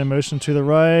has a man in motion to the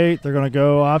right. They're going to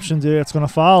go option D. It's going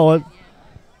to follow it.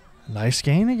 Nice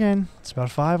gain again. It's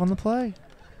about 5 on the play.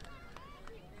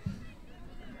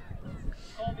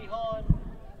 Colby Hahn.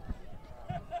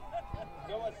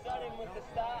 Noah Sutton with the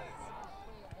stop.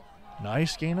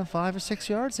 Nice gain of 5 or 6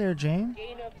 yards there, Jane.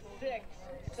 Gain of 6.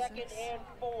 Second and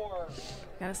 4.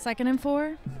 Got a second and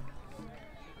 4.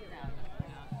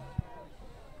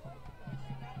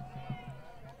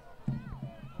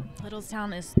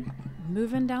 Littlestown is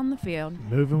moving down the field.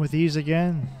 Moving with ease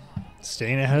again.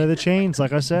 Staying ahead of the chains,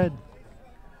 like I said.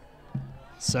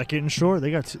 Second and short.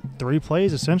 They got 3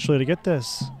 plays essentially to get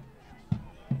this.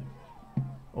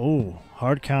 Oh,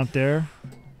 hard count there.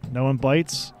 No one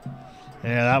bites.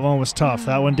 Yeah, that one was tough.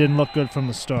 That one didn't look good from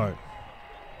the start.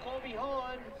 Colby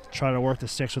Hahn. Try to work the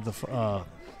sticks with the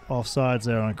offsides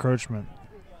there on encroachment.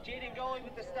 Jaden going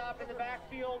with the stop in the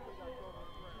backfield.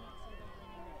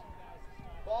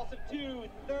 Loss of 2.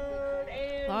 Third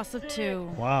and Loss of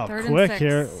 2. Wow, Third and quick 6.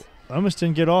 here. Almost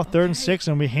didn't get off 3rd and 6,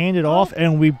 and we hand it off,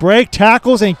 and we break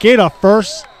tackles and get a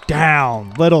first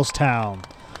down. Littlestown.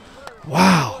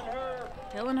 Wow.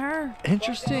 Dylan Herr.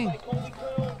 Interesting.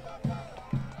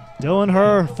 Dylan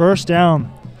Herr, first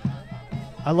down.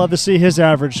 I love to see his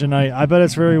average tonight. I bet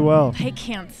it's very well. They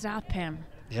can't stop him.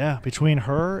 Yeah, between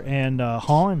her and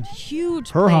Hahn.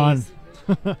 Huge Her Hahn.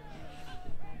 plays.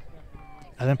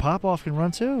 And then Popoff can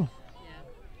run too.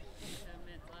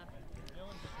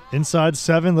 Inside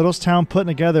 7, Littlestown putting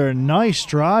together a nice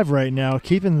drive right now,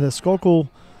 keeping the Schuylkill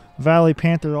Valley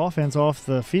Panther offense off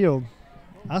the field.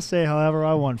 I'll say however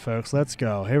I want, folks. Let's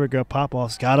go. Here we go.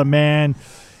 Popoff's got a man.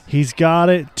 He's got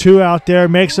it. 2 out there.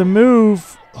 Makes a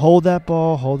move. Hold that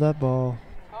ball. Hold that ball.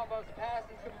 Almost pass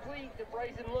is complete to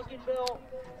Bryson Lookinville.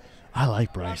 I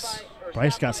like Bryce.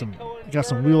 Bryce got some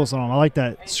wheels on him. I like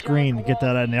that screen to get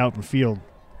that out in the open field.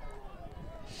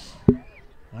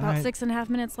 About 6.5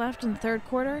 minutes left in the third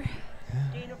quarter.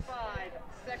 Gain of 5.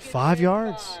 Second 5 and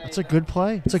yards. 5. That's a good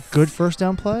play. It's a good first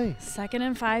down play. Second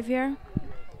and 5 here.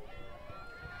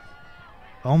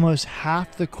 Almost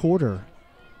half the quarter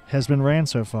has been ran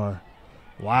so far.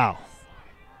 Wow.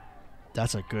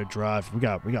 That's a good drive. We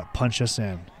got punch this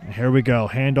in. And here we go.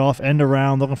 Handoff, end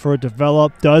around, looking for a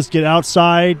develop. Does get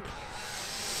outside.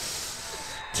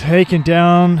 Taken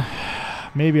down.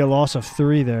 Maybe a loss of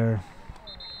 3 there.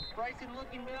 Bryson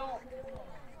Lookinville.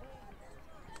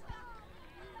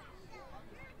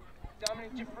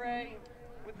 Dominic Giffray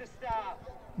with the stop.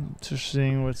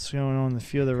 Interesting what's going on in the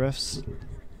field. The refs.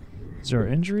 Is there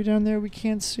an injury down there we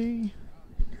can't see?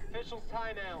 Officials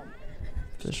timeout.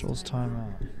 Officials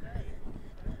timeout.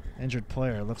 Injured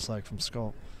player, looks like, from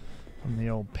the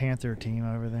old Panther team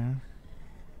over there.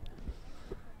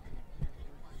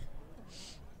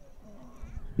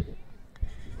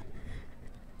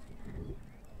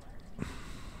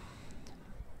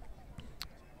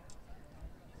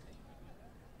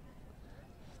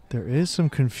 There is some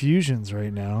confusions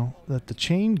right now that the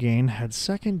chain gain had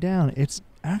second down. It's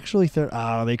Actually,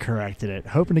 they corrected it.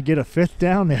 Hoping to get a 5th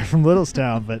down there from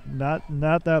Littlestown, but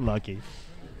not that lucky.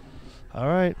 All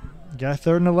right, got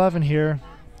 3rd and 11 here.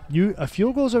 A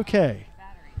field goal is okay.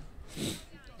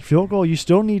 Field goal, you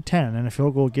still need 10, and a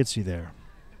field goal gets you there.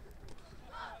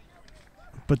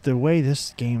 But the way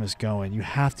this game is going, you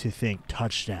have to think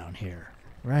touchdown here,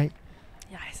 right?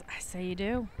 Yeah, I say you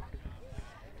do.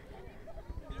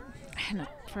 And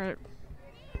for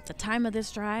the time of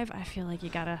this drive, I feel like you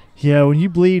gotta. Yeah, when you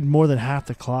bleed more than half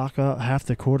the clock up, half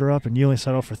the quarter up, and you only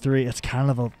settle for 3, it's kind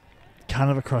of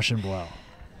a crushing blow.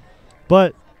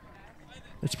 But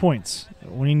it's points.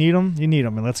 When you need them,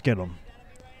 and let's get them.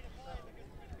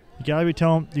 You gotta be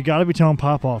telling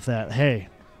Popoff that, hey,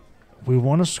 we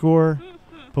want to score,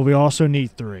 but we also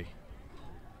need 3.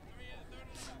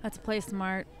 Let's play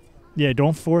smart. Yeah,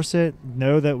 don't force it.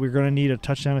 Know that we're going to need a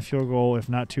touchdown, a field goal, if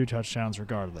not 2 touchdowns,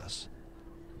 regardless.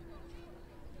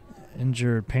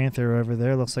 Injured Panther over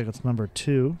there. Looks like it's number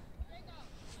 2.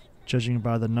 Judging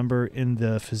by the number in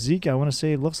the physique, I want to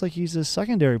say it looks like he's a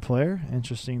secondary player.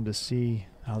 Interesting to see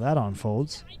how that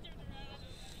unfolds.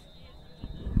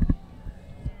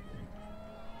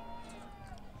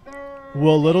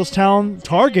 Will Littlestown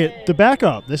target the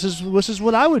backup? This is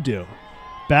what I would do.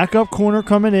 Backup corner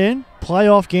coming in,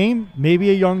 playoff game, maybe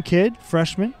a young kid,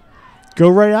 freshman. Go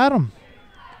right at him.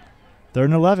 3rd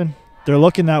and 11. They're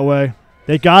looking that way.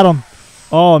 They got him.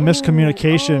 Oh, a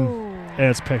miscommunication. And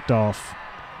it's picked off.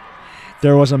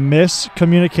 There was a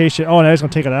miscommunication. Oh, now he's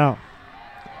going to take it out.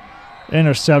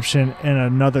 Interception and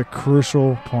another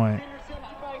crucial point.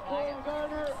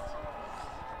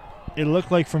 It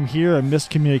looked like from here a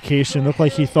miscommunication. Looked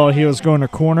like he thought he was going to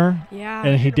corner. Yeah.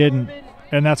 And he didn't.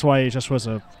 And that's why it just was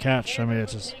a catch. I mean,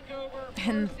 it's just.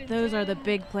 And those are the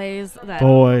big plays that.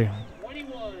 Boy.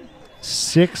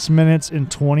 6 minutes and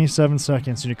 27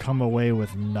 seconds, and you come away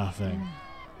with nothing.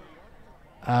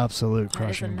 Absolute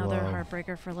crushing blow. That is another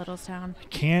heartbreaker for Littlestown.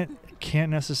 Can't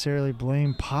necessarily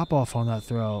blame Popoff on that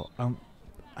throw.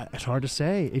 It's hard to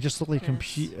say. It just looked like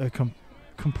complete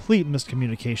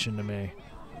miscommunication to me.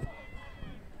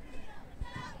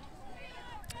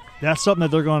 That's something that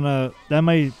they're gonna. That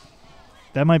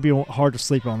might be hard to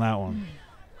sleep on that one.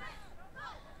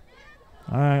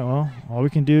 All right, well, all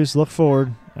we can do is look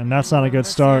forward, and that's not a good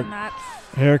start.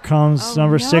 Here comes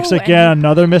number 6 again,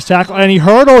 another missed tackle, and he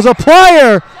hurdles a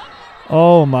player.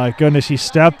 Oh, my goodness, he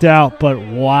stepped out, but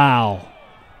wow.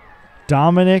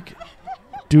 Dominic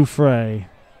Dufresne.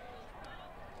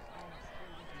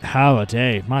 How a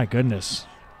day, my goodness.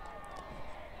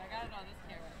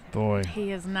 Boy.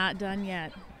 He is not done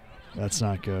yet. That's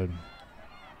not good.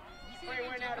 Play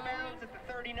went out of bounds at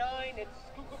the 39. It's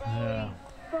Schuylkill Valley. Yeah.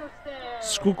 First down.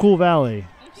 Schuylkill Valley.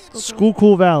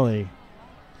 Schuylkill Valley.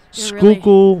 You're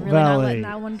Schuylkill really Valley. not letting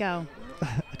that one go.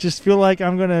 I just feel like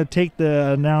I'm going to take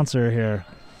the announcer here.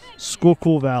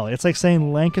 Schuylkill Valley. It's like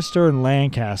saying Lancaster and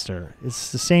Lancaster.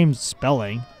 It's the same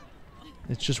spelling.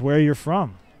 It's just where you're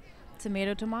from.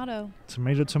 Tomato, tomato.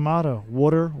 Tomato, tomato.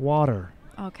 Water, water.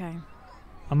 Okay.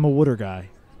 I'm a water guy.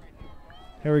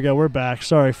 Here we go. We're back.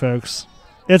 Sorry, folks.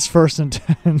 It's 1st and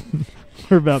 10.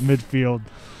 We're about midfield.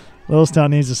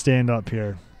 Littlestown needs to stand up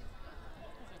here.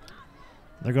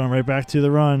 They're going right back to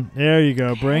the run. There you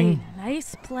go. Bring. Hey,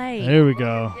 nice play. There we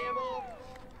go.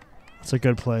 That's a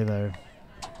good play there.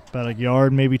 About a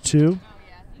yard, maybe 2.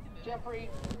 Jeffrey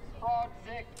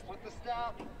Frogzik with the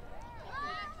stop.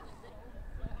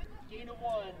 Gain of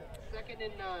 1. 2nd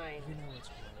and 9. You know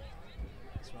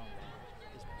what's wrong.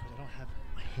 It's because I don't have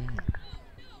my hand.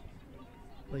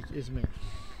 Like, Ismail.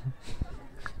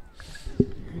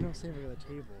 You don't stand at the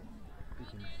table.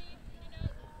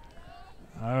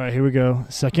 All right, here we go.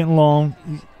 2nd and long.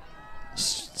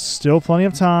 Still plenty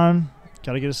of time.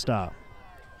 Got to get a stop.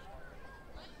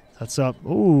 That's up.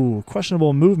 Ooh,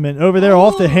 questionable movement over there.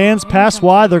 Off the hands, pass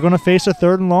wide. They're going to face a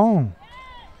 3rd and long.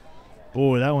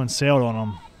 Boy, that one sailed on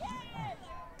them.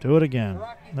 Do it again.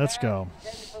 Let's go.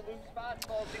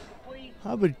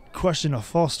 I would question a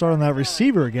false start on that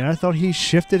receiver again. I thought he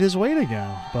shifted his weight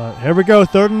again. But here we go.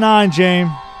 3rd and 9,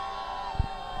 James.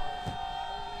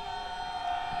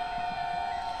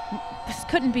 This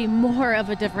couldn't be more of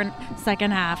a different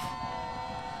second half.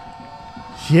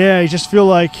 Yeah, you just feel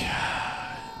like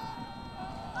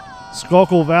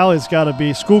Schuylkill Valley's got to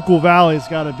be Schuylkill.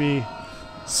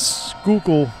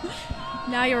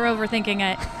 Now you're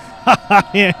overthinking it.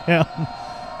 Yeah.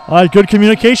 All right, good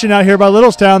communication out here by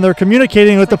Littlestown. They're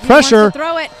communicating with the pressure. He wants to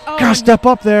throw it. Oh, gotta step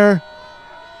up there.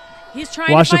 He's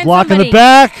trying Watch to the find block somebody. in the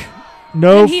back.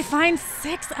 No. And he finds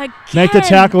 6 again. Make the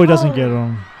tackle. He doesn't get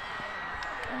him.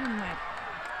 Oh my.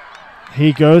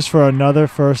 He goes for another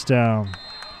 1st down.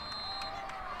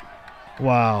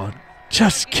 Wow.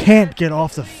 just can't get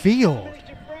off the field.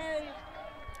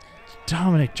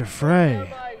 Dominic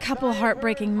Giuffre. Couple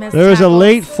heartbreaking misses. There's a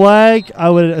late flag. I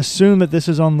would assume that this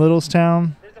is on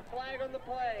Littlestown. There's a flag on the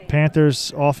play.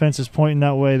 Panthers offense is pointing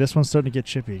that way. This one's starting to get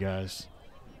chippy, guys.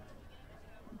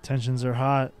 Tensions are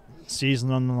hot.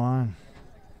 Season on the line.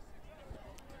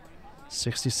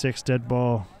 66 dead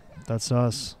ball. That's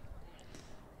us.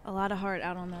 A lot of heart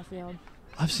out on that field.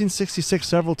 I've seen 66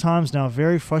 several times now.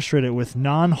 Very frustrated with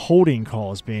non-holding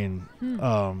calls being,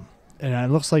 and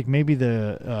it looks like maybe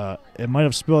it might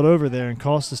have spilled over there and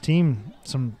cost his team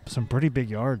some pretty big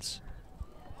yards.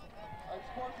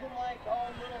 Unsportsmanlike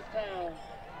on Littlestown.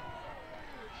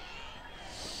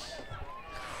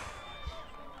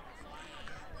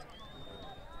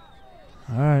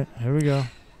 All right, here we go.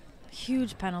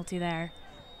 Huge penalty there.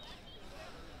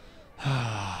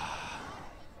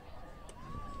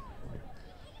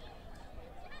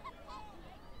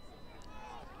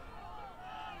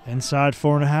 Inside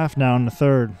 4.5 now in the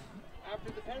third.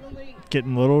 After the penalty,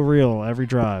 Getting a little real every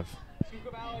drive.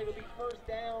 Schuylkill Valley will be first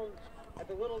down at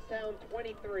the Littlestown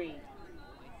 23. We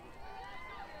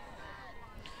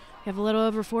have a little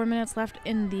over 4 minutes left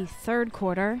in the third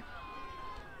quarter.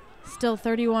 Still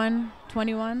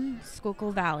 31-21,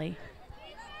 Schuylkill Valley.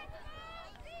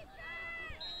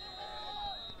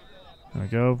 There we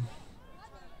go.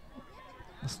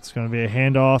 It's going to be a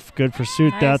handoff. Good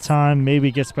pursuit that Nice. time.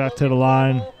 Maybe gets back to the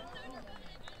line.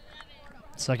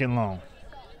 Second long.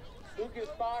 Lucas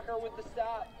Bacher with the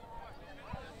stop.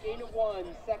 Gain of 1,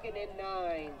 2nd and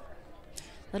 9.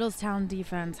 Littlestown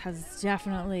defense has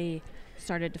definitely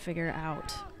started to figure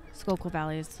out Schuylkill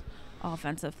Valley's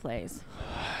offensive plays.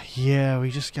 Yeah, we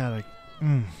just got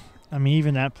to. I mean,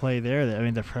 even that play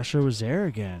there, the pressure was there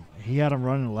again. He had him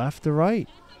running left to right.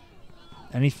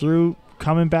 And he threw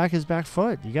coming back his back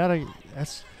foot. You got to.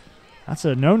 That's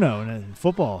a no-no in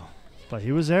football. But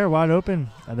he was there wide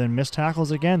open and then missed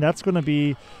tackles again. That's going to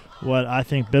be what I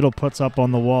think Biddle puts up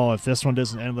on the wall if this one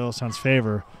doesn't end Littlestown's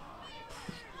favor.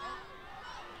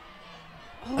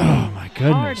 Oh, my Hard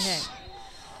goodness. hit.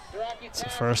 It's a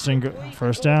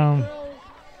first down.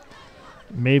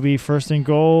 Maybe first and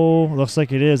goal. Looks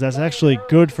like it is. That's actually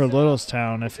good for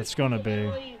Littlestown if it's going to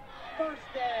be. First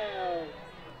down.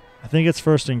 I think it's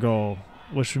first and goal,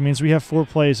 which means we have 4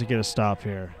 plays to get a stop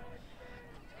here.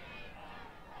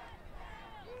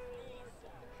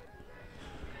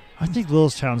 I think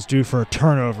Littlestown's due for a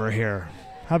turnover here.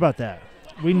 How about that?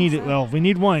 We need it. Well, we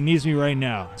need one. It needs me right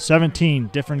now. 17,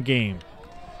 different game.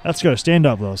 Let's go. Stand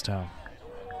up, Littlestown.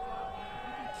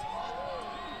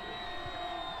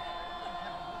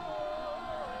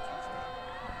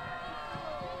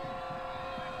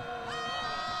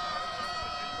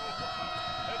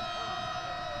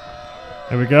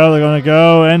 There we go. They're going to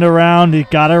go end around. He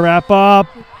got to wrap up.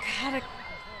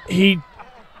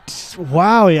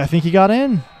 Wow, I think he got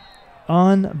in.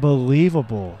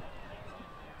 Unbelievable.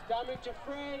 Dominic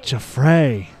Giuffre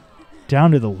Giuffre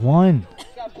down to the 1.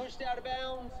 got pushed out of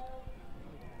bounds.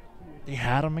 They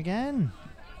had him again.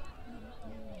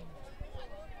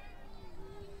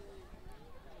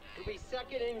 It'll be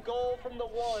 2nd and goal from the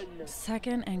 1.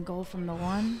 Second and goal from the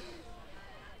 1.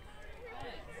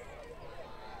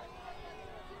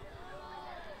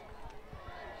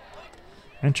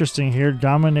 Interesting here.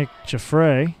 Dominic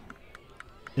Giuffre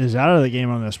is out of the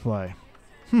game on this play.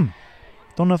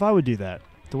 Don't know if I would do that.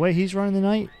 The way he's running the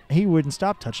night, he wouldn't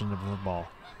stop touching the ball.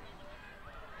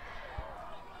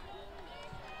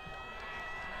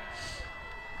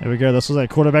 There we go. This was a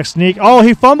quarterback sneak. Oh,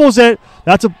 he fumbles it.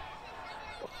 That's a...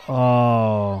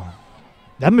 Oh.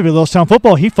 That may be Littlestown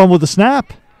football. He fumbled the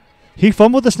snap.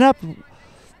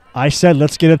 I said,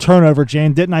 let's get a turnover,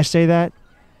 Jane. Didn't I say that?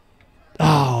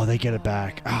 Oh, they get it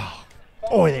back. Oh,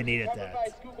 boy, they needed Covered by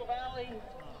that. Schuylkill Valley.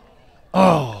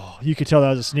 Oh, you could tell that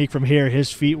was a sneak from here.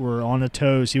 His feet were on the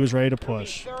toes. He was ready to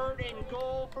push. 3rd and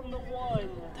goal from the 1.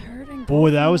 Third and goal Boy,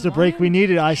 that from was the break we 1.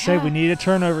 needed. I said we need a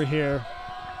turnover here.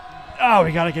 Oh,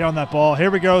 we got to get on that ball.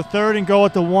 Here we go. 3rd and goal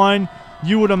at the 1.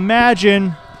 You would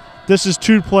imagine this is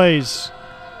 2 plays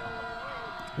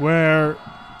where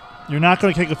you're not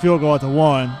going to kick a field goal at the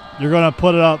 1. You're going to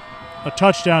put it up a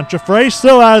touchdown. Giuffre's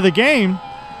still out of the game.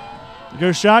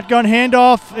 Go shotgun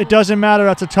handoff. It doesn't matter.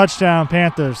 That's a touchdown,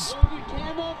 Panthers. Logan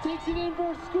Campbell takes it in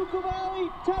for Schuylkill Valley.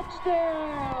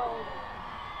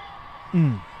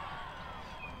 Touchdown.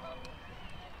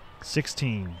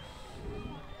 16.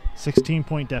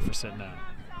 16-point deficit now.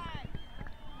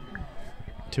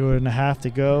 2.5 to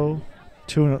go.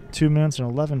 2 minutes and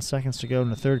 11 seconds to go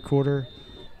in the third quarter.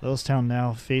 Littlestown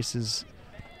now faces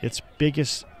its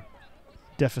biggest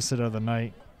deficit of the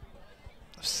night.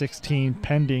 16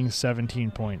 pending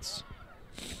 17 points.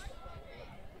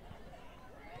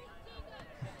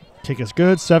 Kick is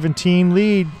good. 17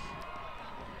 lead.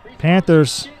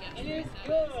 Panthers. Kick is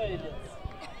good.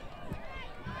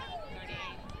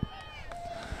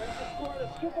 Brings the score to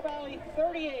Schuylkill Valley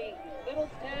 38,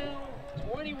 Littlestown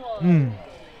 21.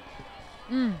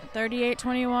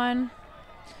 38-21.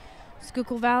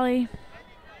 Schuylkill Valley.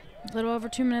 A little over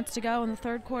 2 minutes to go in the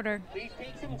third quarter. Please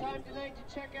take some time tonight to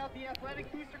check out the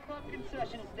Athletic Booster Club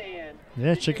concession stand.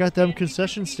 Yeah, check out them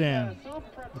concession stand.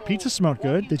 The pizza smelled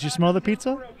good. Did you smell the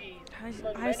pizza?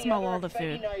 I smell all the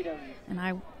food, and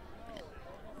I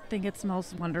think it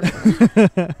smells wonderful.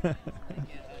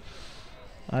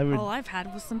 All I've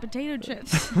had was some potato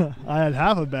chips. I had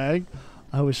half a bag.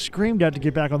 I was screamed at to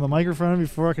get back on the microphone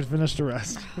before I could finish the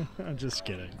rest. I'm just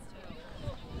kidding.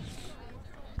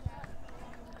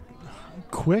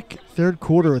 Quick third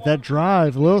quarter with that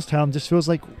drive. Littlestown just feels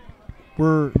like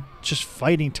we're just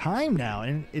fighting time now,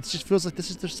 and it just feels like this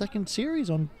is their second series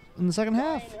in the second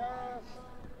half.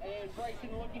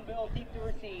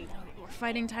 We're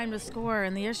fighting time to score,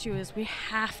 and the issue is we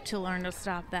have to learn to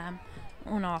stop them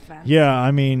on offense. Yeah,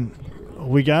 I mean,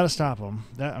 we got to stop them.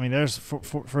 There's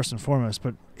first and foremost.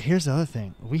 But here's the other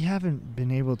thing: we haven't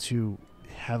been able to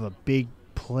have a big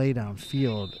play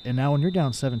downfield, and now when you're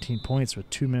down 17 points with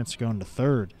 2 minutes to go in the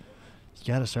third,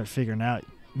 you got to start figuring out,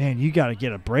 man, you got to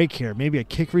get a break here. Maybe a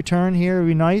kick return here would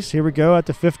be nice. Here we go at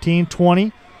the 15,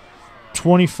 20,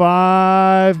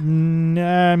 25,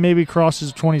 maybe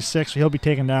crosses 26, so he'll be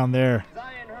taken down there.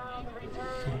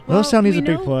 Littlestown needs a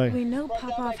big play. We know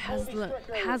Popoff has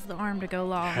the arm to go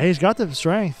long. Hey, he's got the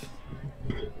strength.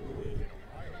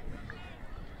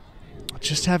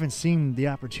 Just haven't seen the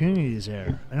opportunities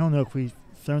there. I don't know if we've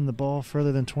thrown the ball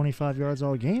further than 25 yards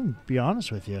all game, to be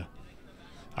honest with you.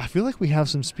 I feel like we have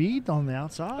some speed on the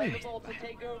outside.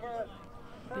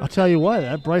 I'll tell you what,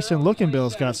 that Bryson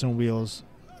Lookingbill's got some wheels.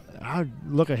 I'd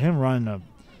look at him running a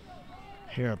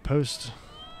post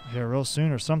here real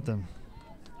soon or something.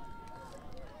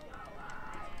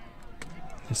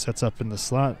 He sets up in the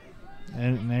slot,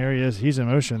 and there he is. He's in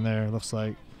motion there, looks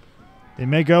like. They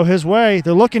may go his way.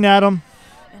 They're looking at him.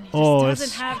 And he just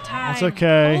doesn't have time. That's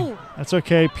okay. Oh. That's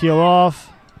okay. Peel off.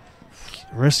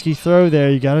 Risky throw there.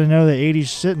 You got to know that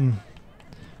 80's sitting.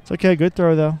 It's okay. Good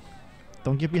throw, though.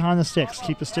 Don't get behind the sticks.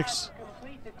 Keep the sticks.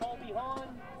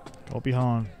 Colby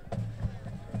Hahn.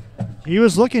 He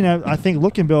was looking at, I think,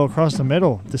 Lookingbill across the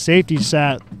middle. The safety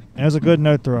sat. It was a good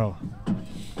no throw.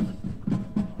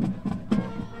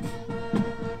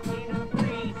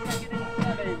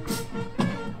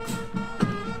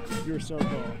 You're so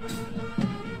cold.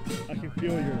 I can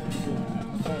feel your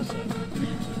pulse.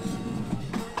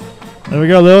 There we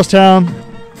go, Littlestown.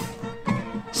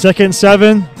 2nd and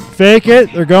 7. Fake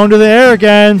it. They're going to the air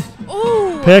again.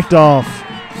 Ooh. Picked off.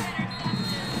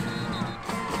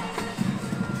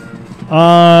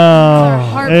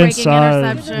 Oh,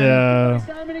 inside. Interception. Yeah.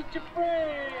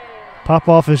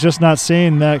 Popoff is just not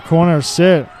seeing that corner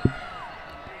sit.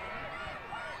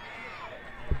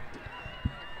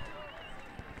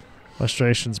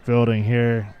 Frustration's building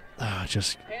here.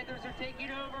 Panthers are taking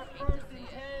over 1st and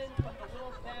 10 from the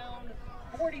Littlestown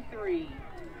 43.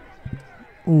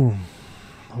 Ooh.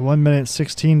 1 minute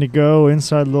 16 to go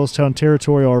inside Littlestown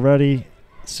territory already.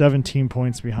 17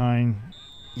 points behind.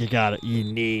 You got it. You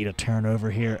need a turnover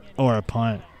here or a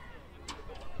punt.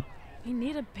 We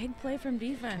need a big play from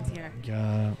defense here.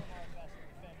 Yeah.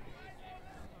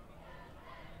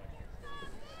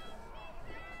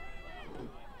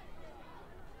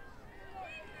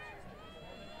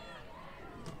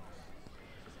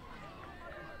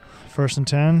 First and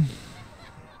 10.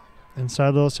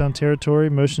 Inside Littlestown territory.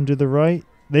 Motion to the right.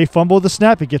 They fumbled the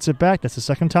snap. He gets it back. That's the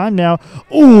second time now.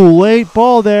 Ooh, late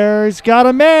ball there. He's got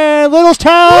a man.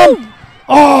 Littlestown. Woo!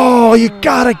 Oh, you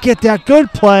got to get that.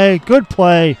 Good play. Good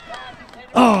play.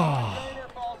 Oh.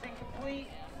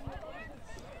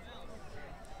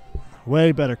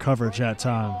 Way better coverage that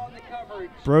time.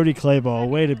 Brody Clayball,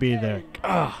 way to be there.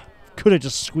 Could have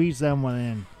just squeezed that one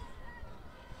in.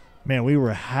 Man, we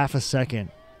were half a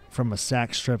second from a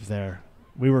sack strip there.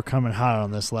 We were coming hot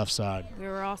on this left side. We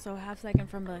were also half-second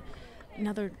from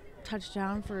another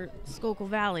touchdown for Schuylkill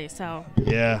Valley. So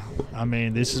yeah, I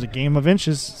mean, this is a game of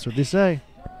inches. That's what they say.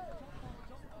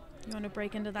 You want to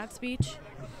break into that speech?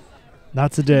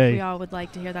 Not today. We all would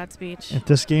like to hear that speech. If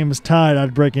this game is tied,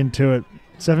 I'd break into it.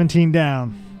 17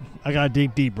 down. I got to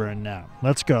dig deeper in now.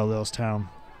 Let's go, Littlestown.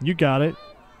 You got it.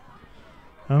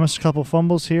 Almost a couple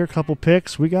fumbles here, a couple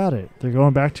picks. We got it. They're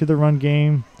going back to the run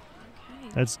game.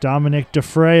 That's Dominic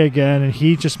DeFrey again, and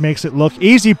he just makes it look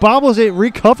easy. Bobbles it,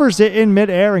 recovers it in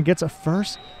midair, and gets a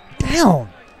first down.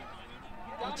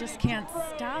 I just can't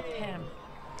stop him.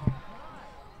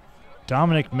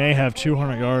 Dominic may have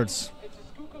 200 yards.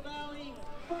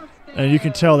 And you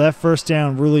can tell that first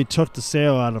down really took the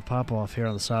sail out of Popoff here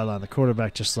on the sideline. The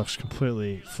quarterback just looks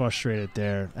completely frustrated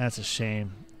there. That's a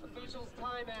shame.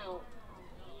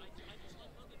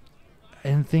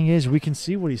 And the thing is, we can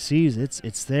see what he sees.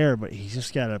 It's there, but he's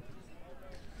just gotta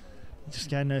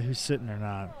know who's sitting or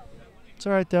not. It's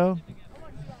all right though.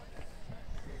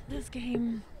 This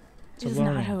game It's a is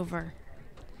learning. not over.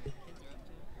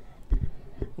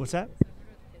 What's that?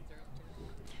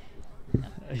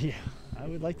 Yeah, I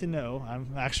would like to know.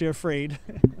 I'm actually afraid.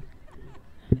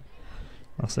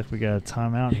 Looks like we got a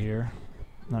timeout here.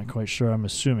 Not quite sure. I'm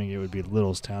assuming it would be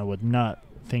Littlestown. Would not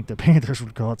think the Panthers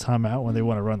would call a timeout when they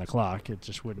want to run the clock. It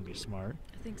just wouldn't be smart.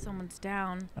 I think someone's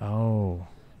down. Oh,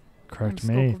 correct from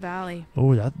me. Schuylkill Valley.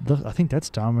 Oh, I think that's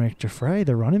Dominic Jeffrey,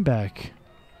 the running back.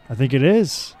 I think it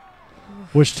is.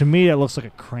 Which to me, that looks like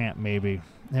a cramp maybe.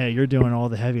 Hey, you're doing all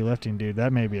the heavy lifting, dude.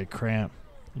 That may be a cramp.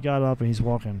 He got up and he's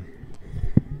walking.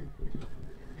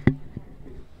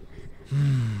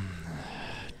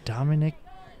 Dominic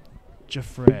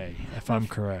Jeffrey, if I'm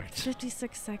correct.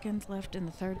 56 seconds left in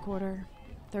the third quarter.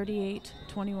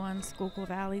 38-21, Schuylkill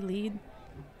Valley lead.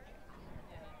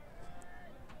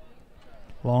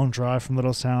 Long drive from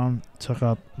Littlestown. Took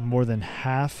up more than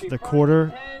half the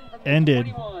quarter.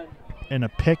 Ended in a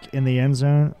pick in the end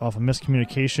zone off a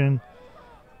miscommunication.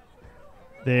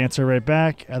 They answer right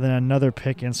back, and then another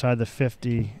pick inside the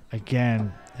 50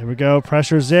 again. Here we go.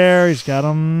 Pressure's there. He's got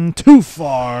him too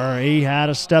far. He had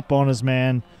a step on his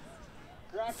man.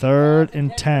 3rd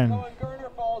and 10.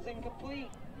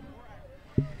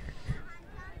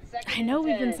 I know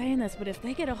we've been saying this, but if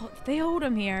they they hold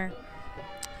him here,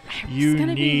 You it's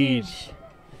gonna be need- huge.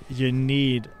 You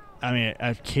need, I mean,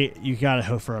 you got to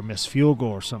hope for a missed field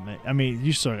goal or something. I mean,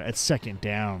 you still it's 2nd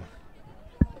down.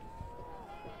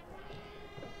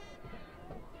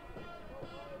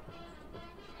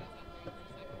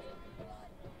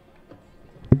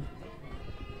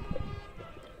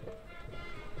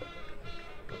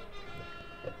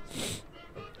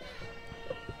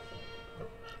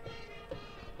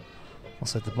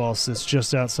 Looks like the ball sits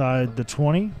just outside the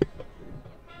 20.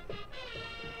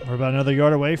 We're about another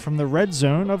yard away from the red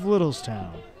zone of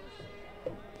Littlestown.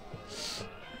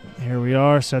 Here we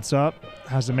are. Sets up.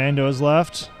 Has the man to his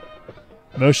left.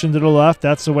 Motion to the left.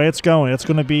 That's the way it's going. It's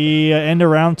going to be end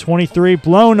around 23.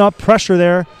 Blown up. Pressure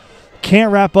there.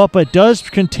 Can't wrap up, but does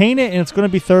contain it, and it's going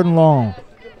to be 3rd and long.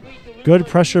 Good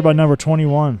pressure by number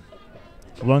 21.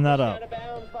 Blown that up.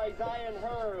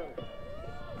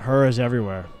 Her is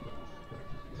everywhere.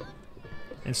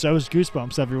 And so is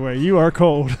Goosebumps everywhere. You are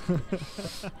cold.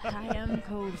 I am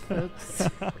cold, folks.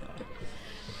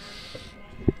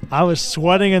 I was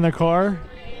sweating in the car,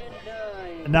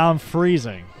 and now I'm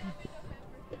freezing.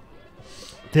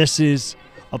 This is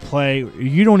a play.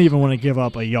 You don't even want to give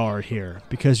up a yard here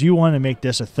because you want to make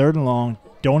this a 3rd and long.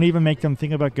 Don't even make them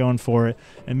think about going for it,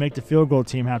 and make the field goal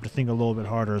team have to think a little bit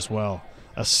harder as well.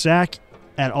 A sack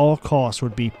at all costs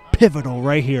would be pivotal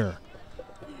right here.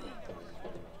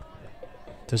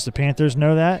 Does the Panthers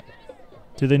know that?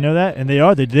 Do they know that? And they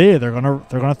are. They did. They're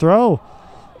gonna throw.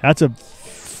 That's a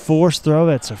forced throw.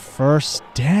 That's a 1st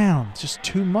down. Just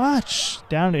too much.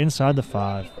 Down to inside the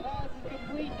 5.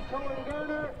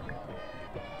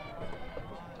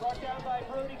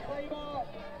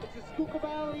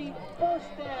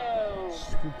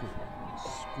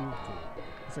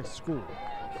 It's like school.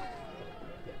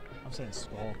 I'm saying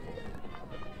skull.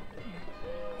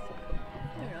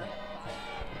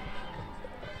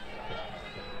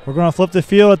 We're going to flip the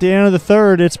field at the end of the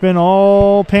 3rd. It's been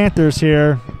all Panthers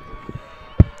here.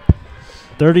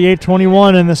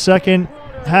 38-21 in the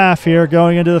 2nd half here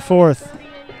going into the 4th.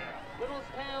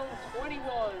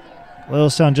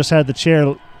 Littlestown just had the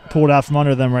chair pulled out from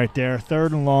under them right there.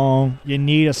 3rd and long. You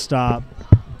need a stop.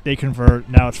 They convert.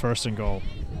 Now it's 1st and goal.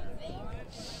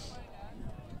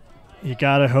 You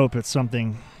got to hope it's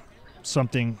something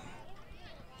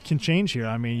can change here.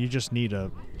 I mean, you just need a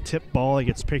tip ball that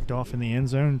gets picked off in the end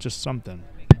zone, just something.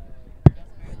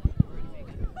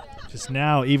 Just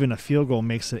now, even a field goal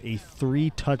makes it a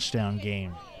 3-touchdown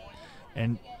game.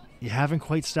 And you haven't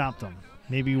quite stopped them.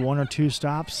 Maybe 1 or 2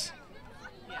 stops.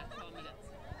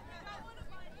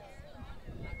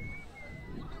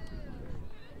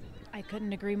 I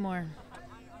couldn't agree more.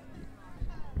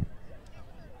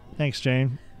 Thanks,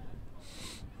 Jane.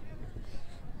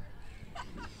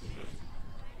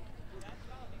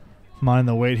 Mind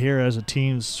the wait here as the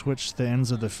teams switch the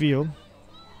ends of the field.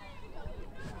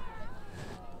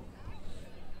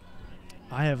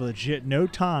 I have legit no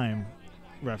time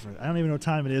reference. I don't even know what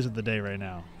time it is of the day right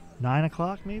now. 9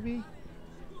 o'clock maybe?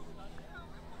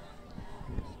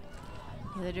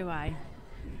 Neither do I.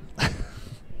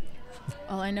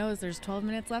 All I know is there's 12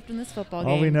 minutes left in this football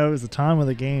game. All we know is the time of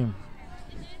the game.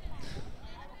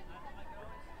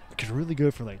 I could really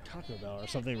go for like Taco Bell or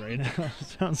something right now.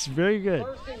 Sounds very good.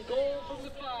 First and goal from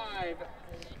the 5.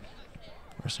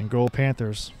 First and goal,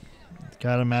 Panthers.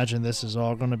 Gotta imagine this is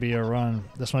all going to be a run.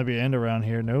 This might be an end around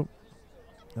here. Nope.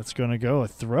 That's going to go a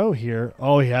throw here.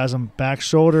 Oh, he has him back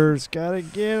shoulders. Gotta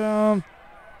get him.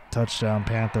 Touchdown,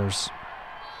 Panthers.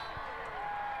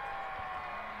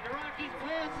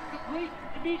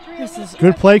 This is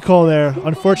Good play call there.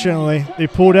 Unfortunately, they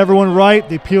pulled everyone right.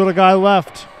 They peeled a guy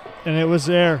left, and it was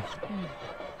there.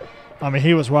 I mean,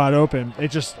 he was wide open.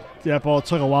 That ball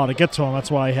took a while to get to him. That's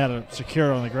why he had to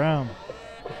secure it on the ground.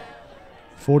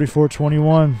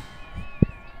 44-21.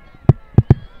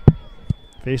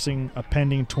 Facing a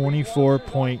pending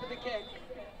 24-point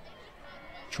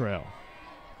trail.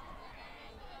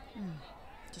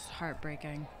 just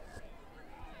heartbreaking.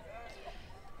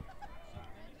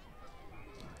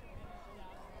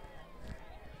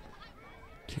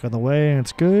 Kick on the way, and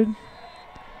it's good.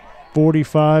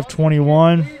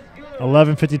 45-21.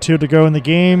 11:52 to go in the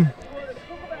game.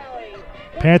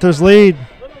 Panthers lead.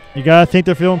 You got to think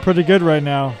they're feeling pretty good right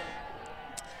now.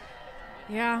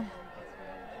 Yeah.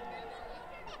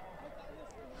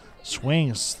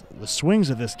 The swings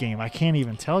of this game, I can't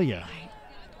even tell you.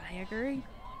 I agree.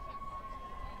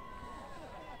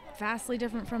 Vastly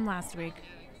different from last week.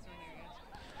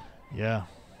 Yeah.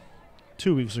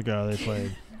 2 weeks ago they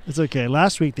played. It's okay.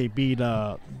 Last week they beat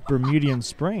Bermudian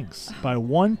Springs by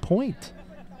 1 point.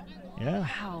 Yeah.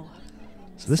 Wow.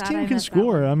 So this Sad team I can missed that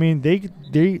score. one. I mean,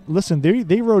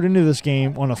 they rode into this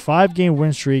game on a 5-game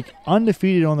win streak,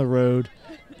 undefeated on the road,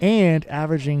 and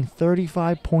averaging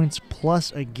 35 points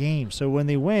plus a game. So when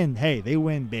they win, hey, they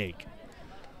win big.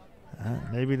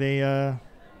 Maybe they I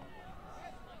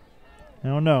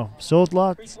don't know. Still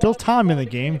time in the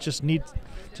game. Just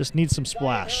need some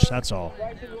splash. That's all.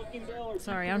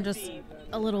 Sorry, I'm just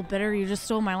a little bitter. You just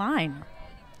stole my line.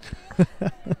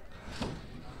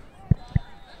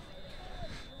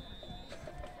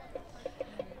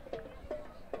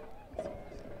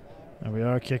 There we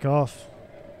are, kickoff.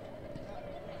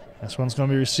 This one's going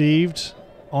to be received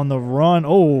on the run.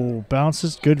 Oh,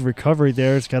 bounces. Good recovery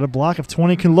there. It's got a block. If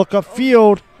 20 can look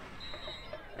upfield.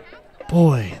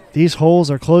 Boy, these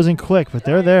holes are closing quick, but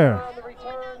they're there. On the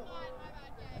return,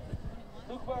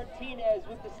 Luke Martinez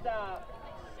with the stop.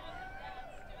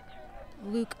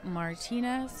 Luke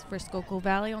Martinez for Schuylkill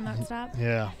Valley on that stop.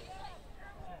 Yeah.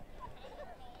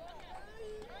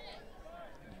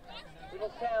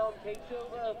 Littlestown takes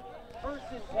over. First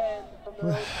and 10 from the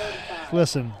road 35.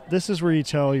 Listen, this is where you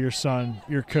tell your son,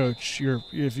 your coach,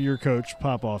 if your coach,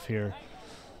 pop off here,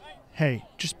 hey,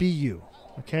 just be you,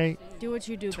 okay? Do what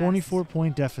you do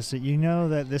 24-point deficit. You know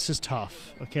that this is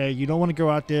tough, okay? You don't want to go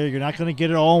out there. You're not going to get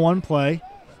it all in one play.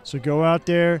 So go out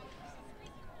there,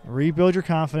 rebuild your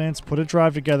confidence, put a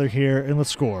drive together here, and let's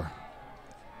score.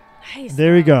 Nice.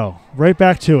 There we go. Right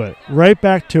back to it. Right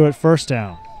back to it. First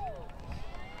down.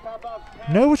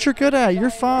 Know what you're good at.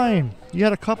 You're fine. You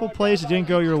had a couple plays that didn't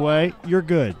go your way. You're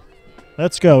good.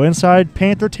 Let's go. Inside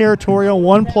Panther territory on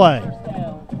one play.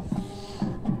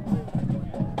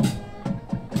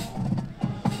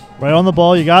 Right on the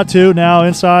ball. You got two. Now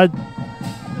inside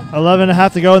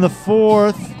 11.5 to go in the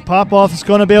fourth. Popoff is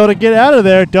going to be able to get out of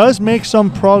there. Does make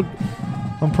some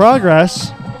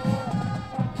progress.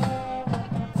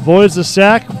 Avoids the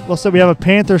sack. Looks like we have a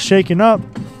Panther shaking up.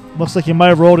 Looks like he might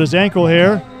have rolled his ankle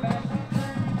here.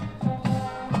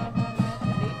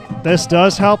 This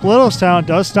does help Littlestown,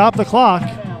 does stop the clock.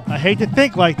 I hate to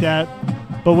think like that,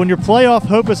 but when your playoff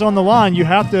hope is on the line, you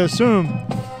have to assume,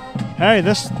 hey,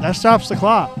 that stops the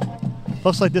clock.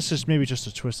 Looks like this is maybe just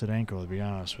a twisted ankle, to be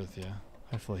honest with you.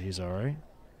 Hopefully he's all right.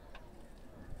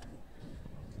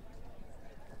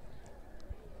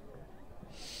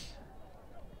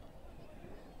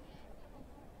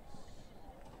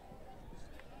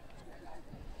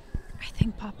 I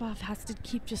think Popoff has to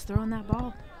keep just throwing that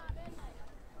ball.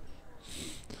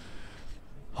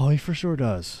 Oh, he for sure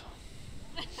does.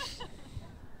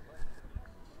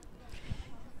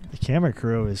 The camera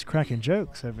crew is cracking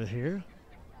jokes over here.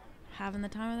 Having the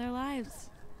time of their lives.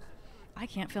 I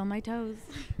can't feel my toes.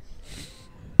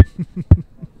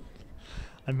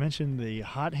 I mentioned the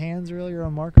hot hands earlier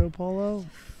on Marco Polo.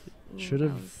 Ooh, Should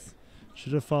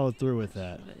have followed through with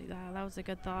that. That was a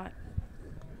good thought.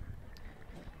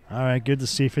 All right, good to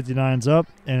see 59's up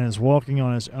and is walking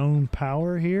on his own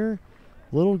power here.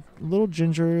 Little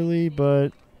gingerly, but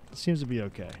seems to be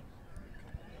okay.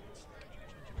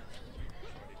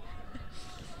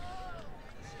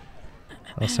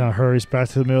 Littlestown hurries back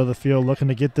to the middle of the field, looking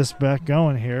to get this back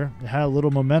going here. They had a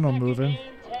little momentum moving.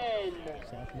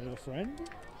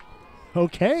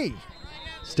 Okay.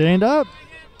 Stand up.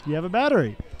 You have a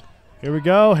battery. Here we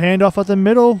go. Handoff at the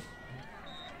middle.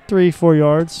 3-4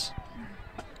 yards.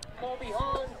 Colby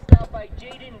Hahn, stopped by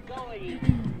Jaden Gully.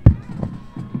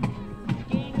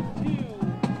 Gain of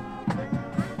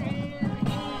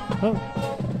 2. Oh.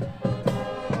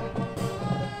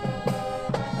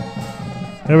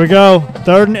 There we go.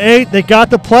 3rd and 8. They got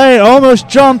the play. Almost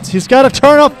jumped. He's got to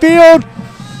turn upfield.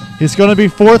 He's going to be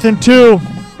 4th and 2.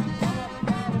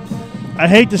 I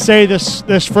hate to say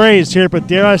this phrase here, but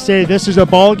dare I say this is a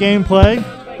ball game play.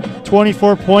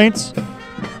 24 points.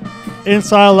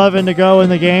 Inside 11 to go in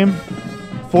the game.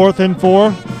 4th and 4.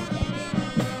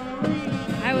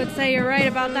 I would say you're right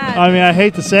about that. I mean, I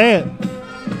hate to say it.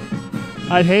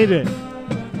 I'd hate it.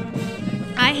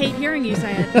 I hate hearing you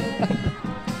say it.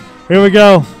 Here we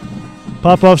go.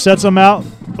 Popov sets him out.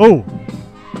 Oh.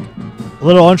 A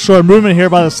little unsure movement here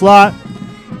by the slot.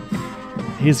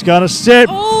 He's got to sit.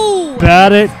 Oh!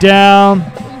 Bat it down.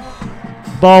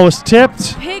 Ball was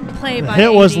tipped. Big play The by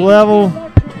hit was AD.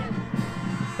 level.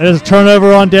 There's a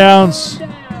turnover on downs.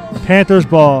 Panthers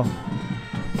ball.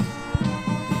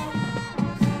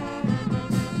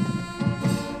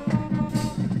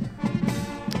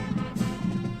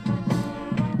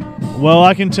 Well,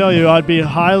 I can tell you, I'd be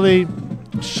highly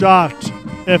shocked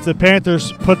if the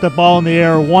Panthers put the ball in the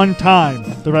air one time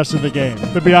the rest of the game,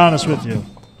 to be honest with you.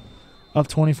 Up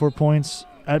 24 points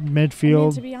at midfield. I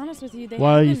mean, to be honest with you,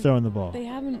 Why are you throwing the ball? They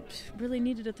haven't really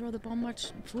needed to throw the ball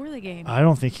much before the game. I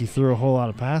don't think he threw a whole lot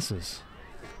of passes.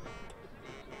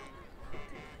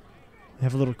 They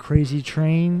have a little Crazy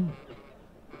Train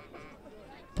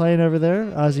playing over there.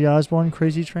 Ozzy Osbourne,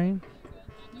 Crazy Train.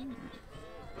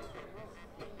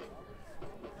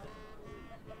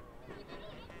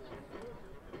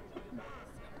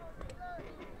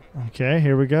 Okay,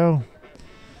 here we go.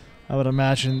 I would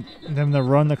imagine them to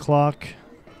run the clock.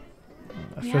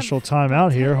 Official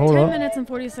timeout here. Hold 10 up. minutes and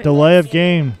 46 Delay of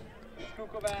game.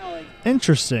 Schuylkill Valley.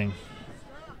 Interesting.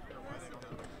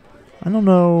 I don't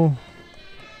know.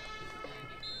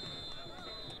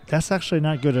 That's actually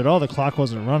not good at all. The clock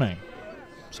wasn't running.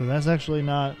 So that's actually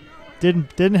not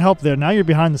didn't help there. Now you're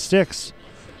behind the sticks.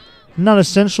 Not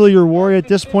essentially your worry at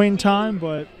this point in time,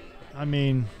 but I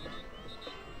mean,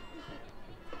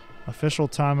 official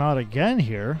timeout again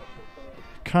here.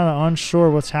 Kind of unsure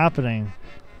what's happening.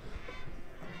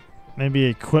 Maybe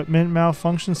equipment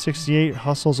malfunction. 68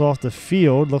 hustles off the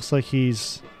field. Looks like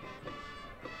he's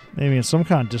maybe in some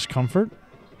kind of discomfort.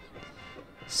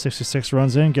 66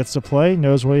 runs in, gets to play,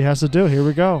 knows what he has to do. Here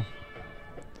we go.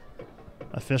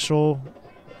 Official.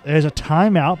 There's a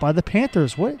timeout by the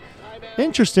Panthers. What?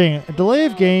 Interesting. A delay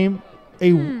of game.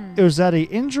 Was that an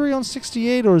injury on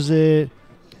 68 or is it?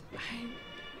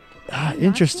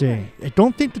 Interesting. sure. I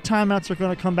don't think the timeouts are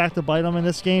going to come back to bite them in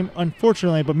this game,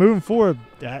 unfortunately. But moving forward,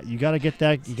 you got to get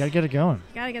that. You got to get it going.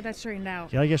 Gotta get that straightened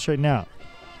out. You got to get straightened out.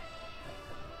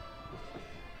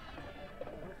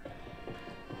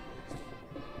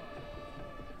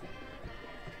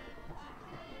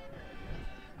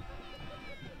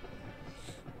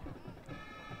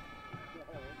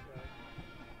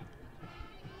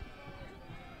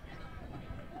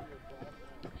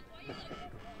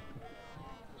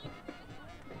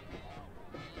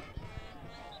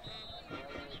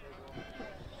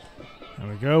 There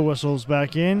we go. Whistles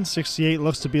back in. 68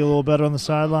 looks to be a little better on the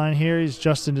sideline here. He's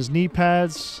adjusting his knee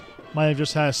pads. Might have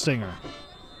just had a stinger.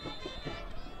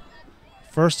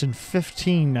 1st and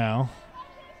 15 now.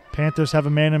 Panthers have a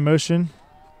man in motion.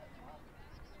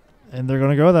 And they're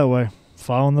going to go that way.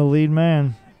 Following the lead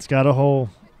man. It's got a hole.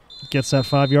 Gets that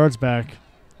 5 yards back.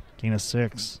 Gain of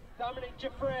 6. Dominic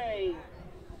Giffray.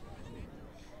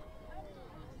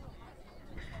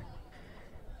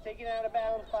 Taken out of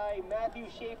bounds by Matthew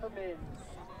Schaeferman.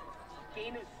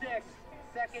 Gain of 6.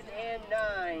 2nd and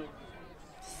 9.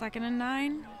 2nd and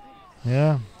 9.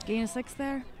 Yeah. Gain of 6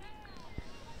 there.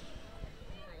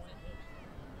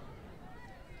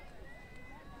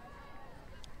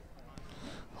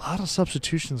 A lot of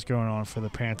substitutions going on for the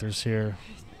Panthers here.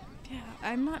 Yeah,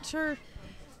 I'm not sure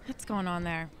what's going on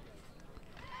there.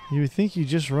 You would think you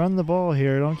just run the ball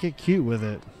here. Don't get cute with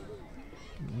it.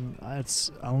 It's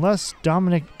unless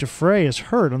Dominic Giffray is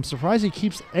hurt. I'm surprised he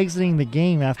keeps exiting the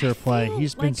game after a play. Feel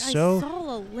He's been like so. I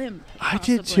saw a limp. I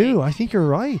did possibly. too. I think you're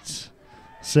right.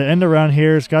 So end around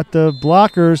here has got the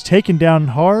blockers taken down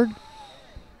hard.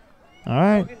 All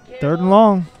right, 3rd and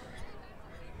long.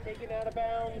 Taken out of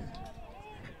bounds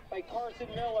by Carson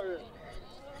Miller.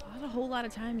 Not a whole lot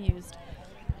of time used.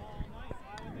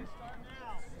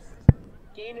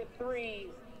 Gain of 3.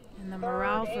 And the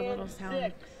morale for Third and Littlestown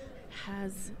 6.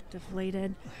 has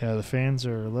deflated. Yeah, the fans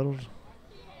are a little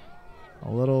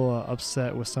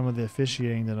upset with some of the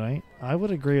officiating tonight. I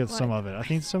would agree with some of it. I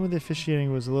think some of the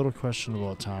officiating was a little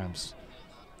questionable at times.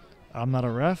 I'm not a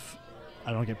ref.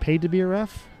 I don't get paid to be a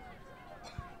ref.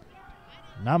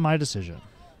 Not my decision.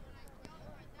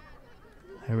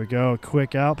 Here we go.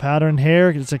 Quick out pattern here.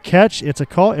 It's a catch. It's a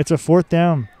call. It's a 4th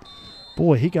down.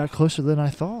 Boy, he got closer than I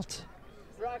thought.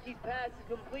 Rocky's pass is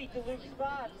complete to Luke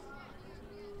Spots.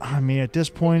 I mean, at this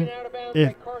point, Taken out of bounds if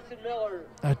by Carson Miller.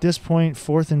 at this point,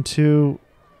 4th and 2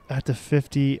 at the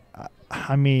 50,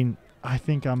 I mean, I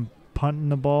think I'm punting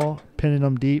the ball, pinning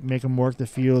them deep, make them work the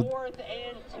field. 4th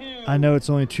and 2. I know it's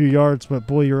only 2 yards, but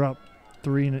boy, you're up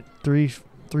three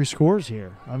scores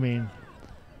here. I mean,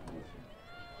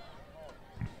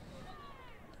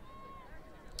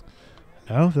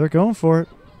 no, they're going for it.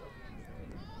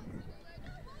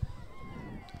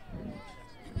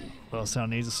 Littlestown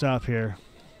needs a stop here.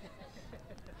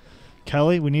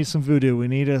 Kelly, we need some voodoo. We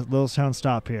need a Littlestown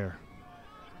stop here.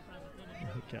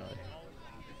 Kelly.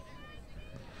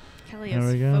 Kelly There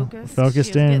is we go. focused. Focused She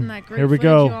is getting in. that great Here we footage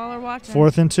go. You all are watching.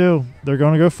 4th and 2. They're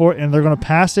going to go for it, and they're going to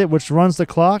pass it, which runs the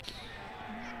clock.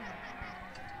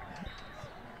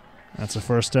 That's a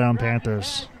 1st down, Panthers.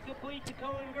 Pass is complete to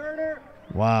Cohen Gerner.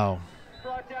 Wow.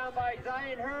 Brought down by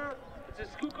Zion Herr. It's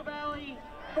a Schuylkill Valley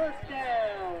 1st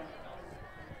down.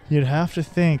 You'd have to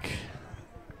think.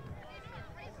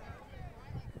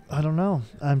 I don't know.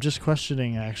 I'm just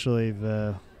questioning, actually,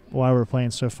 why we're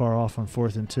playing so far off on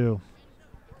 4th and 2.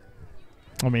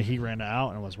 I mean, he ran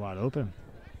out and was wide open.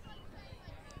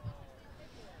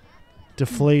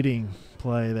 Deflating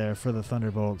play there for the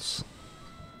Thunderbolts.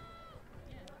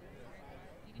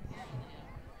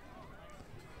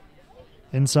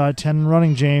 Inside 10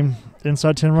 running, James.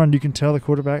 Inside 10 run, you can tell the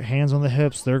quarterback, hands on the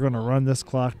hips. They're going to run this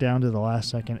clock down to the last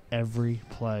second every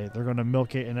play. They're going to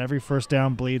milk it, and every 1st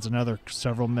down bleeds another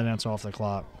several minutes off the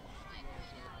clock.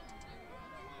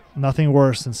 Nothing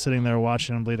worse than sitting there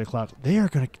watching them bleed the clock. They are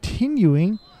going to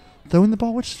continuing throwing the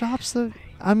ball, which stops the.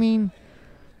 I mean,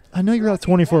 I know you're up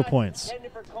 24 points.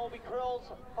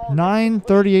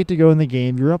 9:38 to go in the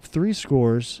game. You're up 3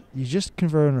 scores. You just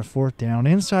converted on a 4th down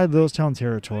inside Littlestown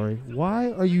territory.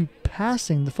 Why are you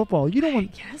passing the football? You don't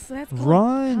want Yes, that's called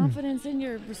run confidence in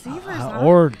your receivers. huh?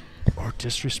 or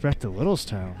disrespect to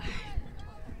Littlestown.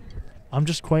 I'm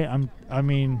just quite. I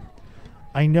mean,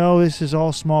 I know this is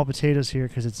all small potatoes here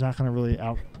because it's not going to really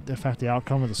affect the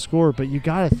outcome of the score. But you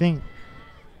got to think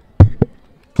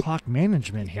clock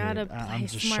management here. Gotta play I'm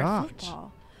just smart shocked.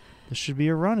 football. This should be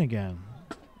a run again.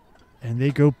 And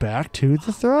they go back to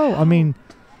the throw. I mean,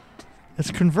 it's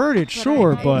converted, But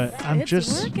sure, it's- but I'm it's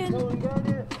just. working. Cohen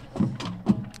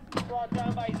Gerner. Brought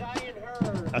down by Zion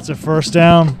Herr. That's a 1st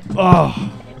down.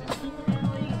 Oh, It's a Schuylkill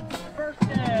Valley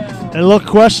 1st down. it looked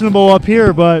questionable up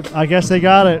here, but I guess they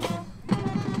got it.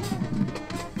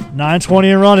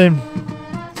 9:20 and running.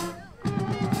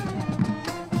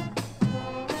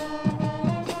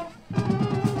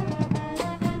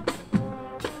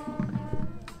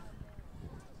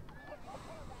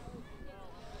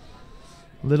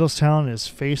 Littlestown is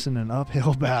facing an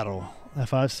uphill battle,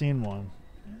 if I've seen one.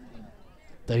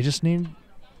 They just need,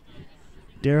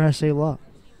 dare I say, luck.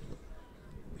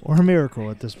 Or a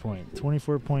miracle at this point.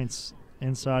 24 points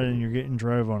inside and you're getting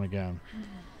drove on again.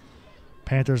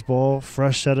 Panthers ball,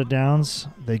 fresh set of downs.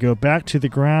 They go back to the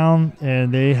ground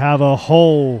and they have a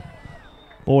hole.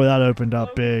 Boy, that opened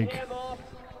up big. Handoff.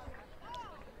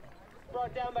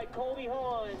 Brought down by Colby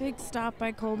Hahn. Big stop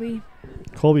by Colby.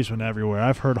 Colby's been everywhere.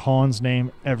 I've heard Hahn's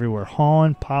name everywhere.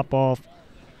 Hahn, Popoff,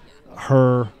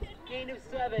 her, Gain of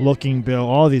 7. Looking Bill,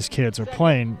 all these kids are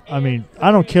playing. I mean,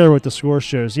 I don't care what the score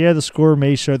shows. Yeah, the score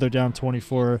may show they're down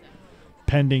 24,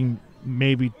 pending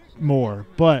maybe more.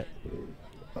 But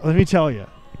let me tell you,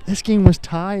 this game was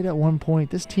tied at one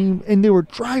point. This team, and they were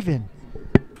driving.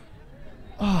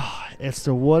 Oh, it's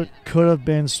the what could have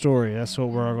been story. That's what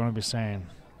we're going to be saying.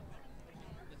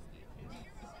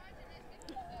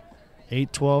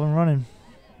 8-12 and running.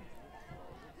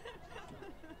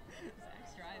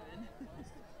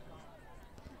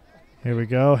 Here we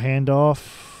go.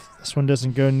 Handoff. This one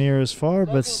doesn't go near as far,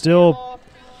 but still.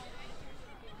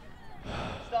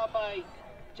 Stop by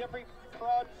Jeffrey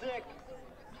Prodzik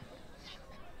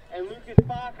and Lucas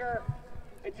Bacher.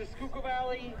 It's a Schuylkill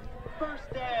Valley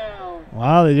 1st down.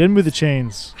 Wow, they did move the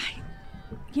chains.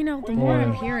 You know, the more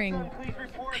I'm Boy. hearing, Please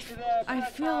report to the I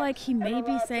press feel box like he may and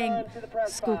be arrive saying to the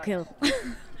press Schuylkill. box.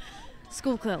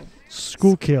 Schuylkill.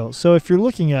 Schuylkill. So if you're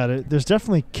looking at it, there's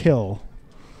definitely kill.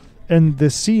 And the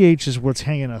CH is what's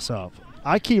hanging us up.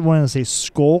 I keep wanting to say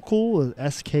Schuylkill,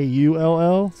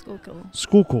 Skull.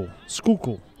 Schuylkill.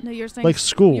 Schuylkill. No, you're saying Like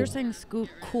school. You're saying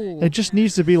cool. It just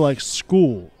needs to be like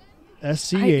school.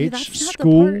 SCH, That's not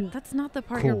school. the part. That's not the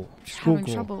part you're Cool. having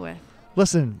Cool. trouble with.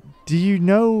 Listen, do you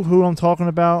know who I'm talking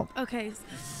about? Okay.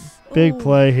 Big Ooh.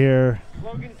 play here.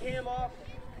 Logan Kamoff.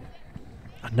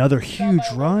 Another huge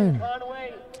Stop by run.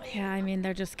 Conway. Yeah, I mean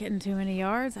they're just getting too many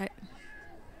yards.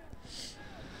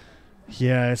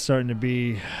 Yeah, it's starting to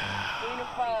be. Gain of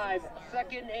 5.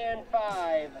 2nd and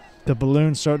 5. The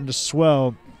balloon's starting to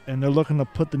swell, and they're looking to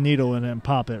put the needle in it and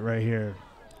pop it right here.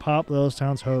 Pop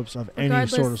Littlestown's hopes of any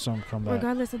sort of some comeback.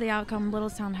 Regardless of the outcome,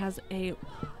 Littlestown has a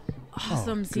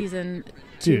awesome season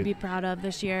to dude. be proud of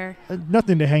this year.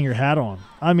 Nothing to hang your hat on.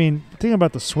 I mean, think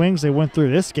about the swings they went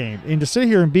through this game. And to sit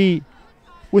here and be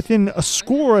within a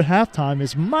score at halftime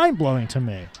is mind-blowing to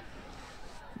me.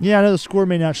 Yeah, I know the score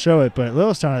may not show it, but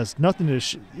Littlestown has nothing to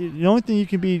the only thing you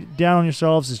can be down on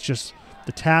yourselves is just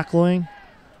the tackling.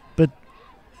 But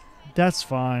that's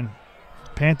fine.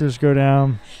 Panthers go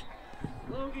down.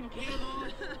 Logan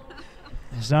Kamoff.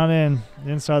 He's not in.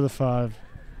 Inside the 5.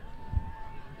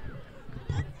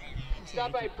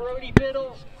 Stop by Brody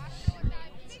Biddle.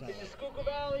 It's the Schuylkill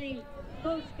Valley.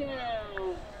 First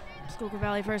down. Schuylkill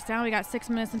Valley first down. We got 6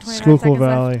 minutes and 25 Schuylkill seconds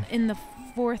Valley. left in the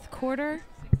fourth quarter.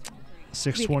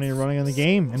 6:20 running in the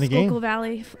game. Schuylkill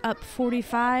Valley up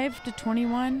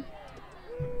 45-21.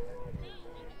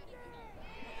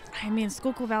 I mean,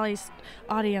 Schuylkill Valley's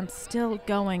audience still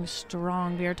going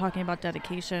strong. We are talking about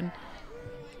dedication.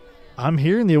 I'm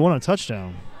hearing they want a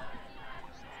touchdown.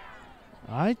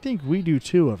 I think we do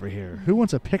too over here. Who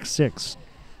wants a pick 6?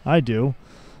 I do.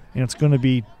 And it's going to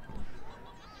be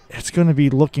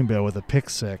Looking Bill with a pick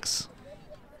 6.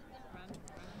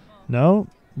 No,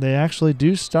 they actually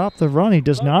do stop the run. He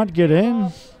does not get in.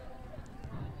 Looks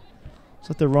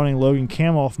like they're running Logan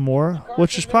Kamoff more,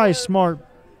 which is probably smart.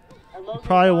 You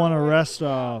probably want to rest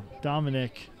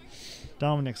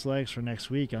Dominic's legs for next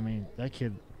week. I mean, that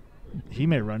kid, he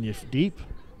may run you deep.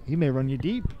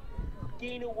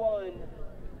 Gain of 1.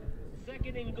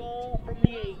 2nd and goal from the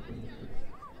 8.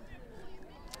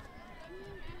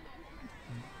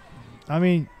 I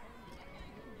mean,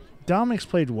 Dominic's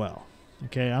played well.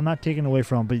 Okay, I'm not taking away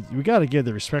from him, but we got to give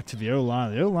the respect to the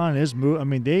O-line. The O-line is moving. I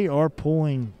mean, they are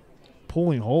pulling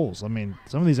holes. I mean,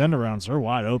 some of these end arounds are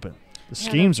wide open. The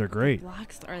schemes are great. The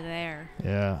blocks are there.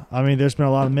 Yeah, I mean, there's been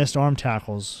a lot of missed arm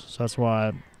tackles, so that's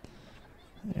why.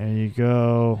 There you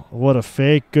go. What a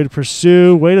fake. Good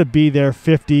pursue. Way to be there,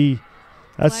 50.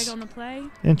 That's Flag on the play.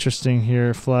 interesting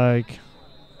here, flag.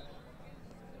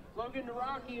 Logan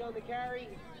Rocky on the carry.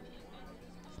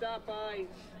 Stop by.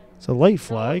 It's a late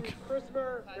flag.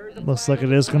 Looks like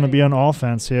it is going to be on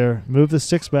offense here. Move the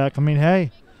 6 back. I mean,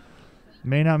 hey,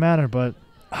 may not matter, but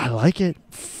I like it.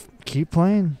 Keep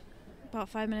playing. About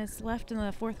 5 minutes left in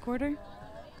the fourth quarter.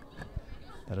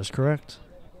 That is correct.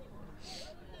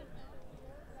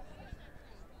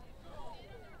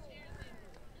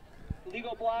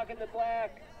 Legal block in the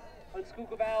black on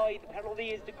Schuylkill Valley. The penalty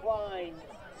is declined.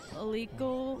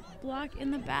 Illegal block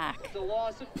in the back. It's a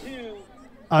loss of 2.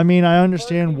 I mean, I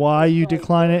understand why you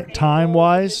decline it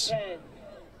time-wise,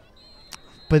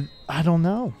 but I don't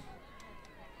know.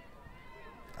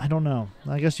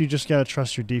 I guess you just got to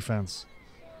trust your defense.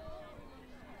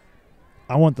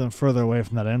 I want them further away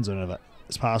from that end zone if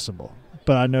it's possible,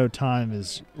 but I know time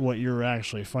is what you're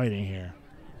actually fighting here.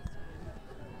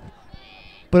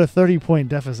 But a 30-point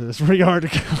deficit is pretty hard to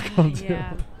come to.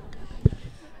 Yeah.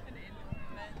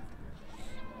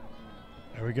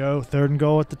 There we go. 3rd and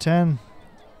goal at the 10.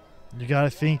 You got to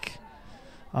think.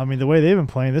 I mean, the way they've been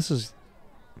playing, this is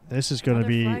going to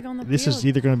be. This is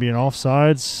either going to be an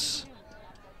offsides.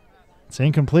 It's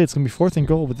incomplete. It's going to be 4th and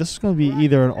goal, but this is going to be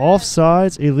either an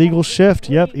offsides, illegal shift.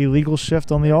 Yep, illegal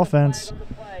shift on the offense.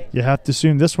 You have to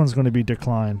assume this one's going to be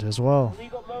declined as well.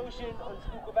 Legal motion on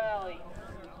Schuylkill Valley.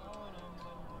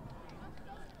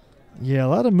 Yeah, a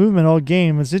lot of movement all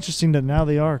game. It's interesting that now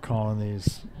they are calling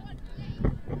these.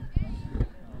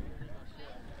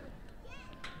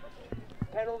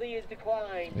 Penalty is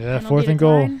declined. Yeah, Penalty 4th and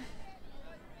goal. decline.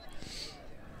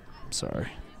 Sorry.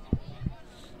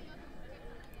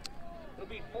 It'll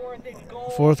be 4th and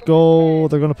goal. 4th goal.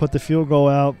 They're going to put the field goal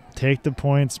out, take the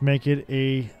points, make it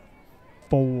a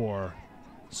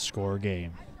 4-score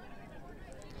game.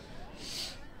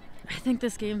 I think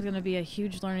this game is going to be a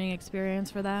huge learning experience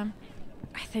for them.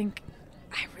 I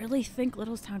really think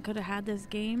Littlestown could have had this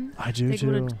game. I do They too.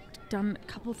 would have done a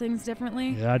couple things differently.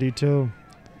 Yeah, I do too.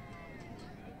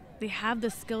 They have the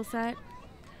skill set.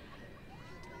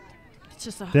 It's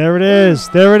just a There it is.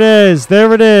 There it is.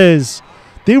 There it is.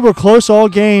 They were close all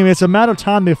game. It's a matter of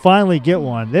time they finally get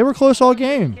one. They were close all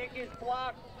game. Kick is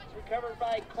blocked. It's recovered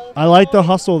by Colby I like the Lloyd.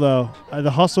 hustle, though.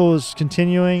 The hustle is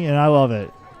continuing, and I love it.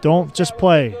 Don't just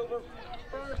play. Over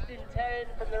first and 10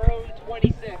 from their own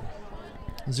 26.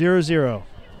 0-0.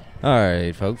 All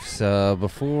right, folks.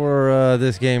 Before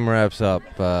this game wraps up,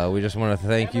 we just want to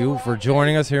thank you for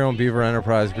joining us here on Beaver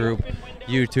Enterprise Group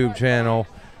YouTube channel.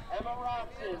 Emma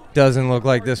Robson. Doesn't look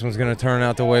like this one's going to turn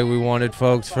out the way we wanted,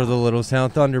 folks, for the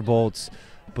Littlestown Thunderbolts,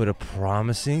 but a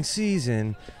promising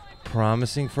season,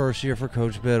 promising first year for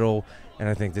Coach Biddle, and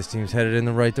I think this team's headed in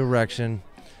the right direction.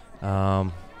 I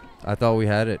thought we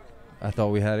had it. I thought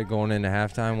we had it going into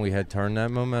halftime. We had turned that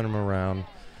momentum around.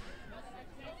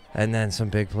 And then some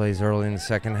big plays early in the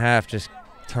second half just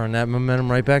turned that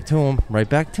momentum right back to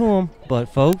them.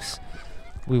 But, folks,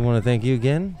 we want to thank you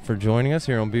again for joining us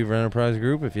here on Beaver Enterprise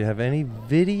Group. If you have any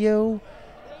video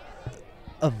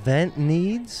event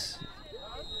needs,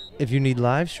 if you need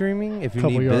live streaming, if you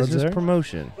Couple need yards business there.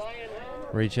 promotion,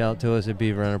 reach out to us at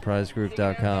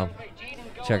beaverenterprisegroup.com.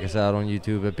 Check us out on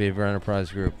YouTube at Beaver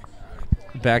Enterprise Group.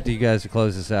 Back to you guys to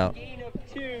close this out. Gain of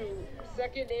 2.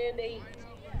 Second and 8.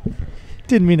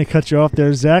 Didn't mean to cut you off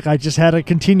there, Zach. I just had to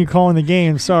continue calling the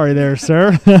game. Sorry there,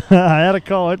 sir. I had to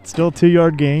call it. Still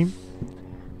 2-yard gain.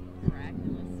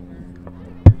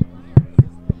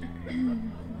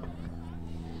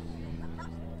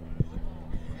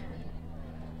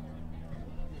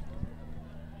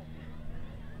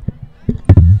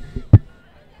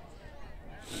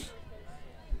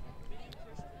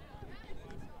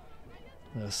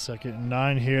 The 2nd and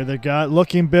 9 here. They got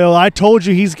looking Bill. I told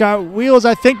you he's got wheels.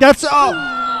 I think that's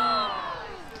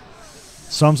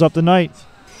sums up the night.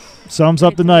 Sums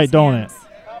up the night, don't it?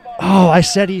 Oh, I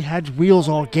said he had wheels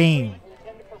all game.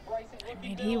 I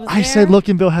mean, he was I there. said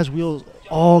looking Bill has wheels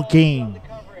all game.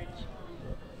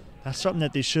 That's something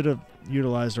that they should have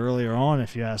utilized earlier on,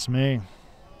 if you ask me.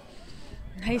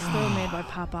 Nice throw made by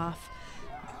Popoff.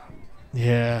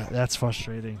 Yeah, that's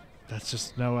frustrating. That's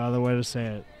just no other way to say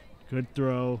it. Good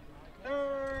throw.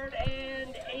 3rd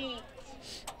and 8.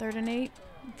 3rd and 8.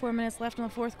 4 minutes left in the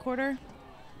fourth quarter.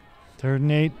 3rd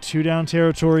and 8, 2-down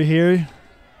territory here.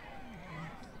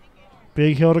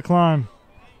 Big hill to climb.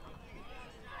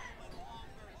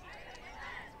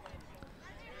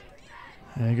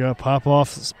 There you go.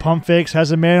 Popoff pump fakes.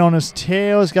 Has a man on his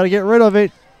tail. He's got to get rid of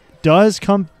it. Does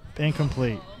come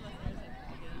incomplete.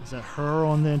 Is that her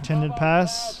on the intended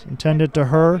pass? Intended to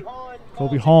her.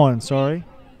 Kobe Holland, sorry.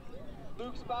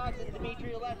 Luke Spots and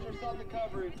Dimitri Electris on the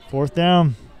coverage. 4th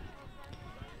down.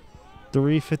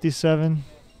 3:57.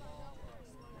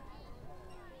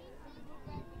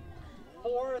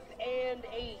 4th and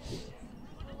 8.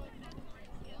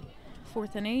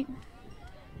 4th and 8.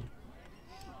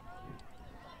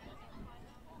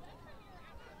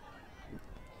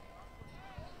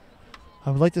 I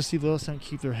would like to see Littlestown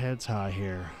keep their heads high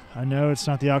here. I know it's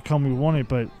not the outcome we wanted,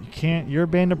 but you can't. You're a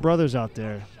band of brothers out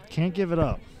there. Can't give it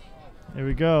up. There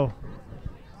we go.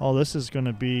 Oh, this is going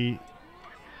to be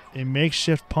a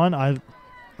makeshift punt. I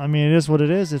mean, it is what it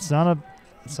is. It's not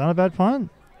a bad punt.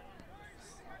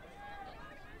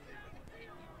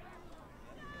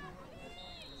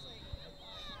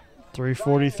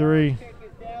 .343. Kick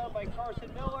is down by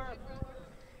Carson Miller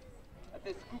at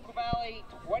the Schuylkill Valley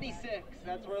 26.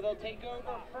 That's where they'll take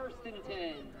over 1st and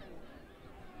 10.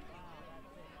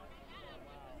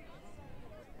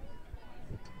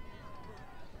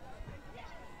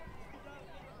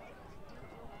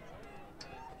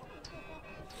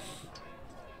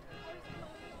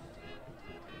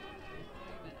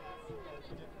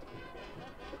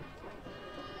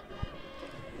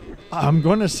 I'm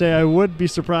going to say I would be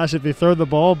surprised if they throw the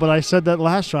ball, but I said that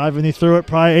last drive and they threw it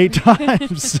probably 8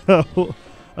 times. So,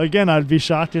 again, I'd be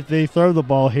shocked if they throw the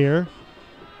ball here.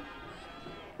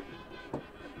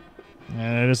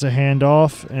 And it is a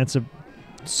handoff, and it's a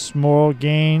small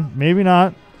gain. Maybe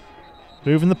not.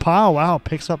 Moving the pile. Wow,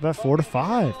 picks up that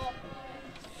 4-5.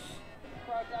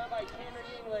 Brought down by Tanner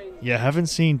Yingling. Yeah, haven't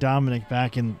seen Dominic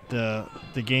back in the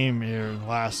game here in the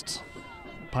last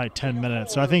probably 10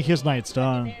 minutes. So I think his night's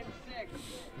done. And 6.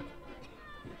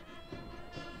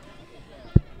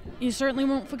 You certainly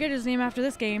won't forget his name after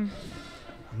this game.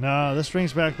 No, this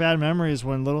brings back bad memories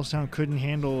when Littlestown couldn't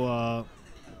handle.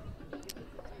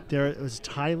 It was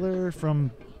Tyler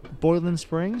from Boylan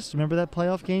Springs. Remember that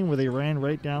playoff game where they ran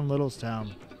right down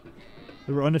Littlestown?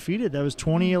 They were undefeated. That was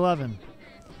 2011.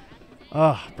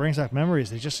 Brings back memories.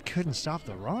 They just couldn't stop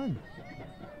the run.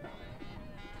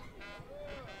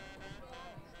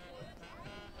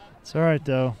 It's all right,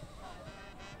 though.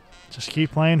 Just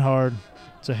keep playing hard.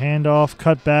 It's a handoff,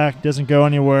 cut back, doesn't go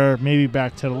anywhere. Maybe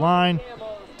back to the line.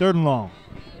 3rd and long.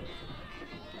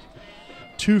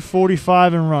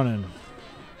 2:45 and running.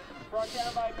 Brought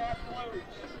down by Matt Blues.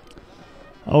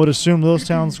 I would assume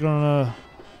Littlestown's gonna.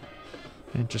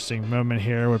 Interesting moment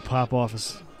here would pop off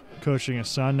as coaching a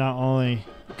son, not only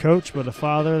coach but a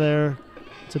father there.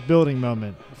 It's a building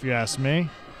moment, if you ask me,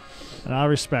 and I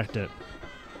respect it.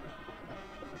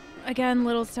 Again,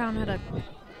 Littlestown had an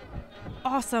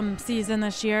awesome season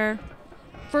this year.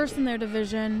 First in their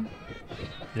division.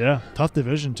 Yeah, tough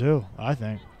division too, I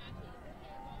think.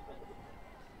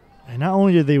 And not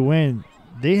only did they win,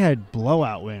 they had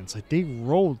blowout wins. Like, they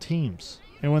rolled teams.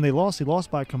 And when they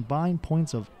lost by combined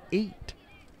points of 8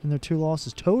 in their 2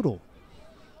 losses total.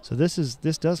 So this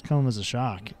does come as a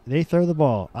shock. They throw the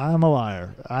ball. I'm a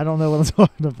liar. I don't know what I'm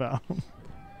talking about.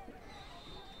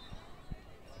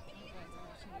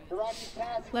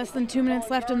 Less than 2 minutes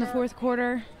left in the fourth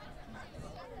quarter.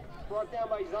 Brought down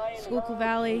by Zion Schuylkill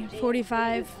Valley,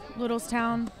 45.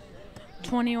 Littlestown,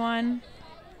 21.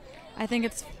 I think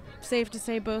it's safe to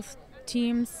say both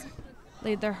teams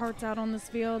laid their hearts out on this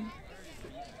field.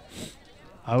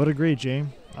 I would agree,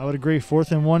 James. I would agree.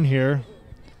 4th and 1 here.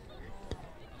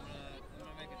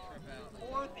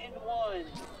 4th and 1.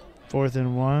 4th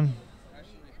and 1.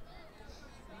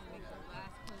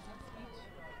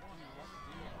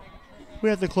 We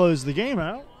have to close the game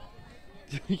out.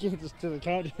 You can't just do the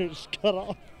count here, just cut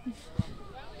off.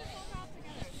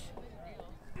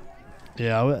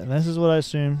 Yeah, this is what I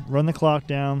assume. Run the clock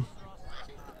down.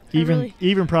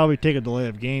 Even probably take a delay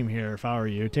of game here if I were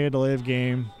you. Take a delay of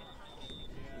game.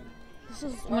 This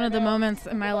is one of the moments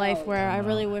in my life where I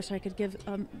really wish I could give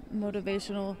a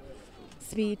motivational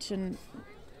speech, and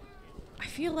I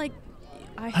feel like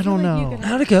I don't know.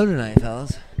 How'd it go tonight,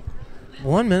 fellas?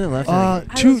 1 minute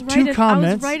left. Two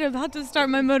comments. I was right about to start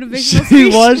my motivational speech. She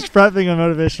was prepping a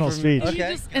motivational speech.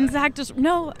 Okay. And Zach just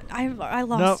I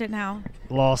lost it now.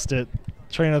 Lost it.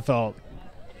 Train of thought.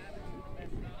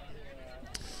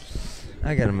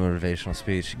 I got a motivational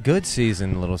speech. Good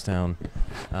season, Littlestown.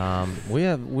 We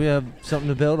have something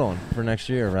to build on for next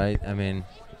year, right? I mean,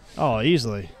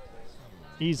 easily.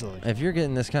 If you're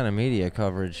getting this kind of media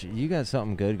coverage, you got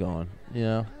something good going. You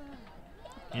know.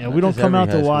 Yeah, we don't come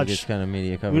out to watch this kind of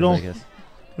media coverage. I guess.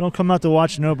 We don't come out to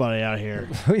watch nobody out here.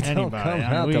 We don't come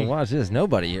out to watch this.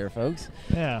 Nobody here, folks.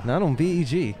 Yeah. Not on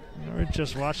BEG. We're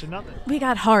just watching nothing. We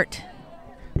got heart.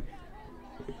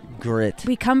 Grit.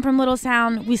 We come from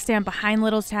Littlestown. We stand behind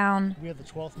Littlestown. We have the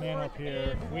 12th man up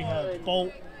here. We have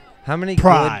bolt. How many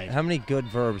pride. How many good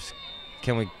verbs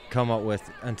can we come up with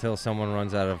until someone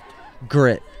runs out of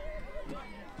grit?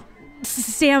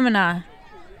 Stamina.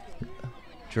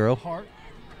 Drew. Heart.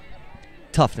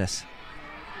 Toughness.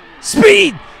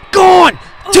 Speed. Gone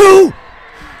to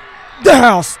the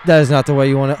house. That is not the way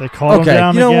you want to. They called him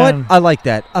down you know again. what? I like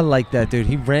that, dude.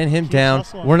 He ran him down.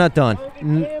 hustling. We're not done.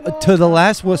 To the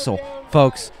last whistle,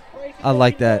 folks. I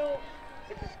like that.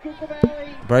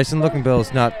 Bryson Looking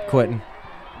Bill's not quitting.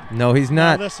 No, he's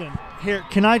Now not. listen, here,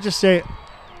 can I just say,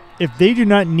 if they do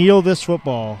not kneel this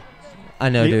football, I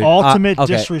know, the dude. ultimate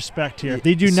Okay. disrespect here. If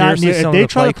they do not Seriously, kneel, if some they of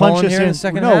the try to play calling punch us here in in, the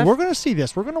second no, half? we're going to see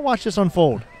this. We're going to watch this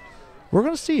unfold. We're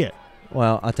going to see it.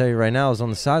 Well, I'll tell you right now, I was on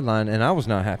the sideline, and I was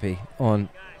not happy on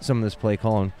some of this play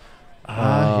calling.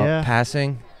 Yeah.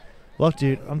 Passing. Look,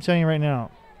 dude, I'm telling you right now.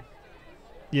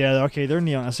 Yeah, okay, they're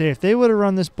kneeling. I say, if they would have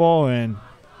run this ball in,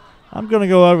 I'm going to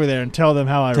go over there and tell them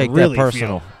how I Take really that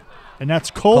personal. feel. And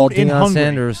that's cold Called and Deion hungry.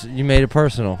 Sanders, you made it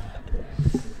personal.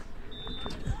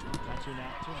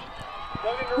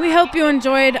 We hope you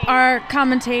enjoyed our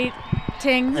commentating.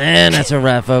 And that's a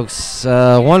wrap, folks.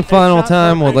 One final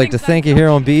time, we'd like to thank you here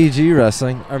on BEG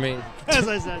Wrestling. As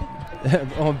I said.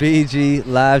 On BEG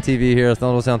Live TV here at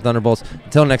Littlestown Thunderbolts.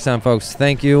 Until next time, folks,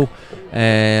 thank you.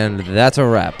 And that's a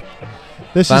wrap.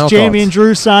 This Final is Jamie thoughts. and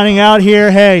Drew signing out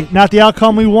here. Hey, not the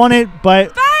outcome we wanted,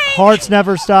 but hearts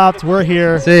never stopped. We're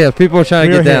here. See ya. People are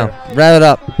trying to We're get down. here. Wrap it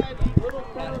up.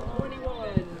 Littlestown 21.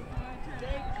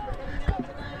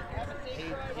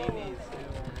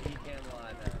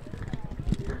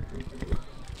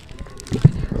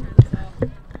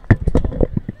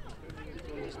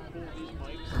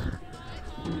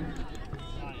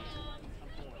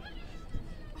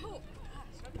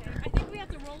 I think we have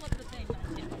to roll up the thing.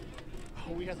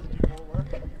 We have to do more work.